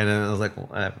 And then I was like, well,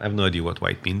 I have no idea what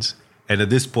white means. And at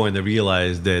this point, I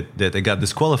realized that I got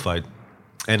disqualified,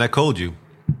 and I called you,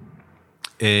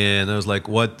 and I was like,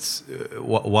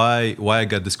 why I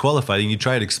got disqualified? And you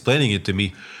tried explaining it to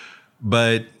me,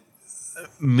 but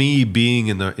me being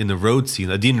in the road scene,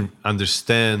 I didn't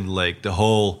understand like the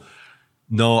whole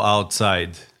no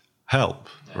outside help.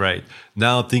 Right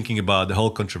now, thinking about the whole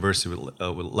controversy with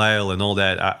Lyle and all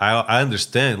that, I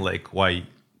understand like why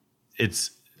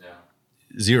it's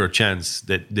zero chance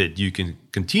that you can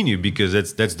continue, because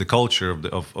that's the culture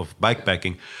of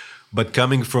bikepacking. But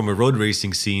coming from a road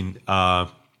racing scene, I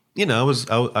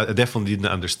definitely didn't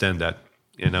understand that,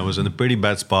 and I was in a pretty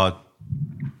bad spot.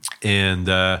 And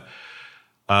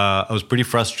I was pretty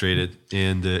frustrated.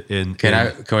 And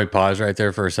Can we pause right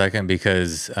there for a second?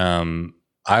 Because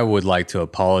I would like to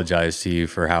apologize to you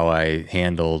for how I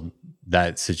handled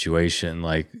that situation.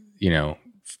 Like,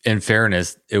 in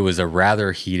fairness, it was a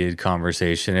rather heated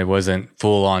conversation. It wasn't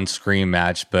full on scream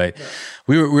match, but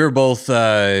we were both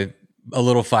a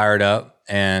little fired up.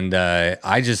 And I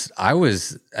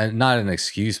was not an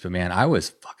excuse, but man, I was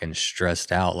fucking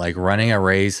stressed out, like running a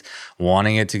race,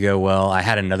 wanting it to go well. I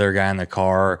had another guy in the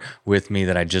car with me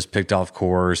that I just picked off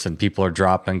course, and people are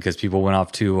dropping because people went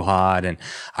off too hot. And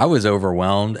I was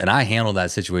overwhelmed, and I handled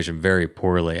that situation very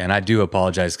poorly. And I do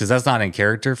apologize because that's not in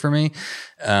character for me.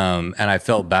 And I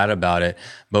felt bad about it.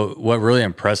 But what really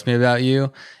impressed me about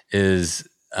you is,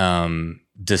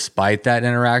 despite that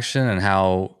interaction and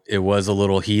how it was a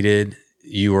little heated,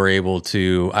 you were able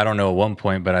to, I don't know at one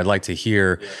point, but I'd like to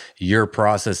hear your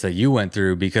process that you went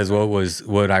through, because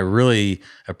what I really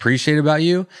appreciate about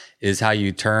you is how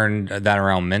you turned that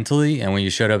around mentally. And when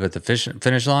you showed up at the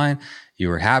finish line, you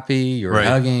were happy, you were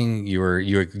hugging,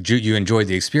 you enjoyed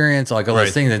the experience, like all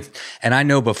those things. And I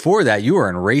know before that you were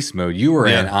in race mode, you were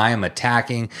in I am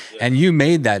attacking, and you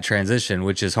made that transition,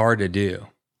 which is hard to do.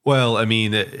 Well, I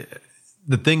mean,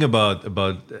 the thing about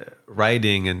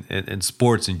riding and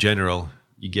sports in general,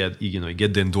 you get the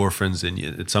endorphins,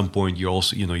 and at some point you're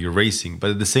also you're racing.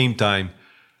 But at the same time,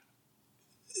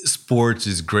 sports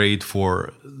is great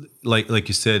for like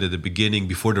you said at the beginning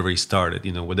before the race started.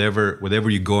 Whatever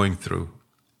you're going through,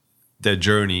 that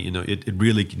journey, it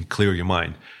really can clear your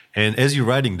mind. And as you're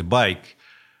riding the bike,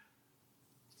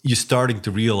 you're starting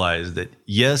to realize that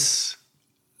yes,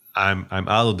 I'm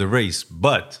out of the race,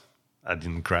 but I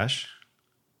didn't crash.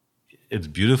 It's a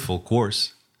beautiful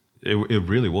course. It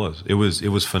really was. It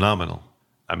was phenomenal.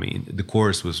 I mean, the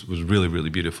course was really, really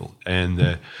beautiful,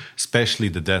 and especially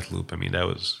the death loop. I mean, that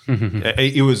was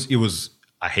it was.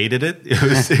 I hated it.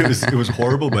 It was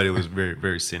horrible, but it was very,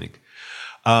 very scenic.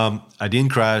 I didn't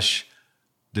crash.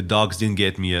 The dogs didn't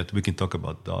get me yet. We can talk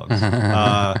about dogs.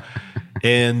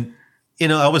 And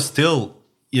I was still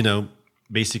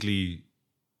basically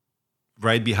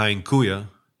right behind Kuya.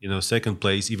 Second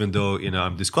place, even though,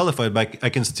 I'm disqualified, but I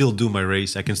can still do my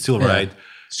race. I can still ride.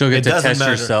 Still get to test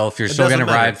yourself. You're still going to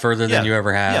ride further than you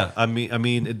ever have. Yeah, I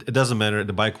mean, it doesn't matter.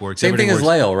 The bike works. Same thing as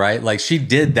Lael, right? Like she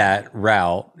did that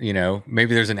route.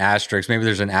 Maybe there's an asterisk. Maybe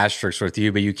there's an asterisk with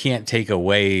you, but you can't take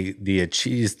away the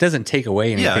achievement. It doesn't take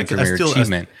away anything from your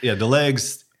achievement. The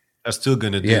legs are still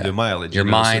going to do the mileage. Your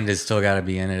mind has still got to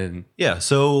be in it. Yeah.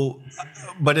 So,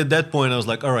 but at that point, I was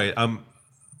like, all right,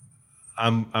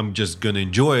 I'm just gonna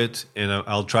enjoy it, and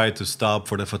I'll try to stop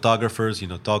for the photographers.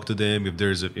 Talk to them. If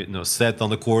there's a set on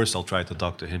the course, I'll try to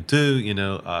talk to him too.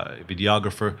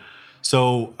 Videographer.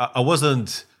 So I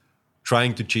wasn't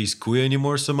trying to chase Kuya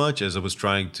anymore so much as I was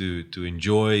trying to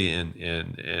enjoy and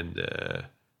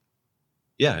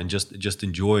just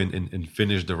enjoy and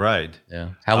finish the ride. Yeah.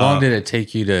 How long did it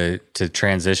take you to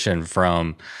transition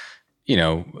from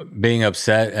being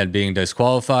upset at being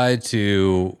disqualified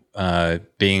to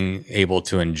being able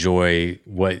to enjoy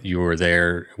what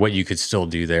you could still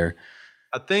do there?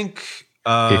 I think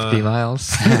 50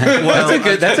 miles. Well,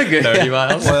 that's a good 30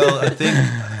 miles. Well, I think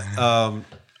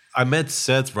I met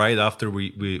Seth right after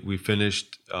we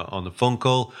finished on the phone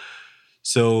call.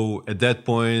 So at that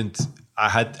point,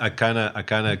 I kind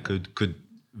of could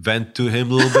vent to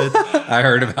him a little bit. I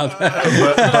heard about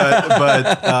that.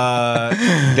 but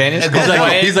Dennis,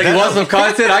 he's like, you want some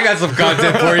content? I got some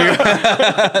content for you.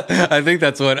 I think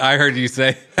that's what I heard you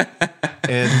say.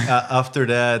 And after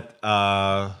that,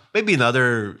 maybe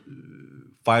another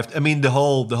 5. I mean, the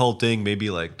whole thing, maybe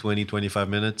like 20, 25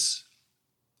 minutes.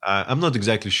 I'm not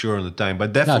exactly sure on the time,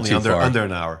 but definitely under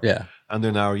an hour. Yeah, under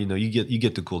an hour. You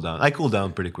get to cool down. I cool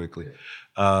down pretty quickly.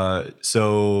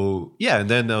 So yeah, and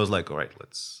then I was like, all right,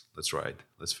 let's ride,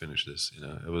 let's finish this.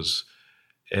 It was,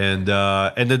 and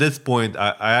at this point,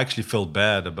 I actually felt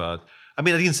bad about. I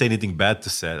mean, I didn't say anything bad to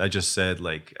Seth. I just said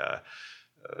like,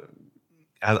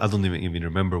 I don't even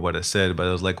remember what I said, but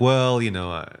I was like, well,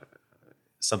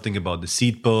 something about the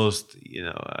seat post.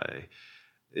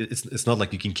 It's not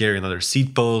like you can carry another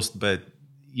seat post, but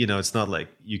it's not like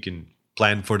you can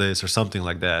plan for this or something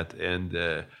like that,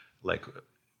 and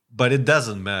but it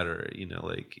doesn't matter,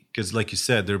 because like you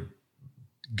said,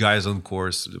 guys on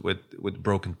course with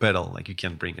broken pedal. Like you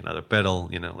can't bring another pedal.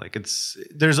 Like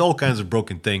there's all kinds of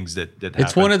broken things that happen.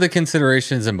 It's one of the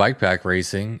considerations in bike pack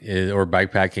racing or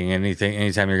bike packing.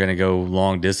 Anytime you're going to go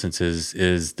long distances,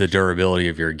 is the durability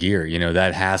of your gear.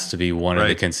 That has to be one of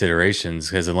the considerations,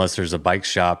 because unless there's a bike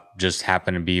shop just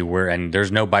happen to be and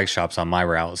there's no bike shops on my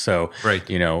route, so right.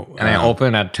 And they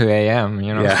open at 2 a.m.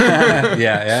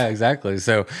 Yeah, exactly.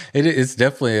 So it's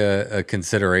definitely a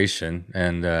consideration.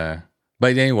 And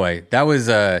but anyway, that was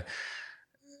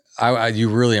you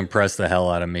really impressed the hell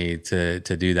out of me to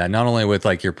do that. Not only with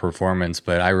like your performance,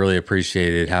 but I really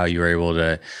appreciated how you were able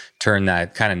to turn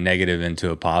that kind of negative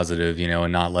into a positive,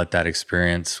 and not let that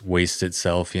experience waste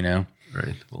itself,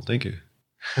 Right. Well, thank you.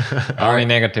 Only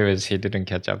negative is he didn't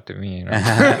catch up to me.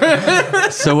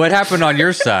 So what happened on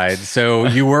your side? So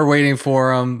you were waiting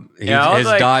for him. His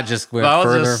dot just went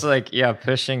further. I was just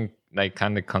pushing like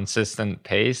kind of consistent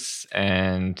pace,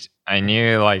 and I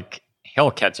knew like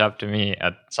he'll catch up to me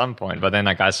at some point. But then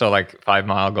like I saw like 5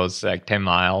 mile goes like 10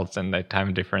 miles, and the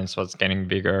time difference was getting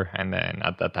bigger. And then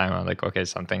at that time I was like, okay,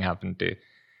 something happened to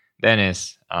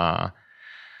Dennis. I'll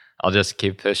just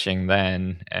keep pushing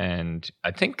then, and I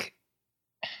think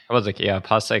it was like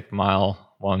past like mile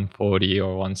 140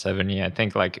 or 170. I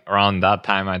think like around that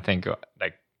time, I think that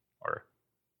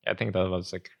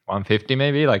was like 150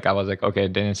 maybe. Like I was like, okay,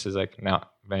 Dennis is like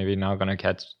maybe not gonna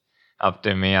catch up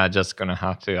to me. I just gonna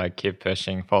have to like keep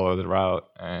pushing, follow the route,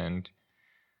 and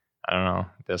I don't know,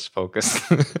 just focus.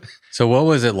 So what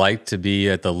was it like to be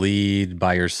at the lead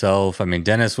by yourself? I mean,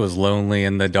 Dennis was lonely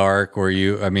in the dark.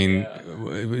 You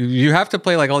have to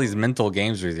play like all these mental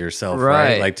games with yourself,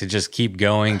 right? Like to just keep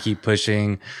going, keep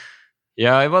pushing.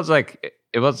 Yeah, it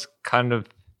was kind of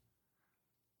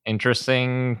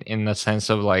interesting in the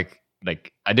sense of like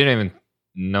I didn't even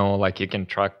know like you can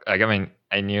track. Like, I mean,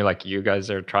 I knew like you guys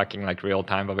are tracking like real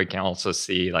time, but we can also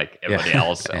see like everybody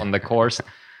else on the course,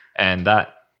 and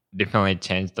that definitely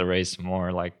changed the race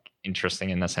more like interesting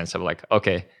in the sense of like,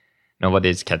 okay,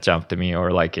 nobody's catching up to me,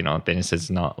 or like, Dennis is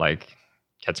not like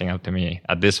catching up to me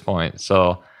at this point.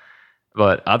 So,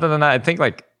 but other than that, I think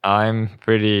like I'm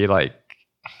pretty like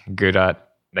good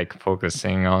at like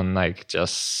focusing on like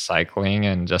just cycling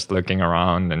and just looking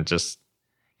around and just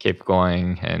keep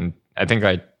going. And I think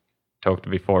I talked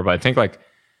before, but I think like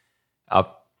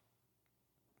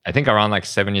I think around like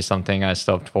 70 something, I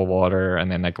stopped for water,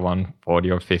 and then like 140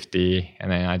 or 50,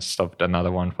 and then I stopped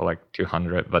another one for like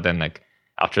 200. But then like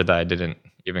after that, I didn't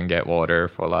even get water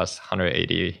for the last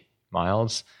 180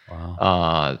 miles.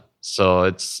 Wow. So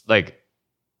it's like,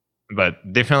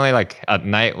 but definitely like at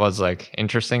night was like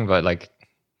interesting, but like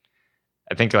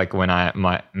I think like when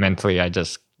mentally I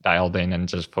just dialed in and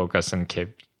just focused and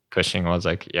kept pushing, was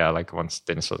like, like once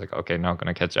Dennis was like, okay, not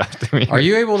gonna catch up to me. Are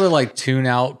you able to like tune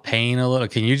out pain a little?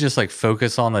 Can you just like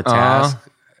focus on the task?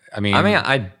 I mean,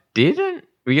 I didn't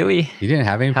really. You didn't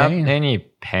have any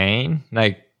pain?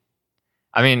 Like,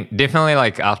 I mean, definitely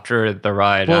like after the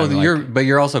ride. Well,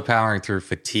 you're also powering through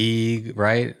fatigue,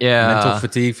 right? Yeah, mental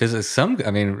fatigue, physics.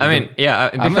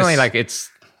 Definitely like it's.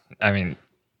 I mean,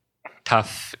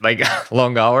 tough, like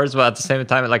long hours, but at the same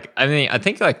time, like I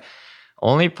think like.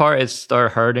 Only part it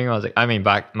started hurting was like,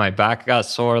 my back got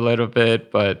sore a little bit,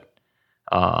 but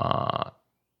I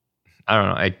don't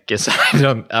know. I guess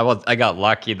I got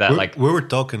lucky that we were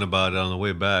talking about it on the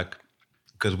way back,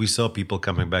 because we saw people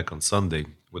coming back on Sunday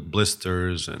with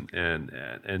blisters and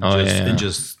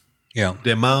just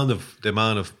the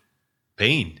amount of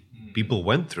pain people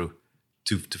went through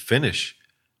to finish.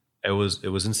 It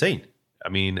was insane. I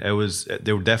mean, they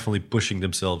were definitely pushing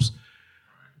themselves,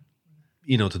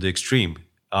 to the extreme.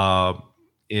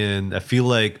 And I feel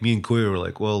like me and Kuya were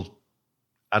like, well,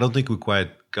 I don't think we quite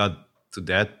got to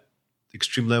that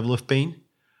extreme level of pain.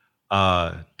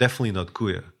 Definitely not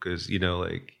Kuya, because,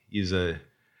 like he's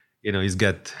he's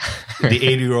got the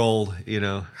 80-year-old,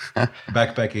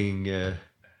 backpacking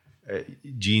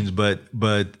genes, but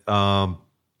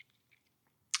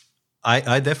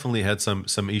I definitely had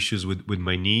some issues with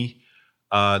my knee,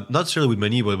 not necessarily with my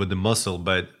knee, but with the muscle,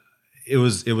 but it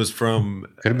was from,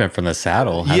 could have been from the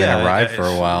saddle, having a ride for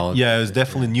a while. Yeah, it was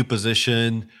definitely a new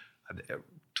position,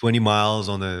 20 miles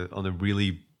on a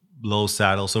really low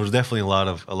saddle. So there's definitely a lot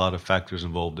of factors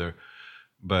involved there.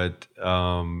 But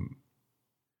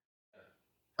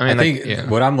I think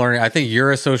what I'm learning, I think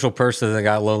you're a social person that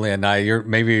got lonely at night. You're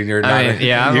not.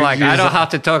 I'm like, I don't have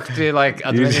to talk to like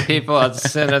as many people as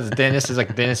soon as Dennis is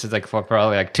like for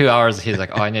probably like 2 hours. He's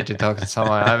like, oh, I need to talk to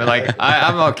someone. I'm like,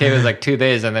 I'm okay with like 2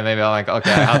 days, and then maybe I'm like,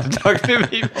 okay, I have to talk to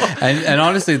people. And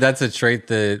honestly, that's a trait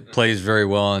that plays very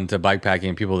well into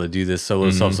bikepacking. People that do this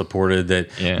solo self-supported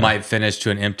that might finish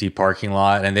to an empty parking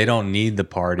lot, and they don't need the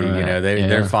party. Right. You know,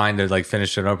 they're fine to like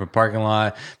finish an open parking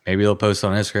lot. Maybe they'll post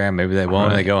on Instagram. Maybe they won't.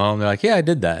 Right. They go home. They're like, yeah, I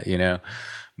did that. You know.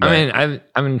 But, I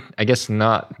mean, I guess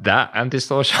not that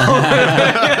antisocial.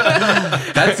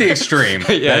 That's the extreme.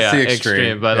 That's the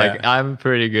extreme. But like, I'm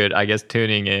pretty good, I guess,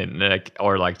 tuning in, like,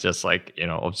 or like just like, you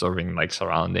know, observing like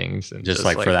surroundings and just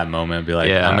like for that moment, be like,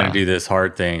 I'm going to do this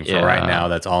hard thing for right now.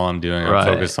 That's all I'm doing. I'm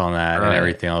focused on that, and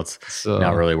everything else. So,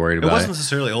 not really worried about it. It wasn't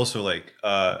necessarily also like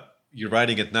you're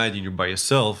riding at night and you're by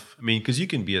yourself. I mean, because you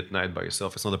can be at night by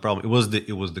yourself. It's not a problem. It was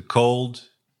the cold.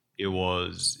 It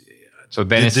was. So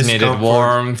Dennis needed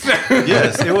warmth.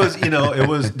 Yes, it was. You know,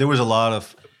 there was a lot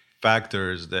of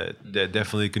factors that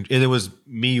definitely. And it was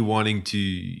me wanting to,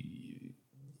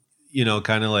 you know,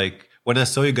 kind of like when I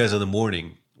saw you guys in the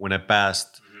morning when I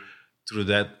passed through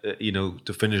that, you know,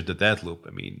 to finish the death loop.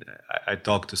 I mean, I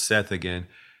talked to Seth again,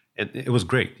 and it was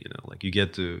great. You know, like you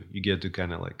get to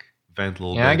kind of like vent a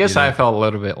little bit. I guess I felt a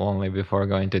little bit lonely before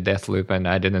going to Deathloop, and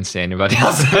I didn't see anybody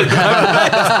else.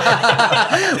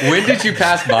 When did you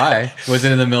pass by? Was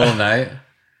it in the middle of the night?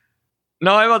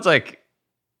 No, it was like,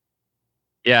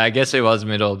 I guess it was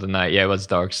middle of the night. Yeah, it was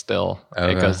dark still.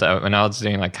 Okay. Because when I was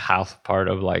doing like half part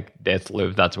of like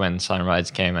Deathloop, that's when sunrise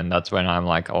came, and that's when I'm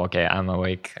like, okay, I'm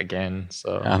awake again.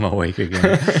 So I'm awake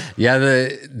again.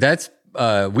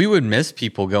 We would miss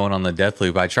people going on the death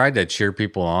loop. I tried to cheer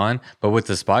people on, but with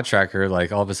the spot tracker,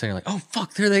 like all of a sudden you're like, oh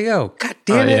fuck, there they go. God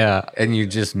damn it. Yeah. And you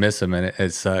just miss them, and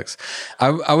it sucks.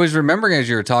 I was remembering as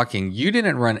you were talking, you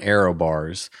didn't run aero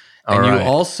bars. And you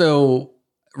also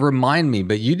remind me,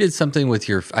 but you did something with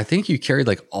I think you carried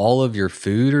like all of your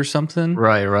food or something.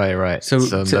 Right. So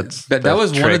that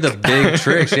was one of the big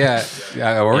tricks. Yeah.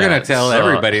 We're going to tell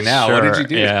everybody now. Sure. What did you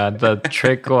do? Yeah. The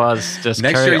trick was just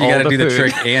next year you got to do the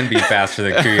trick and be faster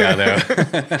than Kuya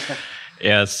though.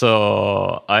 Yeah.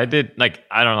 So I did like,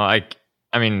 I don't know.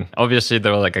 I mean, obviously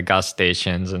there were like gas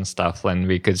stations and stuff when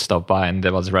we could stop by, and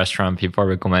there was a restaurant people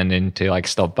recommending to like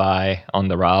stop by on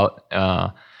the route.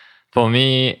 For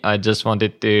me, I just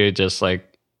wanted to just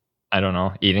like, I don't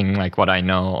know, eating like what I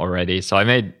know already. So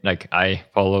I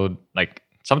followed like,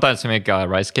 sometimes I make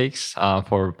rice cakes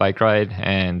for bike ride,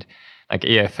 and like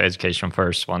EF Education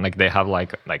First one, like they have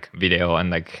like video and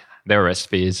like their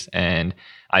recipes, and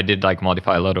I did like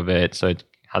modify a little bit so it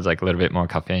has like a little bit more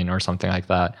caffeine or something like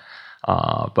that.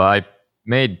 But I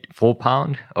made 4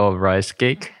 pound of rice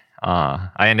cake.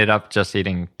 I ended up just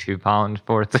eating 2 pounds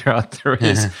throughout the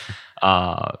race.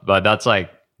 But that's like,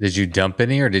 did you dump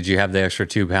any, or did you have the extra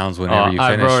 2 pounds whenever you finished?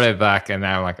 I brought it back, and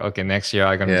I'm like, okay, next year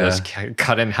I'm gonna just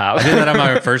cut in half. I did that on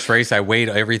my first race. I weighed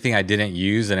everything I didn't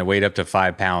use, and it weighed up to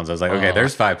 5 pounds. I was like, okay,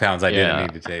 there's 5 pounds I didn't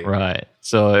need to take. Right.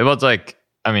 So it was like,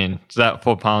 I mean, that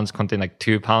 4 pounds contained like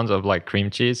 2 pounds of like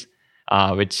cream cheese,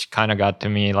 which kind of got to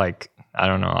me like, I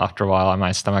don't know, after a while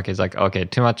my stomach is like, okay,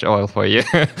 too much oil for you.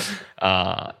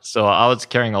 So I was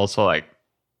carrying also like,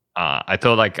 I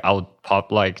thought like I would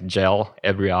pop like gel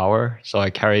every hour. So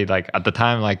I carried like, at the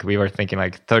time, like we were thinking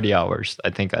like 30 hours, I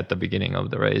think at the beginning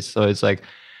of the race. So it's like,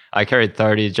 I carried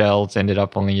 30 gels, ended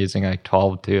up only using like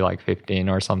 12 to like 15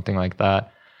 or something like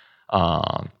that.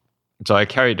 So I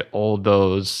carried all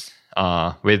those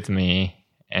with me.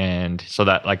 And so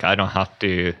that like, I don't have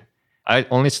to, I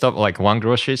only stopped like one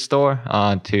grocery store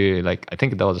to like, I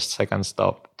think that was the second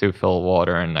stop to fill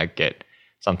water and like get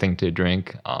something to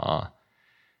drink.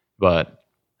 But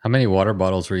how many water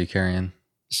bottles were you carrying?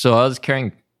 So I was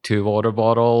carrying 2 water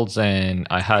bottles, and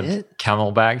I had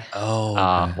Camel bag. Oh,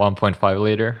 okay. 1.5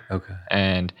 liter. Okay.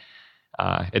 And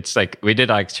it's like we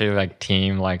did actually like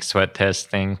team like sweat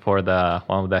testing for the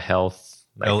one of the health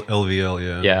like,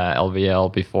 LVL, yeah,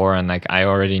 LVL before, and like I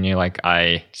already knew like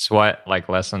I sweat like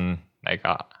less than like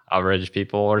average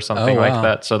people or something like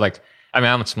that. So like I mean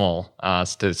I'm small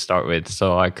to start with,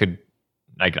 so I could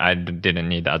like I didn't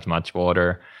need as much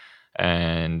water.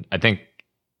 And I think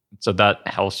so that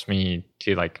helps me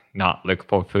to like not look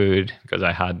for food because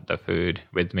I had the food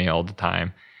with me all the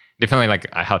time. Definitely like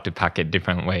I had to pack it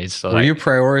different ways. So were you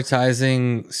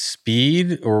prioritizing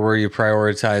speed, or were you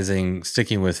prioritizing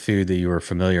sticking with food that you were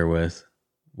familiar with?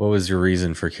 What was your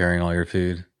reason for carrying all your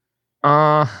food?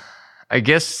 I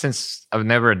guess since I've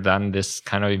never done this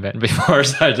kind of event before,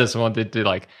 so I just wanted to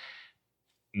like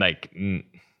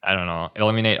I don't know,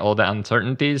 eliminate all the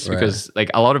uncertainties, because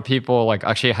like a lot of people like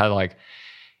actually had like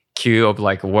queue of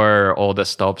like where all the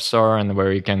stops are and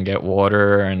where you can get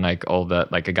water and like all the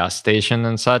like a gas station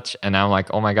and such. And I'm like,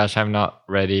 oh my gosh, I'm not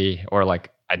ready, or like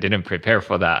I didn't prepare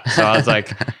for that. So I was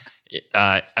like,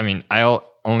 I mean,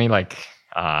 only like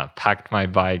packed my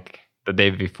bike the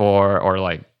day before, or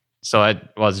like, so I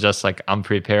was just like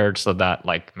unprepared. So that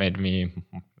like made me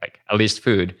like, at least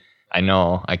food, I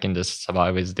know I can just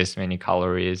survive with this many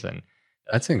calories. And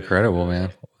that's incredible, man.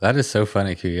 That is so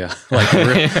funny, Kuya.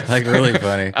 like really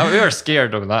funny. We were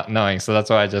scared of not knowing, so that's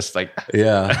why I just like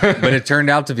yeah. But it turned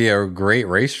out to be a great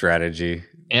race strategy.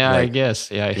 Yeah, like, I guess.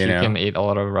 Yeah, if you can eat a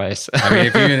lot of rice. I mean,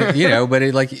 if you know, but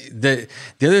it, like the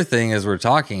other thing as we're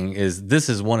talking is this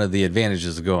is one of the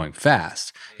advantages of going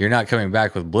fast. You're not coming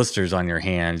back with blisters on your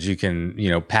hands. You can,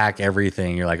 pack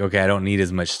everything. You're like, okay, I don't need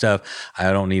as much stuff.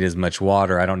 I don't need as much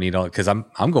water. I don't need all, because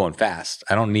I'm going fast.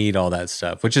 I don't need all that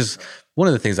stuff, which is one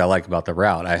of the things I like about the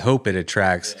route. I hope it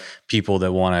attracts people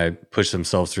that want to push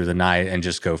themselves through the night and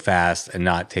just go fast and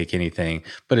not take anything.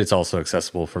 But it's also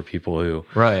accessible for people who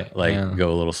go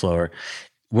a little slower.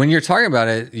 When you're talking about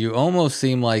it, you almost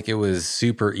seem like it was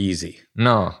super easy.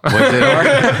 No. Was it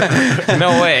hard?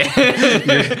 No way.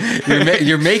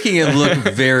 you're making it look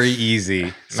very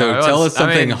easy. So tell us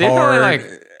something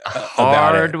hard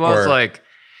about it. Was like,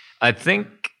 I think,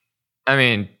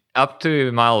 up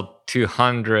to mile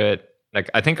 200, like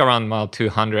I think around mile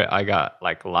 200, I got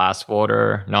like last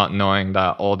water, not knowing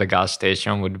that all the gas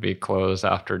station would be closed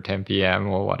after 10 p.m.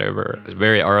 or whatever. It was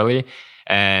very early.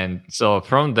 And so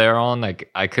from there on, like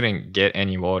I couldn't get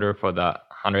any water for that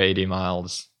 180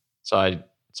 miles. So I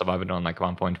survived on like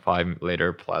 1.5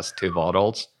 liter plus 2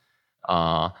 bottles.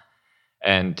 But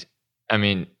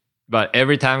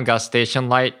every time gas station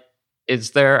light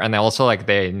is there, and also like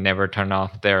they never turn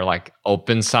off their like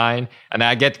open sign, and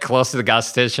I get close to the gas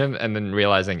station and then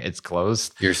realizing it's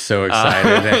closed. You're so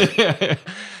excited. Yeah.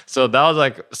 So that was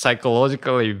like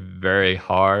psychologically very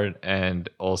hard. And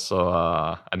also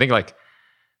I think like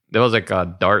there was like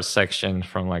a dart section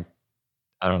from like,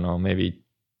 I don't know, maybe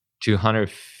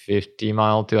 250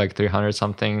 mile to like 300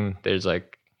 something. There's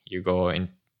like, you go in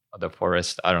the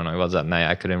forest. I don't know. It was at night.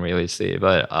 I couldn't really see,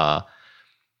 but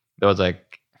there was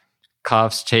like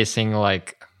cops chasing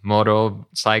like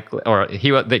motorcycle, or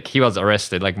he was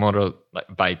arrested, like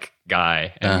bike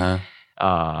guy. And,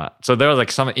 so there was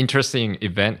like some interesting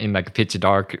event in like pitch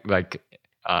dark, like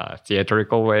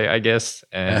theatrical way, I guess.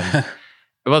 And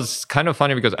it was kind of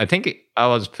funny because I think I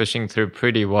was pushing through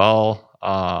pretty well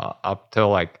up till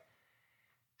like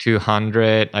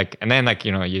 200, like, and then like,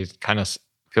 you kind of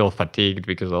feel fatigued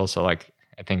because also like,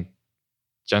 I think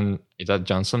is that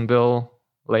Johnsonville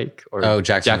Lake or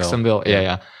Jacksonville?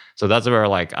 Yeah. So that's where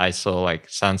like I saw like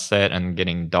sunset and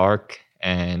getting dark,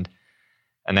 and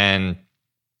then,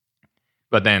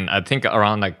 but then I think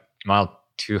around like mile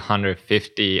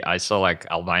 250, I saw like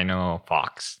albino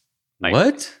fox. Like,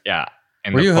 what? Yeah.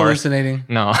 Were you hallucinating?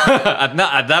 No, at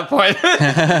that point.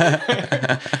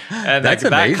 And that's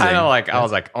like, amazing. That kind of like, I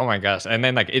was like, oh my gosh. And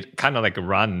then like it kind of like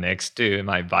ran next to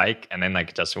my bike, and then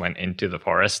like just went into the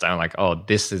forest. I'm like, oh,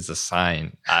 this is a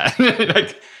sign. That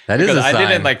is a sign. I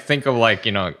didn't like think of like,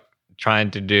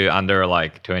 trying to do under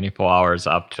like 24 hours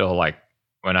up till like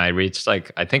when I reached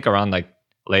like, I think around like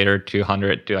later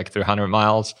 200 to like 300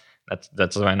 miles.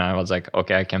 That's when I was like,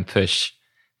 okay, I can push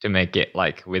to make it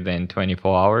like within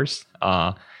 24 hours.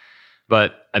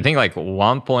 But I think like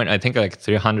one point, I think like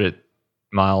 300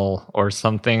 mile or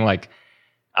something, like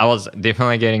I was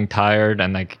definitely getting tired.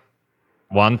 And like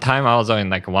one time I was on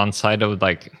like one side of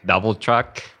like double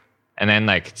truck. And then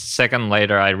like second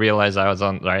later, I realized I was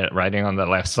riding on the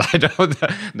left side of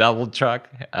the double truck.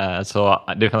 So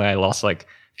I lost like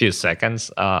a few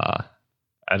seconds. I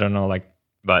don't know, like,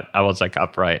 but I was like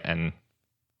upright and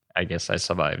I guess I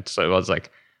survived. So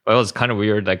it was kind of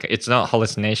weird. Like it's not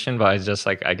hallucination, but it's just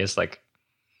like, I guess like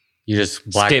you just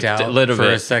blacked out a little bit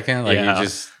for a second. Like you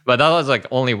just, but that was like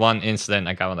only one incident.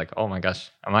 Like I was like, oh my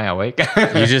gosh, am I awake?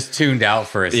 You just tuned out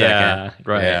for a second. Yeah,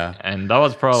 right. Yeah. And that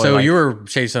was probably so you were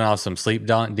chasing off some sleep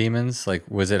demons. Like,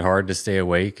 was it hard to stay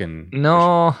awake? And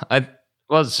no, I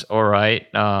was all right.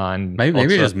 And maybe you're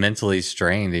just mentally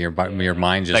strained. Your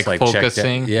mind just like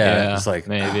focusing. Yeah, it's like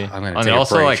maybe. I'm gonna and take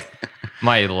also a break. like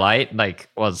my light like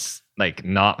was like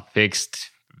not fixed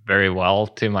very well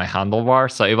to my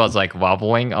handlebar, so it was like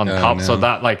wobbling on top. No. So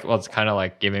that like was kind of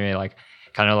like giving me like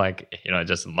kind of like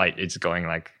just light. It's going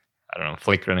like I don't know,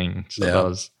 flickering. So that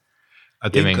was. I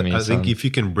think if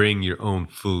you can bring your own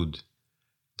food,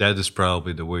 that is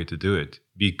probably the way to do it,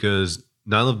 because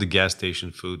none of the gas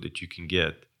station food that you can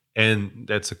get, and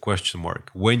that's a question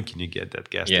mark. When can you get that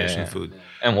gas station food?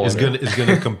 And it's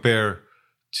gonna compare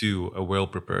to a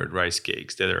well-prepared rice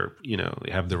cakes that are,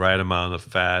 they have the right amount of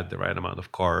fat, the right amount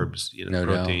of carbs, No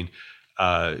protein,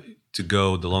 to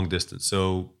go the long distance.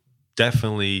 So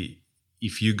definitely,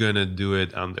 if you're gonna do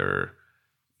it under,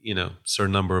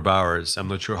 certain number of hours, I'm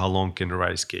not sure how long can the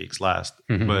rice cakes last,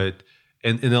 but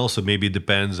and also maybe it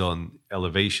depends on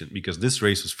elevation, because this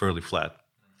race was fairly flat.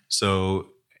 So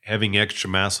having extra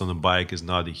mass on the bike is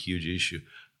not a huge issue.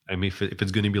 I mean, if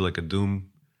it's going to be like a doom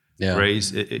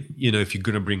race, if you're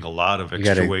going to bring a lot of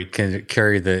extra weight,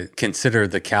 consider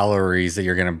the calories that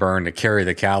you're going to burn to carry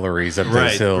the calories up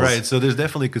those hills. Right. So there's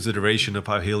definitely consideration of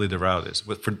how hilly the route is.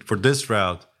 But for this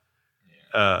route,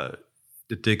 the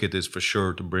ticket is for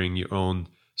sure to bring your own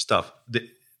stuff.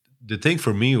 The thing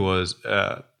for me was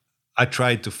I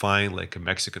tried to find like a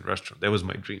Mexican restaurant. That was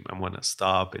my dream. I want to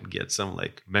stop and get some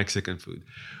like Mexican food.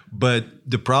 But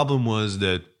the problem was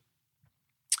that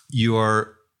you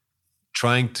are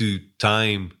trying to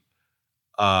time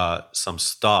some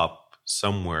stop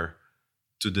somewhere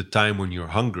to the time when you're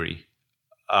hungry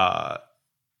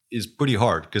is pretty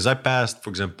hard. Because I passed, for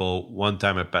example, one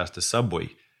time I passed the Subway,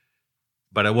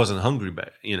 but I wasn't hungry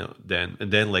then.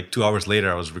 And then like 2 hours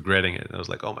later, I was regretting it. And I was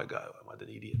like, oh my God, I'm an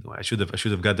idiot. I should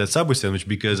have got that Subway sandwich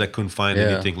because I couldn't find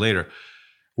anything later.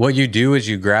 What you do is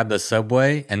you grab the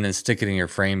Subway and then stick it in your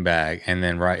frame bag and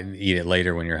then eat it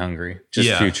later when you're hungry.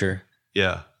 Future.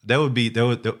 Yeah.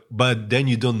 But then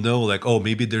you don't know, like, oh,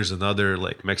 maybe there's another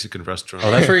like Mexican restaurant.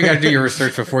 Oh, that's where you got to do your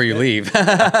research before you leave.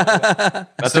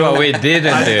 That's what we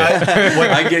didn't do.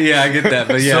 I get that.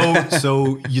 But yeah.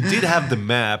 So you did have the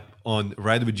map on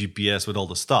Ride with GPS with all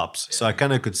the stops. So I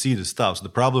kind of could see the stops. The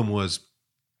problem was,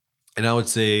 and I would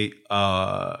say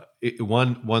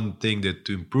one thing that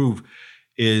to improve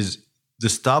is the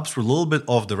stops were a little bit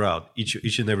off the route,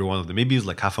 each and every one of them. Maybe it was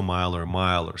like half a mile or a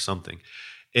mile or something.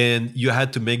 And you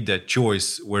had to make that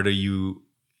choice whether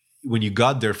when you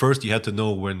got there, first you had to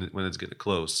know when it's going to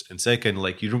close, and second,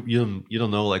 like you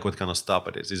don't know like what kind of stop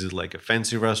it is. Is it like a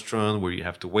fancy restaurant where you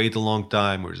have to wait a long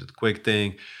time, or is it a quick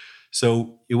thing?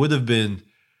 So it would have been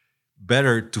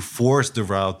better to force the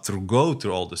route to go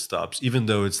through all the stops, even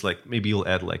though it's like maybe you'll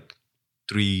add like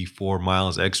 3-4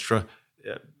 miles extra.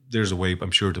 There's a way,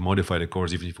 I'm sure, to modify the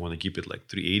course, even if you want to keep it like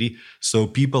 380. So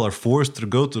people are forced to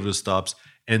go to the stops,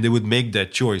 and they would make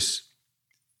that choice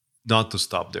not to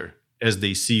stop there as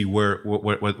they see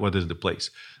what is the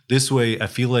place. This way, I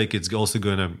feel like it's also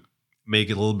going to make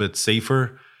it a little bit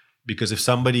safer, because if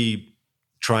somebody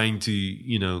trying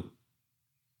to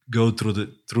go through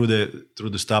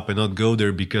the stop and not go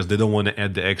there because they don't want to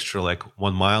add the extra like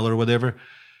 1 mile or whatever,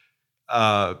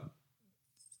 at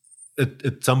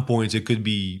some points it could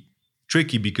be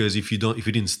tricky, because if you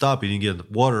didn't stop, you didn't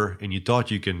get water, and you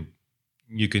thought you can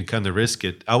kind of risk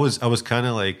it. I was kind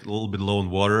of like a little bit low in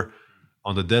water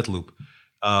on the death loop.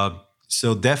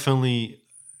 So definitely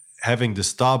having the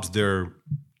stops there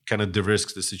kind of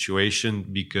de-risks the situation,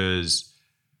 because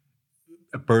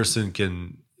a person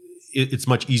can, it's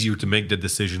much easier to make the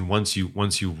decision once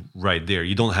you ride there.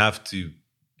 You don't have to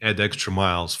add extra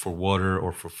miles for water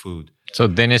or for food. So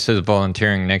Dennis is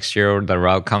volunteering next year. The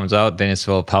route comes out. Dennis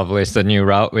will publish the new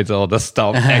route with all the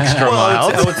stop extra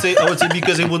miles. I would say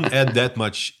because it wouldn't add that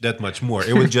much more.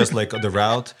 It would just like the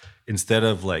route, instead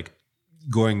of like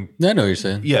going. I know what you're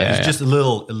saying. Yeah, it's just a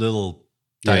little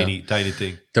tiny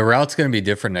thing. The route's going to be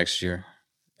different next year.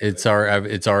 It's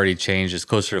already changed. It's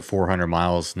closer to 400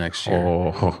 miles next year.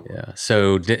 Oh. Yeah.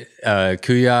 So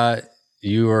Kuya,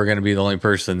 you are going to be the only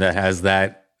person that has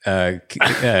that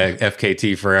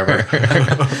FKT forever.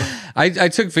 I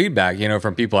took feedback,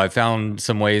 from people. I found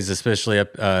some ways, especially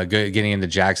up getting into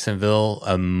Jacksonville,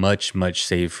 a much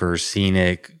safer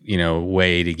scenic,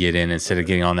 way to get in instead of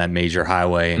getting on that major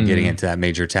highway and getting into that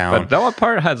major town. But that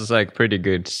part has like pretty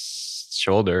good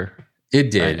shoulder. It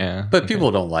did, yeah. But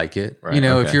people don't like it. Right,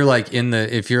 if you're like in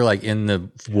the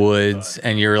woods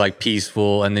and you're like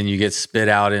peaceful, and then you get spit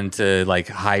out into like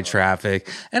high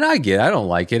traffic. And I don't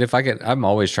like it. I'm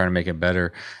always trying to make it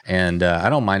better, and I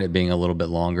don't mind it being a little bit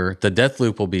longer. The death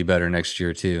loop will be better next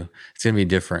year too. It's gonna be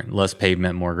different, less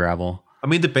pavement, more gravel. I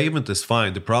mean, the pavement is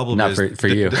fine. The problem not is for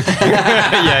you. The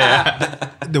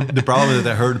problem is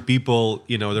that I heard people,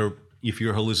 if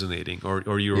you're hallucinating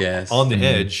or you're on the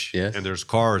edge and there's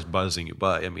cars buzzing you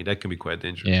by, I mean, that can be quite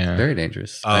dangerous. Yeah. Very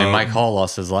dangerous. Mike Hall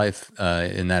lost his life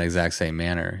in that exact same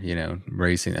manner,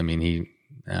 racing. I mean,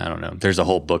 I don't know. There's a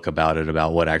whole book about it,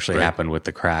 about what actually happened with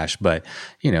the crash. But,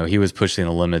 he was pushing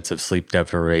the limits of sleep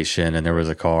deprivation, and there was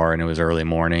a car, and it was early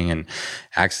morning, and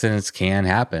accidents can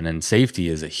happen. And safety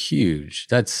is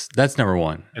that's number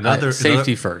one.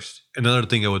 Safety first. Another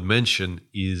thing I would mention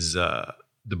is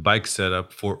the bike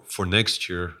setup for next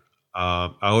year.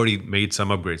 I already made some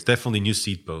upgrades. Definitely new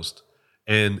seat post.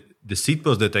 And the seat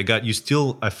post that I got,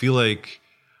 I feel like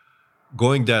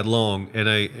going that long, and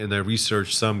I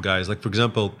researched some guys. Like, for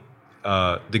example,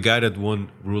 the guy that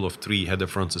won Rule of 3 had the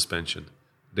front suspension.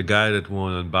 The guy that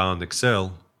won Unbound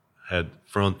Excel had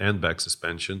front and back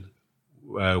suspension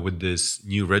with this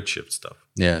new Redshift stuff.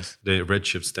 Yes. The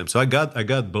Redshift stem. So I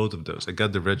got both of those. I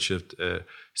got the Redshift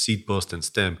seat post and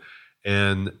stem.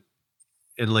 And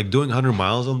like doing 100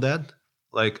 miles on that,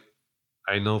 like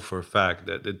I know for a fact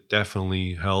that it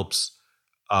definitely helps.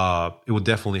 It would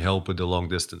definitely help with the long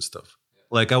distance stuff.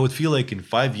 Like I would feel like in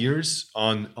 5 years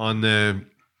on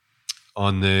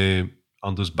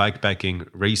those bikepacking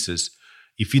races,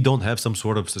 if you don't have some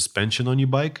sort of suspension on your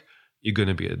bike, you're going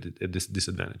to be at a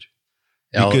disadvantage.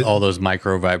 All those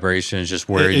micro vibrations just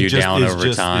wear you down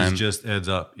over time. It just adds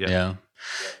up. Yeah.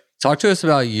 Talk to us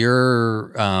about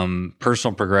your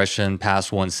personal progression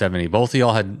past 170. Both of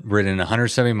y'all had ridden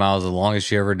 170 miles, the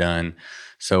longest you ever done.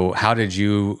 So how did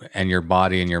you and your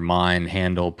body and your mind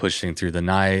handle pushing through the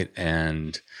night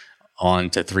and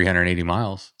on to 380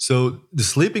 miles? So the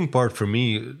sleeping part for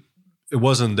me, it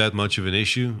wasn't that much of an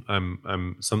issue.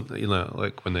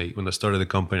 Like when I started the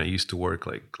company, I used to work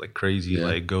like crazy,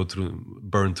 like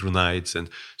burn through nights, and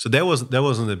so that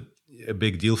wasn't a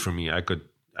big deal for me. I could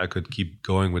keep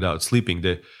going without sleeping.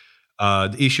 The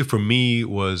issue for me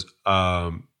was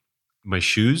my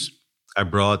shoes. I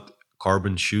brought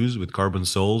carbon shoes with carbon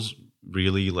soles,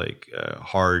 really like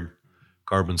hard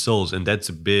carbon soles, and that's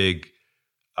a big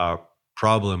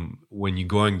problem when you're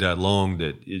going that long.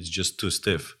 That it's just too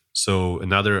stiff. So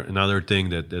another thing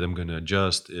that I'm going to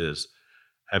adjust is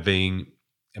having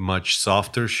a much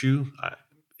softer shoe.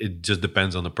 It just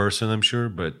depends on the person, I'm sure.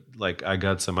 But like I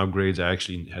got some upgrades. I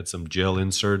actually had some gel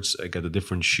inserts. I got a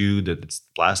different shoe that it's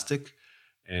plastic,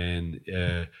 and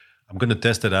I'm going to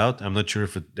test it out. I'm not sure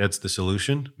if that's the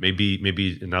solution.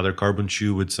 Maybe another carbon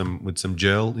shoe with some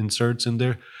gel inserts in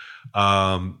there.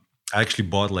 I actually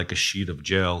bought like a sheet of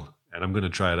gel, and I'm going to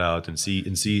try it out and see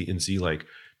like.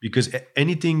 Because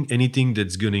anything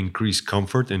that's going to increase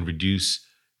comfort and reduce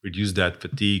that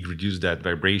fatigue, reduce that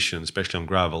vibration, especially on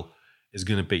gravel, is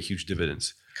going to pay huge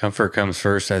dividends. Comfort comes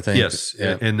first, I think. Yes,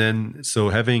 yeah. And then so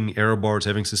having aero bars,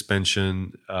 having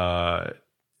suspension,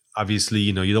 obviously,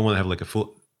 you don't want to have like a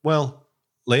full. Well,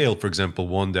 Lael, for example,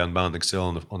 won the Unbound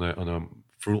Excel on a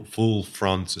full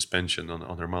front suspension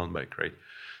on her mountain bike, right?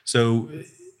 So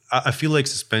I feel like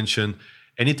suspension,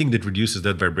 anything that reduces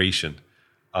that vibration.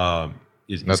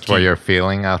 That's what you're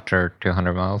feeling after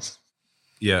 200 miles?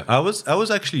 Yeah, I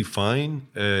was actually fine,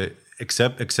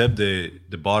 except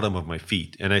the bottom of my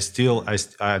feet, and I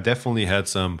definitely had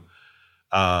some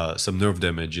nerve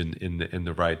damage in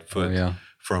the right foot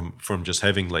from just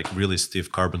having like really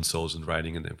stiff carbon soles and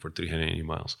riding in them for 380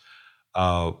 miles.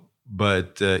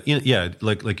 But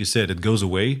like you said, it goes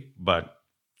away, but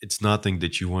it's nothing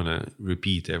that you want to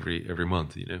repeat every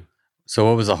month, So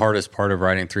what was the hardest part of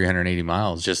riding 380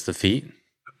 miles? Just the feet?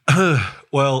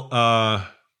 Well,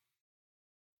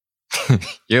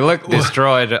 you look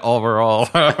destroyed overall.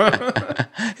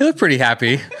 You look pretty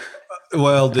happy.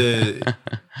 Well, the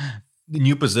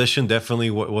new position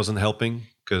definitely wasn't helping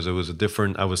because it was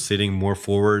I was sitting more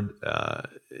forward,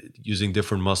 using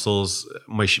different muscles.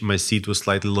 My seat was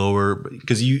slightly lower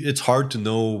because it's hard to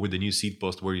know with the new seat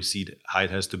post where your seat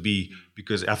height has to be,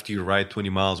 because after you ride 20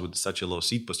 miles with such a low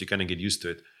seat post, you kind of get used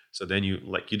to it. So then you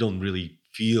don't really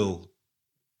feel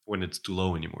when it's too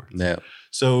low anymore. Yeah.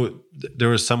 So there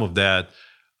was some of that.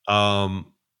 Running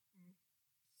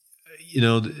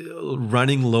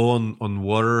low on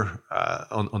water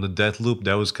on the death loop,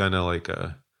 that was kind of like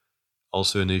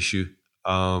also an issue.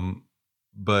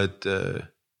 But I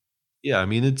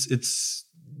mean, it's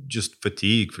just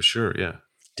fatigue for sure. Yeah.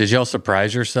 Did y'all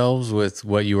surprise yourselves with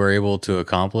what you were able to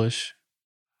accomplish?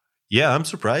 Yeah, I'm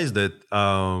surprised that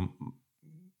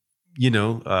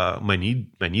my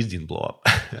knees didn't blow up.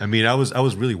 I mean, I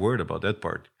was really worried about that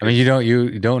part. I mean,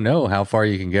 you don't know how far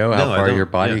you can go, how far your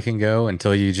body can go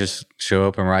until you just show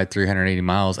up and ride 380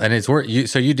 miles. And it's worth you.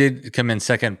 So you did come in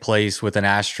second place with an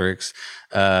asterisk.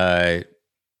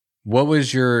 What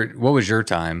was your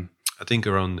time? I think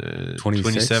around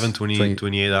 27,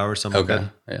 28 hours, something like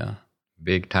that. Yeah.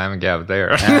 Big time gap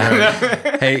there.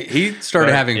 Hey, he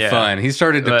started having fun. He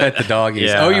started to pet the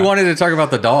doggies. Yeah. Oh, you wanted to talk about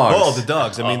the dogs? Oh, the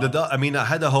dogs. I mean, I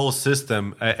had the whole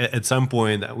system. At some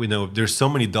point, there's so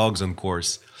many dogs on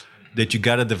course that you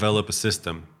got to develop a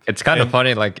system. It's kind of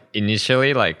funny. Like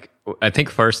initially, like I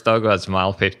think first dog was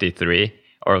mile 53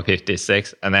 or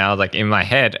 56, and then I was like in my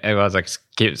head, it was like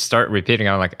start repeating.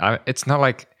 I'm like, it's not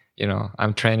like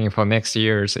I'm training for next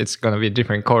year's. It's going to be a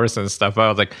different course and stuff. I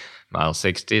was like, mile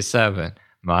 67,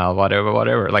 mile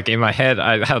whatever. Like in my head,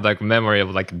 I have like memory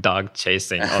of like dog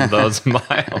chasing on those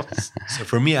miles. So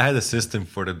for me, I had a system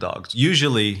for the dogs.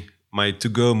 Usually my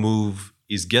to-go move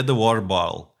is get the water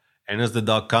bottle, and as the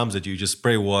dog comes at you, just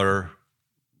spray water.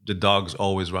 The dogs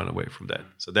always run away from that.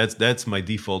 So that's my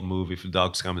default move if the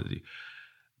dogs come at you.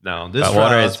 Now this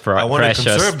water is I want precious. to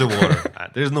conserve the water.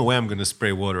 There's no way I'm going to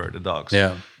spray water at the dogs.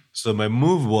 Yeah. So my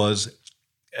move was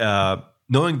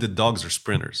knowing the dogs are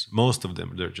sprinters. Most of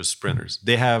them, they're just sprinters.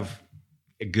 They have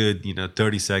a good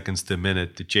 30 seconds to a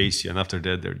minute to chase you, and after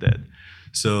that they're dead.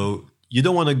 So you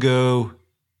don't want to go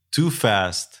too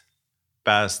fast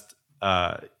past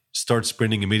start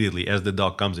sprinting immediately as the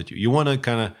dog comes at you. You want to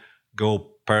kind of go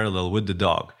parallel with the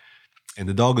dog, and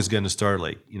the dog is going to start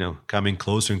coming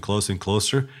closer and closer and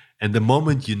closer. And the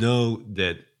moment you know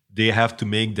that they have to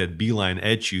make that beeline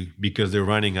at you because they're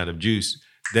running out of juice,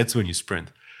 that's when you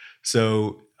sprint.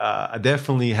 So I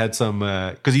definitely had some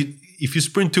because if you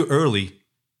sprint too early,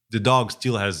 the dog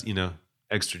still has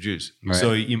extra juice. Right.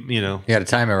 So you got to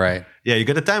time it right. Yeah, you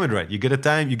got to time it right. You got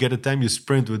to time you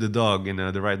sprint with the dog in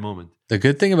the right moment. The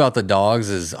good thing about the dogs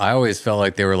is I always felt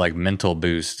like they were like mental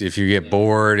boost. If you get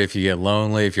bored, if you get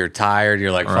lonely, if you're tired,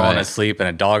 you're like falling asleep and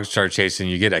a dog starts chasing,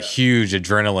 you get a huge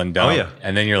adrenaline dump. Oh, yeah.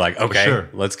 And then you're like, okay, sure.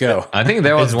 Let's go. I think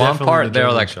there was It's one definitely part, an there were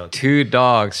adrenaline like shot. 2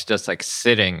 dogs just like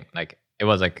sitting, like it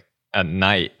was like at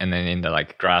night and then in the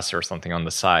like grass or something on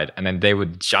the side. And then they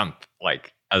would jump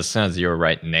like as soon as you're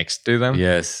right next to them.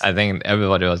 Yes. I think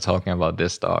everybody was talking about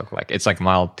this dog. Like it's like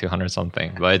mile 200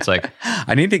 something, but it's like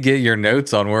I need to get your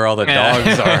notes on where all the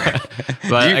dogs are.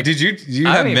 But do you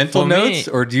have mental for me, notes,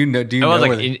 or do you know? it was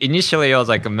like initially it was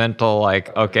like a mental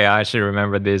like, okay, I should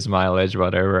remember this mileage,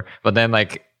 whatever. But then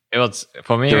like it was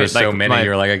for me. There were like, so many.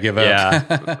 You're like, I give up.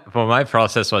 Yeah. For my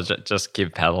process was just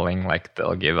keep pedaling. Like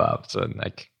they'll give up. So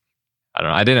like I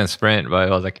don't know. I didn't sprint, but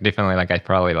it was like definitely like I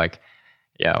probably like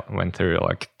went through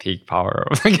like peak power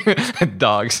of like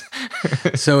dogs.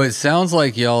 So it sounds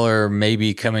like y'all are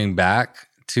maybe coming back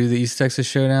to the East Texas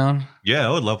Showdown. Yeah, I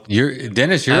would love to. You're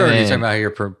already talking about how you're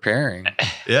preparing.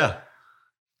 Yeah.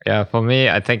 Yeah, for me,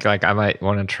 I think like I might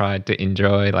want to try to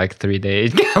enjoy like 3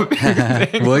 days.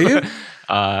 Will you?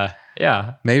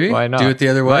 Yeah, maybe. Why not? Do it the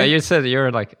other way. Well, you said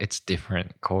you're like it's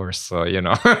different course, so you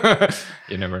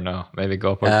never know. Maybe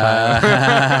go for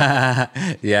time.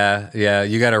 Yeah.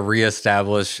 You got to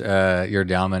reestablish your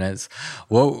dominance.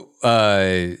 What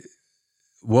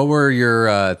were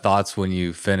your thoughts when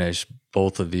you finished,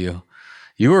 both of you?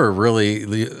 You were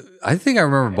really. I think I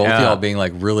remember both of y'all being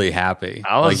like really happy.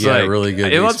 I was like, you had a really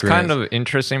good. It was experience. kind of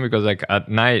interesting because like at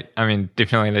night, I mean,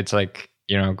 definitely it's like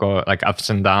go like ups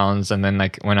and downs, and then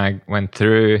like when I went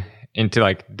through into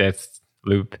like death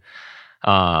loop,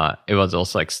 it was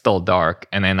also like still dark,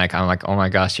 and then like I'm like, oh my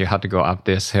gosh, you have to go up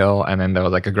this hill, and then there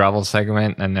was like a gravel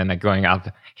segment, and then like going up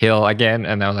hill again,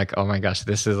 and I was like, oh my gosh,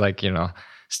 this is like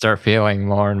start feeling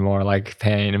more and more like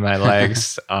pain in my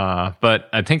legs. But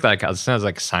I think like as soon as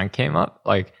like sun came up,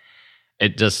 like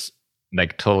it just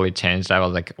like totally changed. I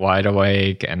was like wide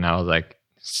awake, and I was like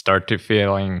start to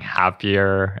feeling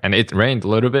happier. And it rained a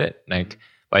little bit, like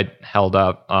but it held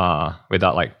up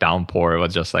without like downpour. It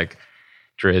was just like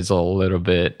drizzle a little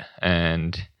bit,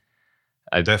 and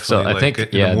I think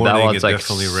that was like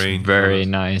definitely rained. Very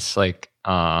nice, like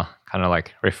kind of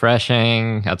like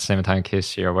refreshing at the same time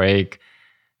keeps you awake.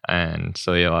 And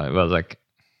so it was like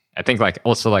I think like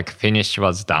also like finish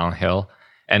was downhill,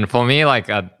 and for me like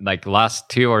last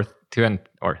 2 or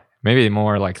maybe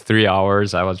more like 3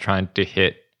 hours I was trying to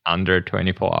hit under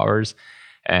 24 hours,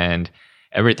 and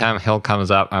every time hill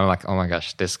comes up I'm like, oh my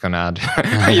gosh, this is gonna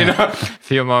add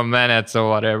few more minutes or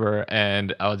whatever,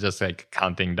 and I was just like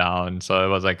counting down. So it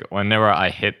was like whenever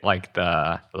I hit like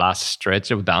the last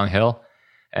stretch of downhill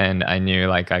and I knew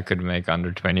like I could make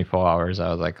under 24 hours, I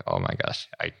was like, oh my gosh,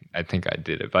 I think I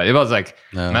did it. But it was like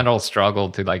mental struggle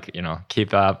to like,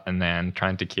 keep up and then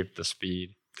trying to keep the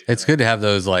speed. It's good to have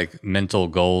those like mental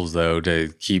goals though,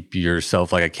 to keep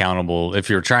yourself like accountable. If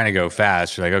you're trying to go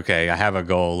fast, you're like, okay, I have a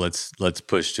goal. Let's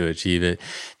push to achieve it.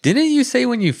 Didn't you say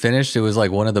when you finished, it was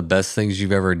like one of the best things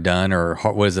you've ever done, or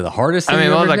was it the hardest thing? I mean,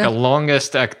 you've it was ever like done? the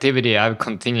longest activity I've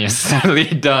continuously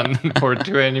done for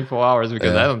 24 hours,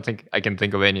 because I don't think I can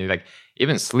think of any, like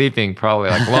even sleeping probably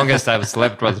like longest I've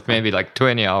slept was maybe like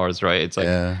 20 hours, right? It's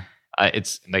like,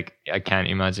 it's like, I can't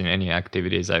imagine any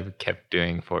activities I've kept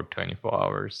doing for 24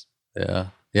 hours. Yeah.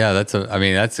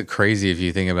 That's crazy if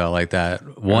you think about like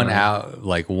that.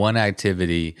 One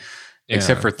activity,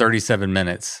 except for 37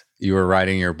 minutes, you were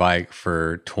riding your bike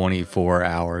for 24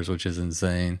 hours, which is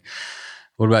insane.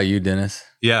 What about you, Dennis?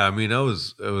 Yeah, I mean, it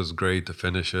was great to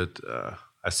finish it.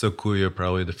 I saw Kuya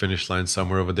probably the finish line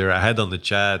somewhere over there. I had on the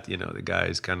chat, the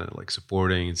guys kind of like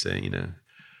supporting and saying,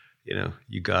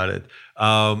 you got it.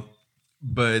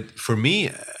 But for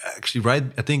me, actually, right,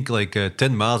 I think like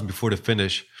 10 miles before the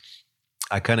finish,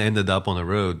 I kind of ended up on the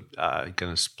road. I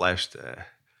kind of splashed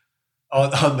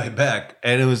on my back,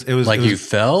 and it was Like you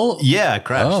fell? Yeah, I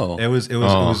crashed. Oh. It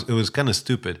was kind of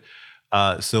stupid.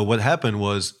 So what happened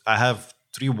was I have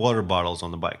 3 water bottles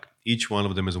on the bike. Each one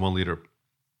of them is 1 liter,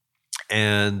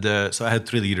 and so I had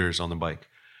 3 liters on the bike,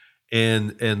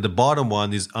 and the bottom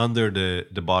one is under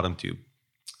the bottom tube.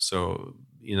 So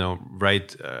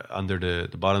right under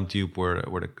the bottom tube where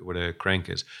the crank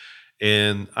is,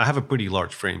 and I have a pretty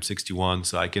large frame, 61,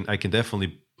 so I can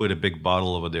definitely put a big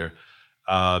bottle over there.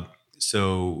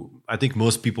 So I think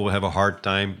most people will have a hard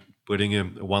time putting a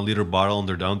 1 liter bottle on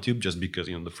their down tube just because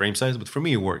the frame size. But for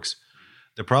me, it works.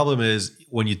 The problem is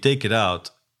when you take it out,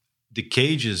 the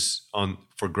cages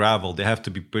for gravel, they have to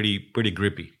be pretty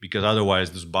grippy, because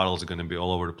otherwise those bottles are going to be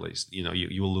all over the place.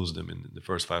 You will lose them in the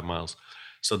first 5 miles.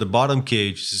 So the bottom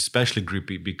cage is especially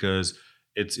grippy because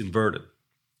it's inverted.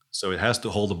 So it has to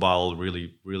hold the bottle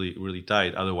really, really, really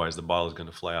tight. Otherwise, the bottle is going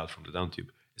to fly out from the down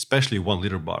tube, especially 1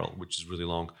 liter bottle, which is really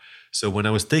long. So when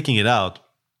I was taking it out,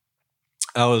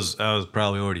 I was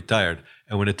probably already tired.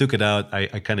 And when I took it out,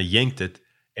 I kind of yanked it,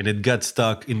 and it got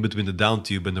stuck in between the down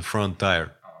tube and the front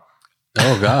tire.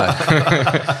 Oh, God.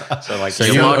 So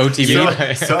you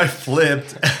OTV? So I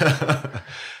flipped.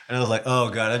 And I was like, oh,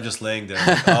 God, I'm just laying there.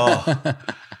 Like,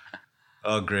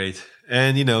 oh, great.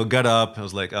 And, got up. I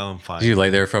was like, oh, I'm fine. Did you lay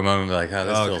there for a moment like, oh,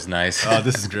 this feels nice? Oh,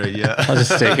 this is great, yeah. I'll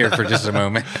just stay here for just a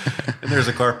moment. And there's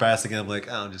a car passing, and I'm like,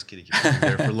 oh, I'm just kidding. Keep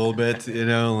there for a little bit,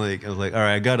 Like, I was like, all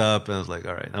right, I got up, and I was like,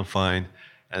 all right, I'm fine.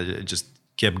 And it just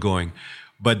kept going.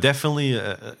 But definitely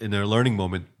in a learning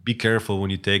moment, be careful when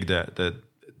you take that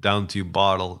down tube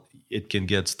bottle. It can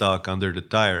get stuck under the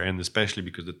tire, and especially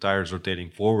because the tire is rotating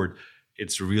forward,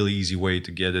 it's a really easy way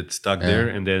to get it stuck there,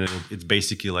 and then it's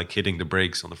basically like hitting the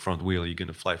brakes on the front wheel. You're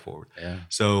gonna fly forward. Yeah.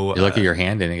 So you're lucky your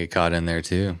hand didn't get caught in there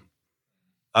too.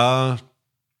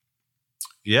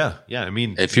 Yeah. I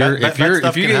mean, if you get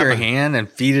your hand and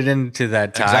feed it into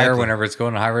that tire whenever it's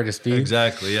going at high rate of speed.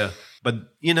 Exactly. Yeah. But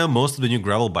most of the new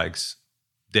gravel bikes,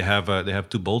 they have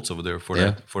 2 bolts over there for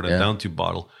that down tube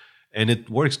bottle, and it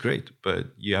works great.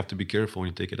 But you have to be careful when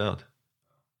you take it out.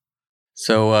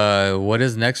 So what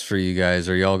is next for you guys?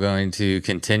 Are y'all going to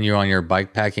continue on your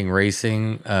bike packing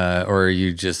racing, or are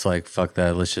you just like, fuck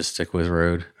that, let's just stick with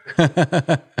road?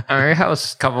 I have a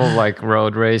couple of like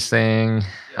road racing.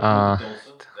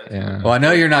 Yeah. Well, I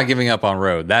know you're not giving up on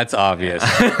road. That's obvious.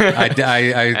 I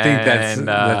think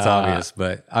that's obvious,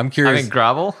 but I'm curious. I mean,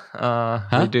 gravel.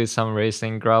 We do some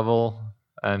racing gravel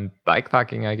and bike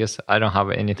packing. I guess I don't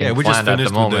have anything. Yeah, we just planned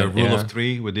finished at the with moment. the rule of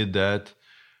 3. We did that.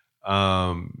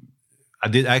 I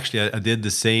did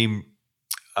the same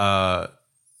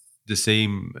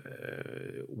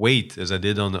weight as I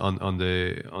did on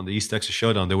the East Texas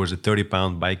Showdown. There was a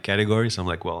 30-pound bike category, so I'm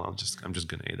like, well, I'm just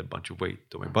gonna add a bunch of weight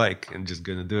to my bike and just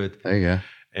gonna do it. There you go.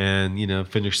 And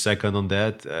finished second on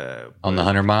that. On the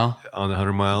 100 mile. On the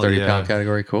 100 mile, 30-pound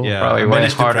category, cool. Yeah, probably way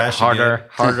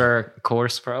harder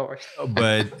course probably.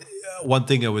 But one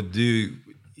thing I would do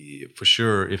for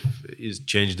sure is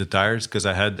change the tires, because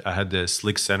I had the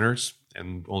slick centers.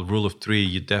 And on rule of 3,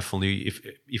 you definitely,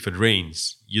 if it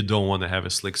rains, you don't want to have a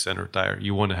slick center tire.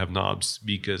 You want to have knobs,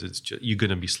 because you're going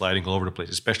to be sliding all over the place,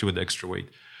 especially with extra weight.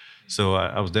 So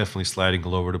I was definitely sliding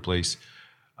all over the place.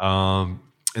 And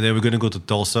then we're going to go to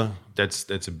Tulsa.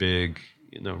 That's a big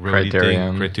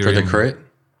criterium for the crit.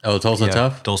 Oh, Tulsa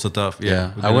Tough? Tulsa Tough,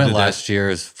 yeah. I went last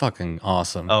year. It's fucking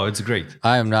awesome. Oh, it's great.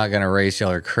 I am not going to race. Y'all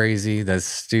are crazy. That's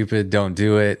stupid. Don't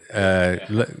do it.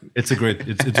 It's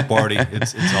a party.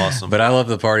 It's awesome. But I love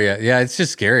the party. Yeah, it's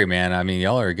just scary, man. I mean,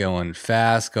 y'all are going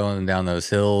fast, going down those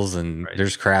hills, and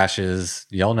there's crashes.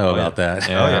 Y'all know about that.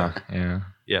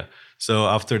 Yeah. So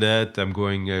after that, I'm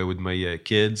going with my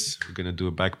kids. We're going to do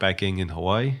a backpacking in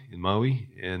Hawaii, in Maui.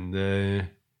 And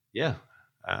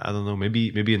I don't know,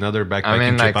 maybe another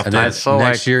backpacking trip after that.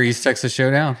 Next year, East Texas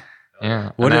Showdown. Yeah.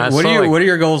 What are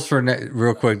your goals for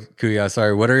real quick, Kuya?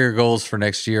 Sorry, what are your goals for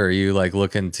next year? Are you like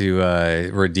looking to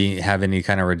have any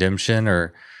kind of redemption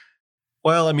or?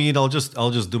 Well, I mean, I'll just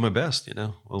do my best,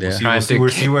 We'll see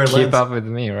where it keep up with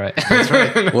me, right? That's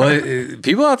right. Well,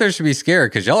 people out there should be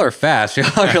scared because y'all are fast. Y'all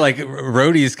are like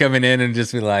roadies coming in and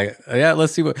just be like, yeah,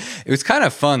 let's see what. It was kind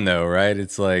of fun though, right?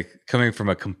 It's like coming from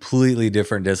a completely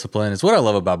different discipline. It's what I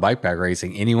love about bike pack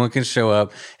racing. Anyone can show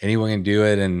up, anyone can do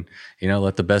it, and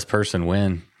let the best person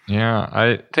win. Yeah,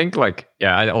 I think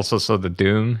I also saw the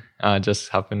Doom just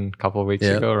happened a couple of weeks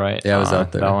ago, right? Yeah, I was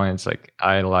out there. That one, it's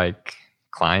I like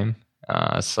climb.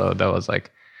 So that was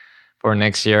for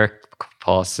next year,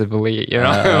 possibly,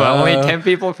 only 10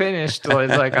 people finished. So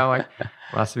it's I'm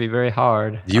must be very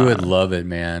hard. You would love it,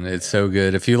 man. It's so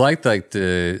good. If you like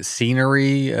the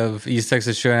scenery of East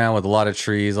Texas Showdown with a lot of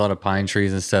trees, a lot of pine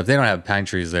trees and stuff. They don't have pine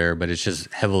trees there, but it's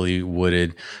just heavily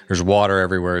wooded. There's water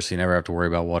everywhere, so you never have to worry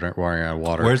about running out of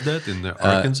water. Where's that? In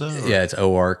Arkansas? Yeah, it's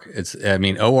OARC.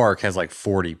 OARC has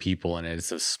 40 people in it.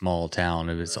 It's a small town.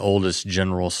 Its oldest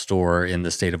general store in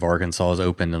the state of Arkansas was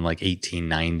opened in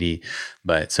 1890.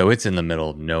 But so it's in the middle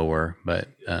of nowhere. But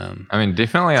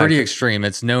definitely pretty extreme.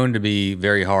 It's known to be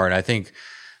very hard. I think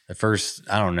the first,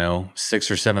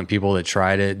 6 or 7 people that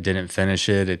tried it didn't finish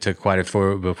it. It took quite a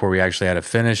few before we actually had a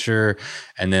finisher.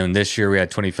 And then this year we had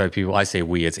 25 people. I say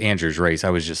we, it's Andrew's race. I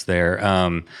was just there.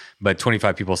 But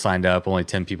 25 people signed up. Only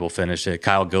 10 people finished it.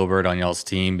 Kyle Gilbert on y'all's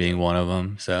team being one of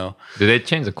them. So did they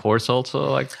change the course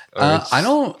also? I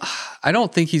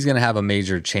don't think he's going to have a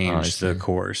major change to the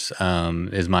course,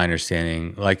 is my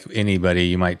understanding. Like anybody,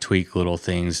 you might tweak little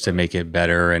things to make it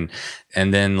better. And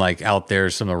then out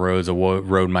there, some of the roads, a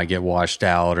road might get washed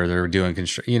out or they're doing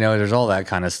construction. There's all that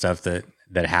kind of stuff that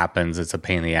happens. It's a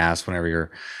pain in the ass whenever you're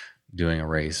doing a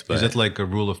race. But is it like a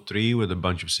rule of 3 with a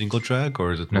bunch of single track,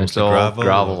 or is it mostly gravel?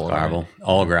 Gravel,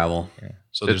 all gravel. Yeah.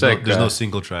 So there's no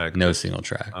single track. No single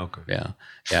track. Okay. Yeah.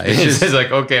 It's just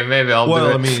okay, maybe I'll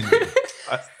do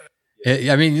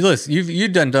it. Listen,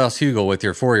 you've done Das Hugel with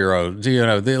your 4-year-old.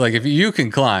 If you can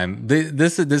climb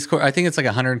this course, I think it's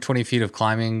 120 feet of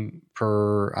climbing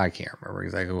per. I can't remember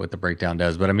exactly what the breakdown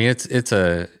does, but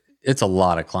it's a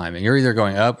lot of climbing. You're either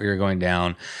going up or you're going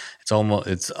down.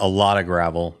 It's a lot of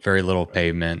gravel, very little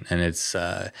pavement, and it's.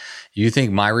 You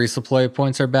think my resupply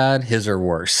points are bad? His are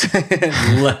worse.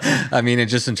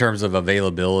 Just in terms of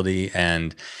availability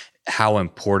and how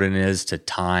important it is to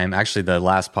time. Actually, the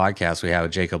last podcast we had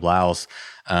with Jacob Laus,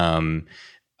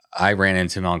 I ran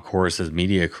into him on Chorus's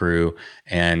media crew,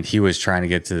 and he was trying to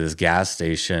get to this gas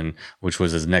station, which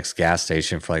was his next gas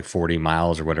station for 40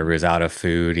 miles or whatever. He was out of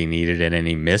food. He needed it and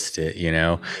he missed it,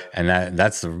 and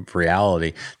that's the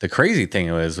reality. The crazy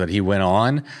thing was that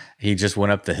he just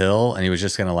went up the hill and he was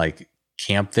just going to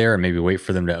camp there and maybe wait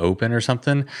for them to open or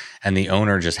something. And the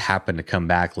owner just happened to come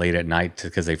back late at night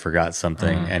because they forgot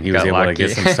something, and he was able to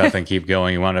get some stuff and keep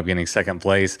going. He wound up getting second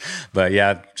place. But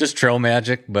yeah, just trail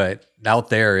magic. But out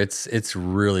there, it's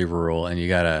really rural, and you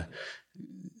gotta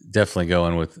definitely go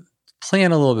in with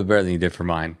plan a little bit better than you did for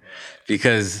mine,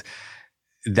 because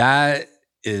that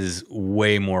is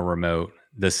way more remote.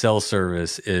 The cell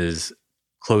service is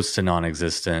close to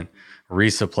non-existent.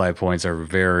 Resupply points are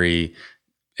very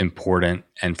important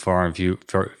and far and few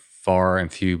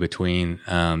between.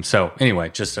 So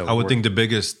anyway, I would think the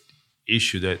biggest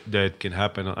issue that can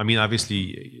happen.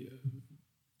 Obviously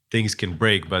things can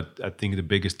break, but I think the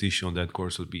biggest issue on that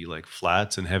course would be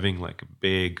flats, and having a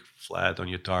big flat on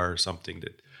your tire or something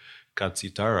that cuts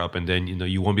your tire up, and then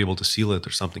you won't be able to seal it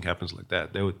or something happens like that.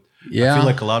 I feel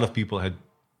like a lot of people had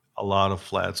a lot of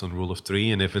flats on rule of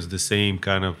 3, and if it's the same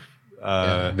kind of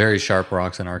very sharp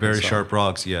rocks in Arkansas. Very sharp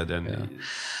rocks, then.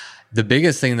 The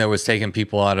biggest thing that was taking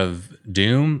people out of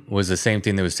Doom was the same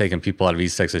thing that was taking people out of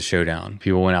East Texas Showdown.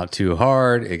 People went out too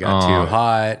hard. It got too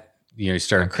hot. You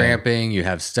started cramping. You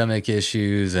have stomach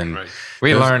issues, and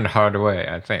we learned hard way.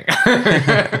 I think you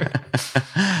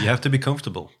have to be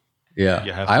comfortable.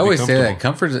 Yeah, I always say that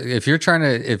comfort. If you're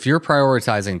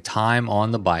prioritizing time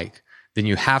on the bike, then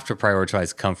you have to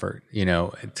prioritize comfort,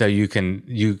 so you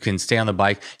can stay on the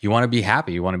bike. You want to be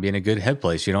happy. You want to be in a good head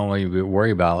place. You don't want to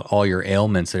worry about all your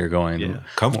ailments that are going. Yeah.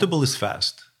 Comfortable is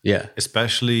fast. Yeah.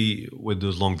 Especially with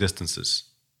those long distances.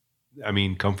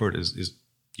 Comfort is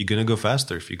you're going to go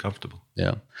faster if you're comfortable.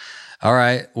 Yeah. All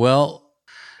right. Well,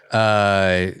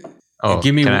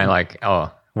 give me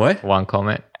what? One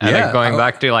comment. I think going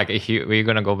back to we're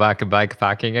gonna go back to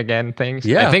bikepacking again things.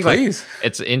 Yeah, I think please.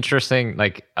 It's interesting.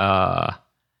 I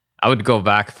would go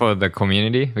back for the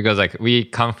community, because we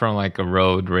come from a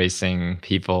road racing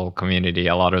people community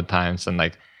a lot of times, and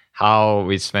how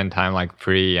we spend time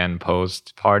pre and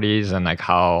post parties, and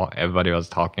how everybody was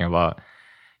talking about,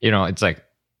 it's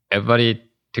everybody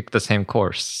took the same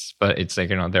course, but it's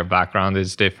their background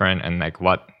is different, and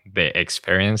what they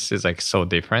experience is so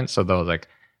different. So that was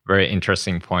very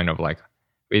interesting point of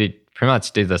we pretty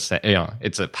much did the same.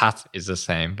 It's a path is the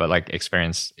same, but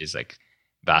experience is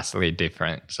vastly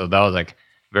different. So that was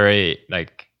very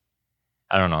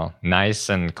I don't know, nice,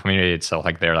 and community itself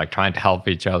they're trying to help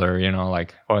each other.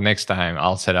 Next time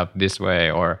I'll set up this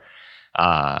way, or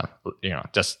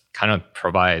just kind of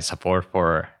provide support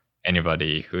for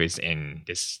anybody who is in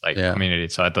this like community.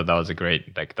 So I thought that was a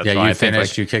great that's yeah. why You I think,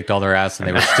 finished, you kicked all their ass, and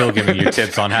they were still giving you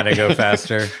tips on how to go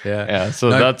faster. Yeah. So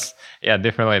that's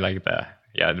definitely like the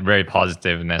very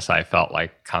positiveness I felt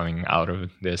like coming out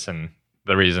of this, and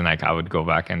the reason like I would go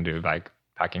back and do like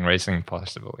packing racing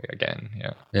possibly again.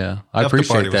 Yeah. I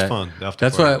appreciate that. Was fun.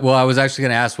 That's what. Well, I was actually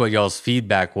going to ask what y'all's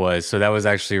feedback was. So that was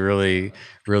actually really,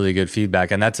 really good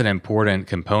feedback, and that's an important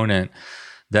component.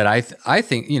 That I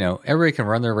think, everybody can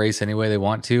run their race any way they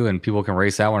want to, and people can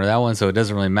race that one or that one, so it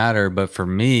doesn't really matter. But for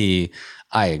me,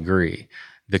 I agree.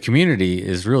 The community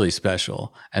is really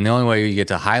special, and the only way you get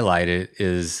to highlight it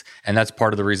is, and that's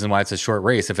part of the reason why it's a short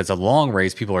race. If it's a long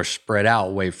race, people are spread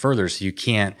out way further, so you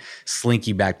can't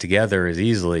slinky back together as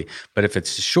easily. But if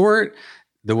it's short,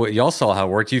 y'all saw how it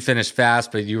worked. You finished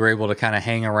fast, but you were able to kind of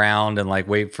hang around and like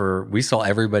wait for. We saw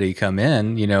everybody come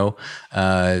in,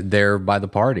 there by the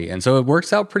party, and so it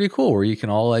works out pretty cool where you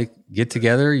can all like get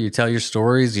together. You tell your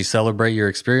stories, you celebrate your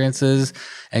experiences,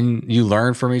 and you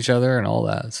learn from each other and all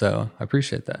that. So I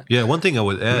appreciate that. Yeah, one thing I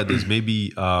would add is maybe.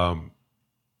 The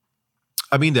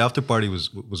after party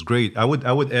was great. I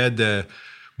would add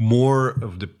more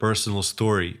of the personal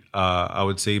story. I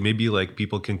would say maybe like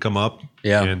people can come up,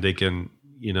 and they can.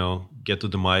 Get to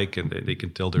the mic and they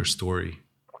can tell their story.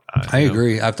 I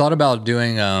agree. I've thought about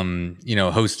doing,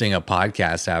 hosting a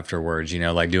podcast afterwards,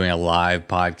 like doing a live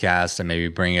podcast and maybe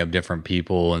bringing up different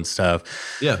people and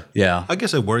stuff. Yeah. Yeah. I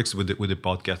guess it works with the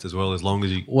podcast as well, as long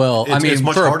as you. Well, it's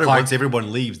much harder once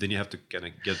everyone leaves, then you have to kind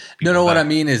of get. No, what I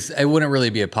mean is it wouldn't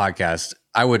really be a podcast.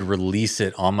 I would release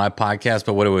it on my podcast,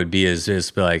 but what it would be is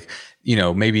just be like,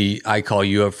 maybe I call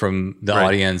you up from the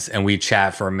audience and we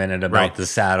chat for a minute about the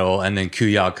saddle, and then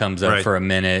Kuya comes up for a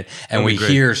minute, and we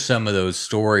hear some of those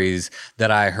stories that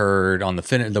I heard on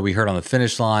that we heard on the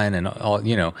finish line, and all.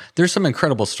 There's some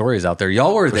incredible stories out there.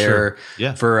 Y'all were there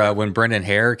for when Brendan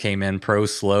Hare came in pro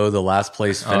slow, the last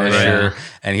place finisher,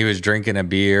 and he was drinking a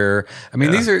beer. I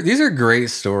mean, these are great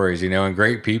stories, and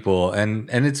great people, and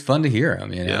it's fun to hear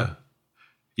them.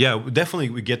 Yeah, definitely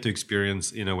we get to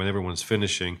experience, when everyone's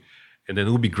finishing. And then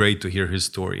it would be great to hear his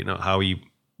story, how he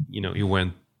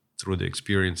went through the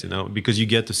experience, because you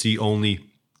get to see only,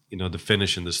 the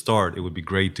finish and the start. It would be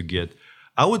great to get.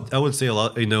 I would say a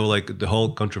lot, like the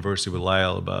whole controversy with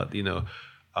Lyle about,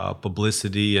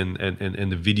 publicity and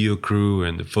the video crew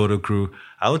and the photo crew.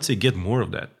 I would say get more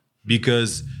of that,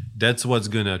 because that's what's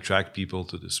going to attract people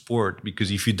to the sport.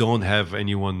 Because if you don't have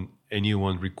anyone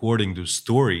recording those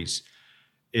stories,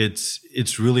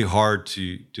 it's really hard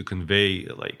to convey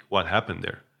like what happened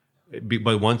there.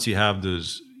 But once you have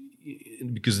those,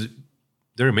 because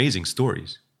they're amazing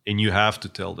stories and you have to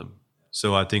tell them.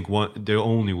 So I think the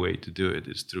only way to do it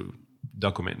is through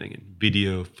documenting it,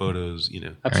 video, photos.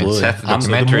 Absolutely. Seth's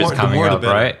documentary is coming up,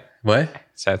 right? What?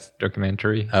 Seth's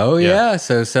documentary. Oh yeah.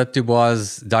 So Seth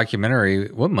Dubois' documentary.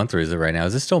 What month is it right now?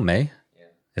 Is it still May? Yeah.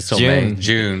 It's still May.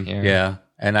 June. Yeah.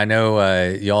 And I know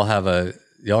y'all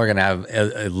are going to have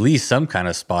at least some kind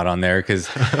of spot on there, because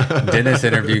Dennis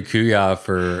interviewed Kuya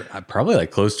for probably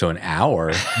like close to an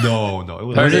hour. No. It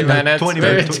was 30 minutes. 20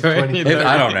 minutes. 20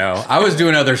 I don't know. I was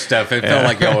doing other stuff. It felt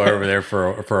like y'all were over there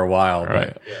for a while.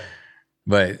 Right.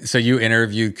 But so you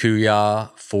interviewed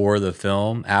Kuya for the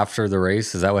film after the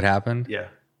race? Is that what happened? Yeah.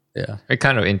 We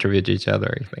kind of interviewed each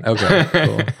other, I think. Okay,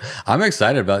 cool. I'm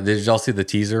excited about it. Did y'all see the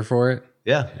teaser for it?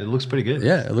 Yeah, it looks pretty good.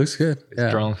 Yeah, it looks good.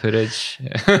 Drone footage.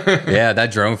 Yeah,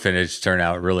 that drone footage turned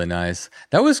out really nice.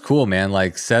 That was cool, man.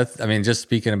 Like Seth, just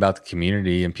speaking about the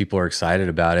community and people are excited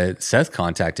about it, Seth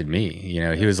contacted me.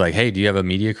 He was like, hey, do you have a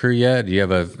media crew yet? Do you have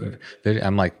a video?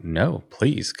 I'm like, no,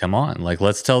 please, come on. Like,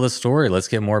 let's tell the story. Let's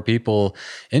get more people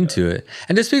into it.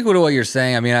 And to speak to what you're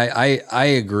saying, I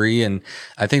agree. And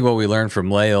I think what we learned from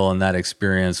Lael in that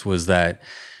experience was that,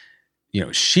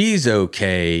 she's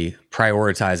okay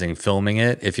prioritizing filming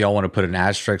it. If y'all want to put an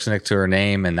asterisk next to her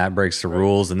name and that breaks the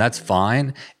rules, and that's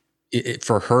fine.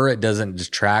 For her, it doesn't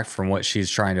detract from what she's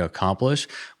trying to accomplish,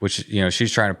 which,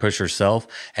 she's trying to push herself.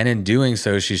 And in doing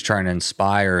so, she's trying to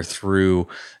inspire through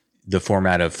the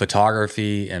format of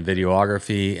photography and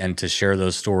videography and to share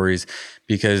those stories,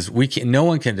 because no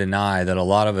one can deny that a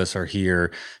lot of us are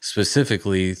here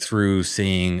specifically through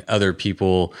seeing other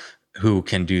people who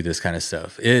can do this kind of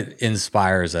stuff. It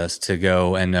inspires us to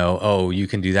go and know, oh, you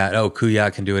can do that. Oh,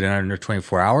 Kuya can do it in under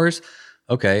 24 hours.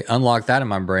 Okay, unlock that in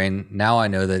my brain. Now I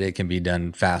know that it can be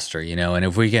done faster, and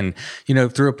if we can,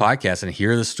 through a podcast and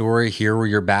hear the story, hear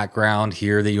your background,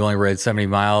 hear that you only rode 70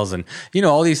 miles and,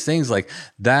 all these things like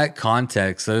that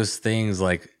context, those things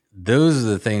like those are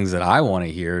the things that I want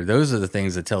to hear. Those are the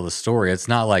things that tell the story. It's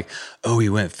not like, oh, he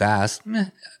went fast. Meh.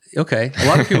 Okay, a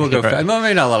lot of people go fast. Well,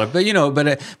 maybe not a lot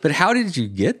of, but how did you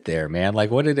get there, man? Like,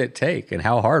 what did it take, and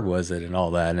how hard was it, and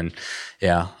all that? And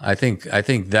yeah, I think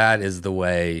that is the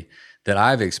way that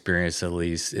I've experienced, at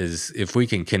least, is if we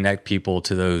can connect people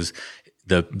to those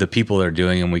the people that are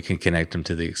doing, and we can connect them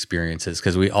to the experiences,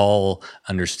 because we all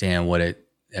understand what it.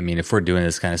 I mean, if we're doing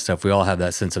this kind of stuff, we all have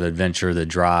that sense of adventure, the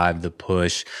drive, the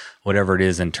push, whatever it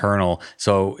is internal.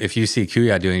 So if you see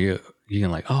Kuya doing it, you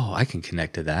can like, oh, I can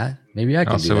connect to that. Maybe I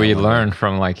can do that. So we learn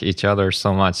from like each other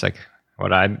so much. Like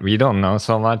we don't know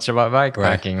so much about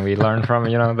bikepacking. Right. We learn from,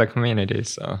 the community.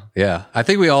 So yeah, I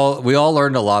think we all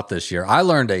learned a lot this year. I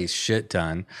learned a shit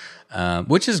ton,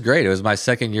 which is great. It was my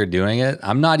second year doing it.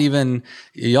 I'm not even,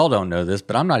 y'all don't know this,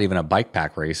 but I'm not even a bike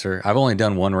pack racer. I've only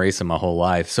done one race in my whole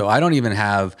life. So I don't even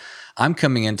I'm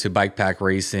coming into bike pack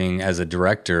racing as a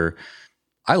director.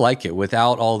 I like it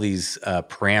without all these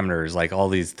parameters, like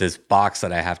this box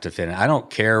that I have to fit in. I don't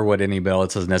care what anybody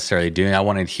else is necessarily doing. I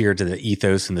want to adhere to the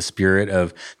ethos and the spirit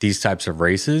of these types of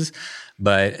races.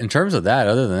 But in terms of that,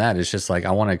 other than that, it's just like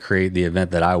I want to create the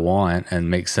event that I want and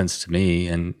makes sense to me.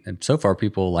 And so far,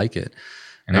 people like it.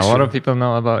 And a lot of people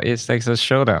know about East Texas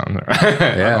Showdown.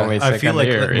 Yeah, I feel like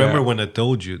remember when I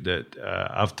told you that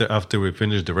after we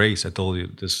finished the race, I told you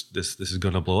this is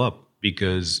going to blow up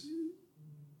because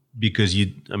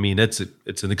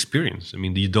it's an experience. I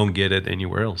mean, you don't get it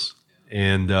anywhere else,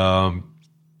 and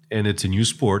it's a new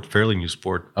sport, fairly new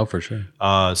sport. Oh, for sure.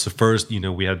 So first,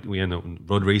 we had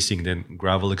road racing, then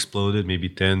gravel exploded maybe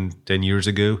 10 years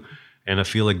ago, and I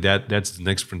feel like that's the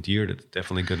next frontier. That's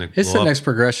definitely going to. It's the next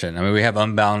progression. I mean, we have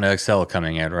Unbound XL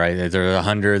coming in, right? There's a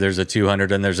 100, there's a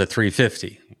 200, and there's a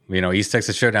 350. East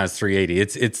Texas Showdown is 380.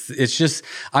 It's just,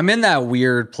 I'm in that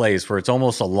weird place where it's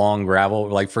almost a long gravel.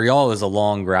 Like for y'all, it was a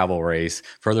long gravel race.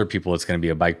 For other people, it's going to be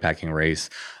a bikepacking race.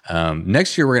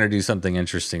 Next year, we're going to do something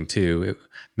interesting too.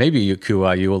 Maybe you,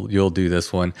 Kua, you'll do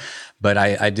this one. But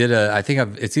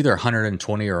it's either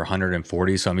 120 or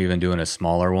 140. So I'm even doing a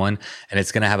smaller one, and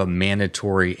it's going to have a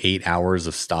mandatory 8 hours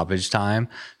of stoppage time.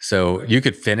 So you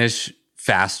could finish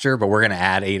faster, but we're going to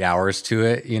add 8 hours to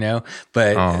it,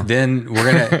 but then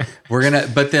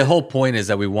but the whole point is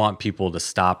that we want people to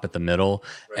stop at the middle,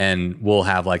 and we'll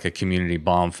have like a community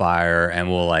bonfire, and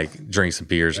we'll like drink some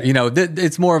beers.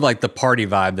 It's more of like the party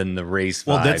vibe than the race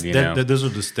vibe. Those are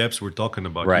the steps we're talking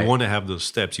about. Right. You want to have those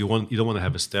steps. You don't want to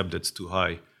have a step that's too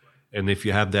high. And if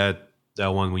you have that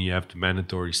one when you have to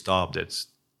mandatory stop, that's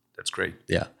great.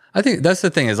 Yeah. I think that's the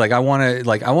thing is like, I want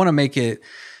to make it,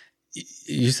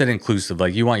 you said inclusive,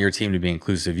 like you want your team to be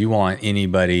inclusive. You want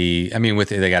anybody, I mean,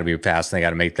 they got to be fast and they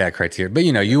got to make that criteria, but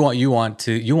you want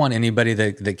anybody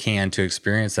that can to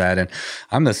experience that. And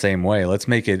I'm the same way. I want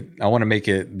to make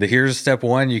it here's step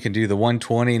one. You can do the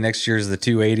 120, next year's the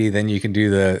 280, then you can do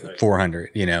the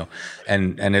 400,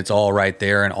 and it's all right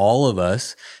there. And all of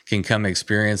us can come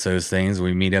experience those things.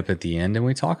 We meet up at the end and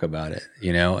we talk about it,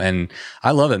 and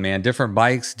I love it, man. Different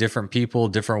bikes, different people,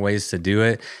 different ways to do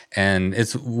it. And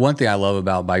it's one thing I love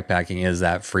about bikepacking is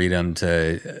that freedom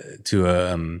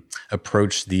to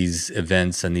approach these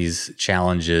events and these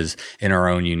challenges in our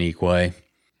own unique way.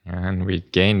 And we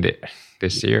gained it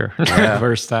this year.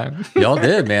 First time. Y'all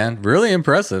did, man. Really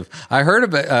impressive. I heard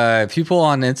about people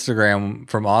on Instagram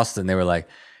from Austin. They were like,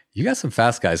 you got some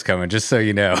fast guys coming, just so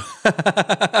you know.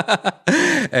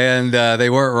 And they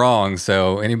weren't wrong.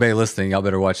 So anybody listening, y'all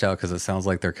better watch out because it sounds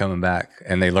like they're coming back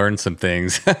and they learned some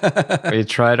things. We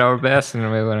tried our best and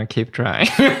we're going to keep trying.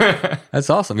 That's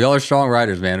awesome. Y'all are strong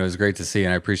riders, man. It was great to see.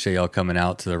 And I appreciate y'all coming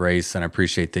out to the race, and I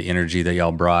appreciate the energy that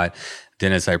y'all brought.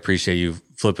 Dennis, I appreciate you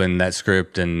flipping that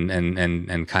script and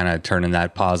kind of turning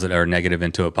that positive or negative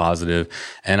into a positive.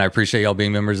 And I appreciate y'all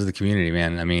being members of the community,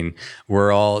 man. I mean,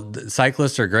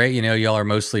 cyclists are great. Y'all are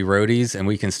mostly roadies, and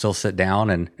we can still sit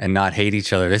down and not hate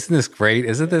each other. Isn't this great?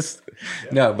 Isn't this?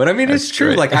 Yeah. No, but I mean, it's true.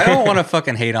 Great. Like, I don't want to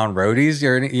fucking hate on roadies.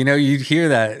 You hear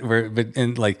that,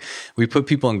 we put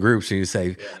people in groups and you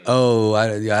say, oh,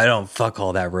 I don't fuck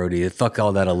all that roadie. Fuck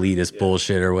all that elitist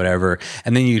bullshit or whatever.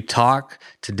 And then you talk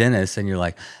to Dennis and you're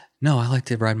like, no, I like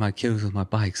to ride my kids with my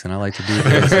bikes, and I like to do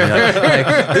this.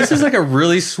 Like, this is like a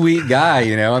really sweet guy,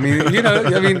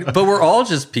 but we're all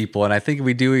just people, and I think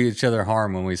we do each other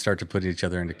harm when we start to put each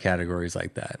other into categories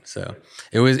like that. So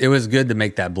it was good to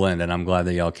make that blend, and I'm glad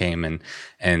that y'all came and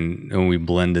when we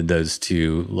blended those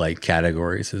two like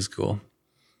categories. Is cool.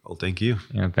 Well, thank you.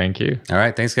 Yeah, thank you. All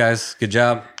right, thanks guys. Good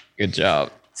job. Good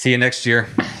job. See you next year.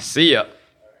 See ya.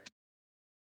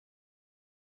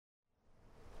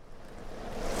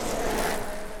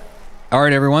 All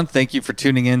right, everyone. Thank you for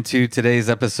tuning in to today's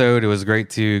episode. It was great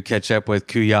to catch up with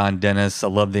Kuya and Dennis. I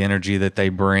love the energy that they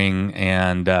bring.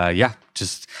 And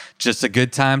just a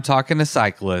good time talking to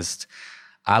cyclists.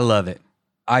 I love it.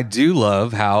 I do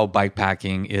love how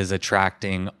bikepacking is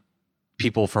attracting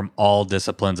people from all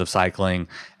disciplines of cycling.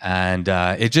 And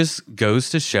it just goes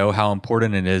to show how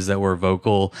important it is that we're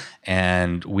vocal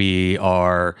and we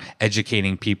are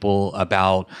educating people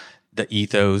about the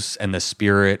ethos and the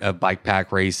spirit of bike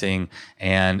pack racing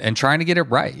and trying to get it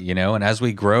right, and as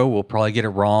we grow, we'll probably get it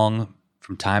wrong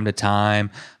from time to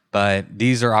time, but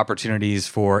these are opportunities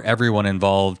for everyone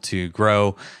involved to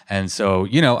grow. And so,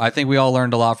 I think we all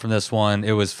learned a lot from this one.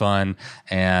 It was fun.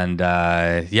 And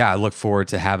I look forward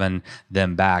to having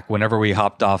them back. Whenever we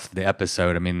hopped off the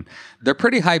episode, I mean, they're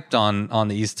pretty hyped on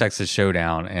the East Texas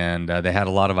Showdown, and they had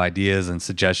a lot of ideas and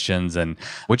suggestions, and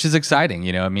which is exciting.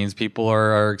 It means people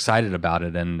are excited about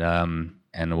it. And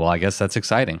well, I guess that's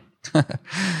exciting.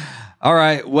 All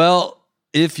right. Well,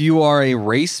 if you are a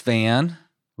race fan,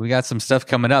 we got some stuff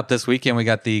coming up this weekend. We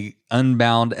got the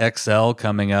Unbound XL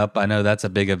coming up. I know that's a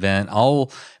big event.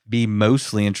 I'll be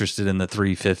mostly interested in the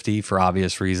 350 for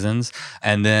obvious reasons.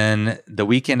 And then the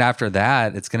weekend after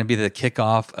that, it's going to be the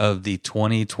kickoff of the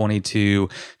 2022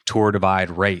 Tour Divide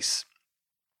race.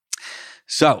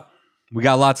 So we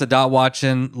got lots of dot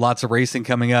watching, lots of racing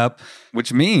coming up,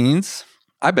 which means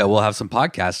I bet we'll have some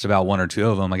podcasts about one or two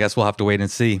of them. I guess we'll have to wait and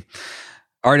see.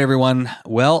 All right, everyone.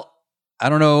 Well, I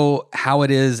don't know how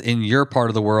it is in your part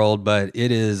of the world, but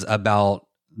it is about,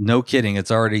 no kidding,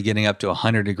 it's already getting up to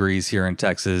 100 degrees here in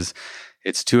Texas.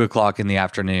 It's 2:00 in the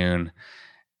afternoon,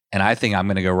 and I think I'm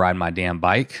going to go ride my damn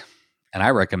bike, and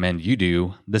I recommend you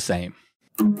do the same.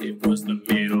 It was the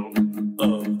middle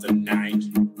of the night.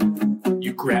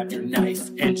 You grabbed your knife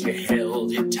and you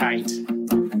held it tight.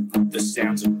 The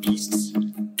sounds of beasts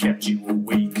kept you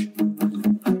awake.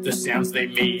 The sounds they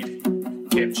made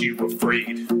kept you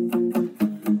afraid.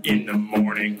 In the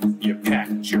morning, you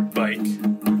packed your bike.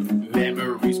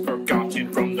 Memories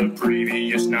forgotten from the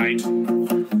previous night.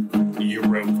 You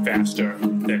rode faster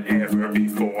than ever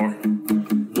before.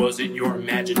 Was it your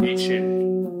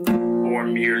imagination or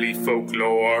merely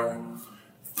folklore?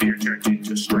 Fear turned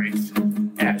into strength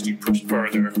as you pushed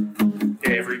further.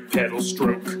 Every pedal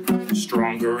stroke,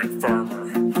 stronger and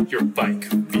firmer. Your bike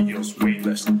feels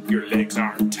weightless, your legs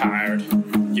aren't tired.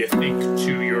 You think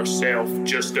to yourself,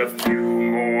 just a few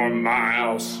more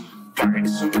miles.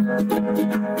 Bikes. Oh,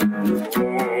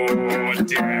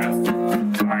 death.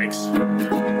 Bikes.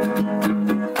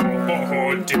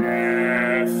 Oh,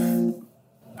 death.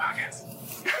 Podcast.